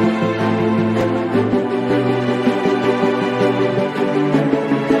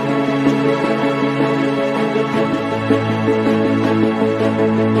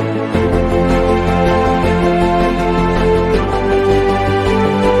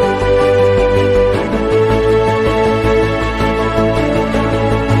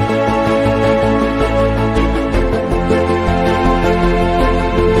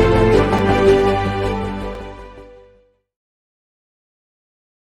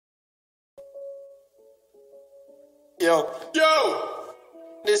 Yo,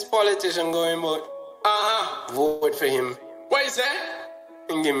 this politician going about, vote for him. What is that?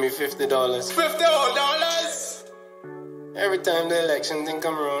 And give me $50. $50? Every time the election thing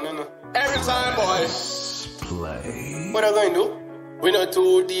come around, you know. Every time, boys. Play. What are going to do? We not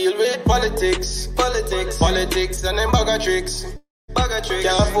to deal with politics, and them bag of tricks.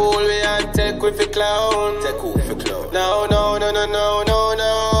 Can't fool we and take with the clown. No.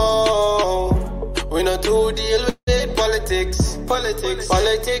 We not to deal with politics,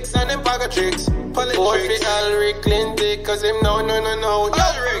 and them bag of tricks. Vote for Hillary Clinton, cause him no.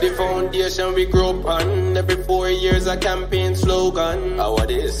 The foundation we grow up on. Every 4 years a campaign slogan. How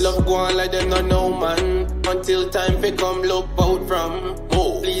it is? Love go on like them not know man. Until time fi come look out from.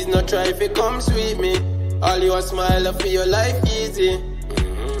 Oh, please not try fi come sweet me. All you a smile and feel your life easy.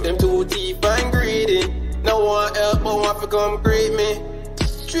 Them too deep and greedy. No one help but want to come greet me.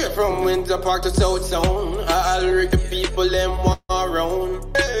 Straight from Windsor Park to South Sound. I'll rig the people them want around.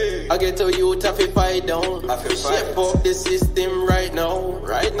 Hey. I get to youth have to fight down. Shape up the system right now.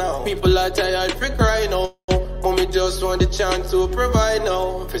 People are tired for cry now. Mommy just want the chance to provide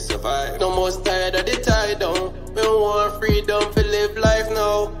now. For survive. No more tired of the tie down. We want freedom to live life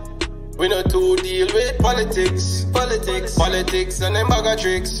now. We not to deal with politics, and them bag of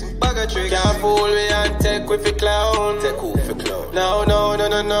tricks. Can't fool we and take with the clown. No.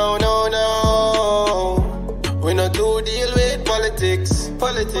 We not to deal with politics,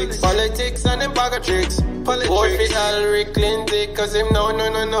 and them bag of tricks. Vote for Hillary Clinton, cause him no.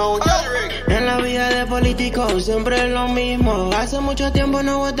 En la vida de político siempre es lo mismo. Hace mucho tiempo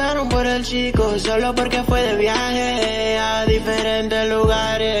no votaron por el chico, solo porque fue de viaje a diferentes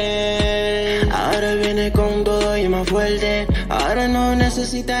lugares. Ahora viene con todo y más fuerte. Ahora no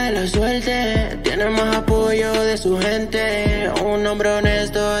necesita de la suerte. Tiene más apoyo de su gente. Un hombre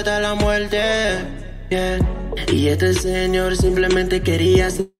honesto hasta la muerte. Yeah. Y este señor simplemente quería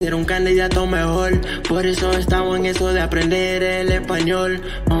ser un candidato mejor. Por eso estamos en eso de aprender el español.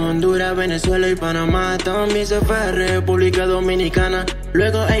 Honduras, Venezuela y Panamá. También se fue a República Dominicana.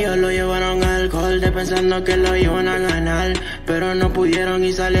 Luego ellos lo llevaron al golpe pensando que lo iban a ganar, pero no pudieron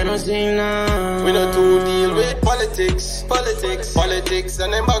y salieron sin nada. We not to deal with politics,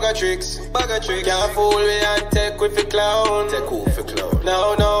 and them bag of tricks. Can't fool we and take with the clown.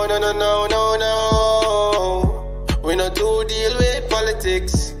 No. We not to deal with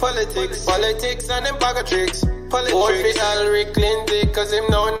politics, and them bag of tricks. Vote for Hillary Clinton, cause him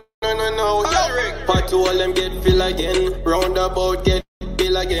no. Patrol them get fill again, roundabout get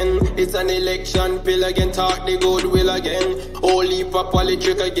bill again. It's an election pill again, talk the goodwill again. Holy for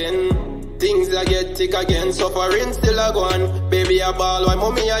politic again. Things that get thick again, suffering still a gone. Baby a ball, why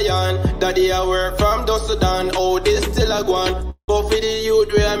mommy a yarn? Daddy a work from dusk to dawn, oh this still a gone. Go for the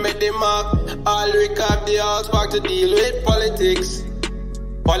youth where I make the mark. All recap the house back to deal with politics.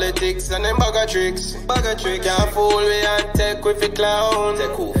 And them bag of tricks. Can't fool we and take with the clown.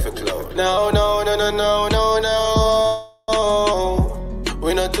 No.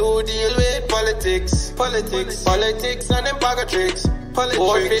 We not to deal with politics, and them bag of tricks. Vote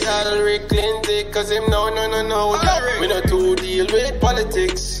for Hillary Clinton, cause him no. We not to deal with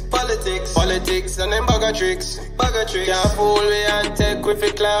politics, and them bag of tricks. Can't fool we and take with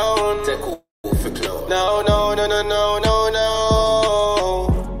the clown. No.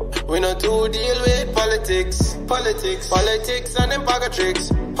 We not to deal with politics, and them bag of tricks.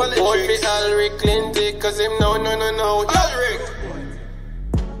 Vote for Hillary Clinton, cause him no. Hillary.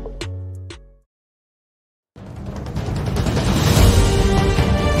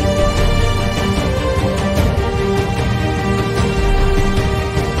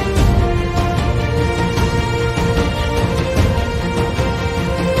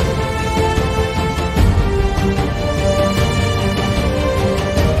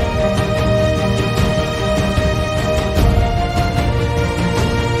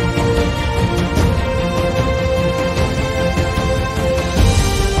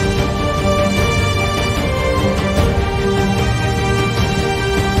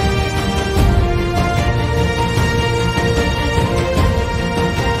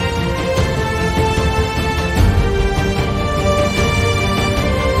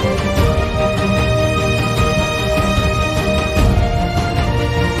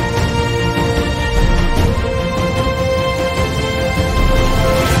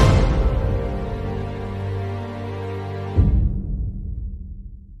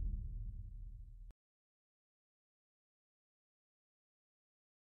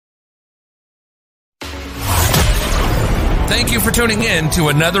 Thank you for tuning in to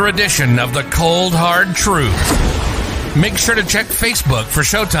another edition of The Cold Hard Truth. Make sure to check Facebook for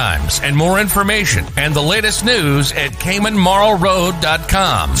showtimes and more information and the latest news at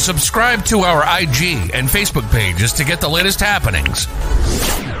CaymanMarlRoad.com. Subscribe to our IG and Facebook pages to get the latest happenings.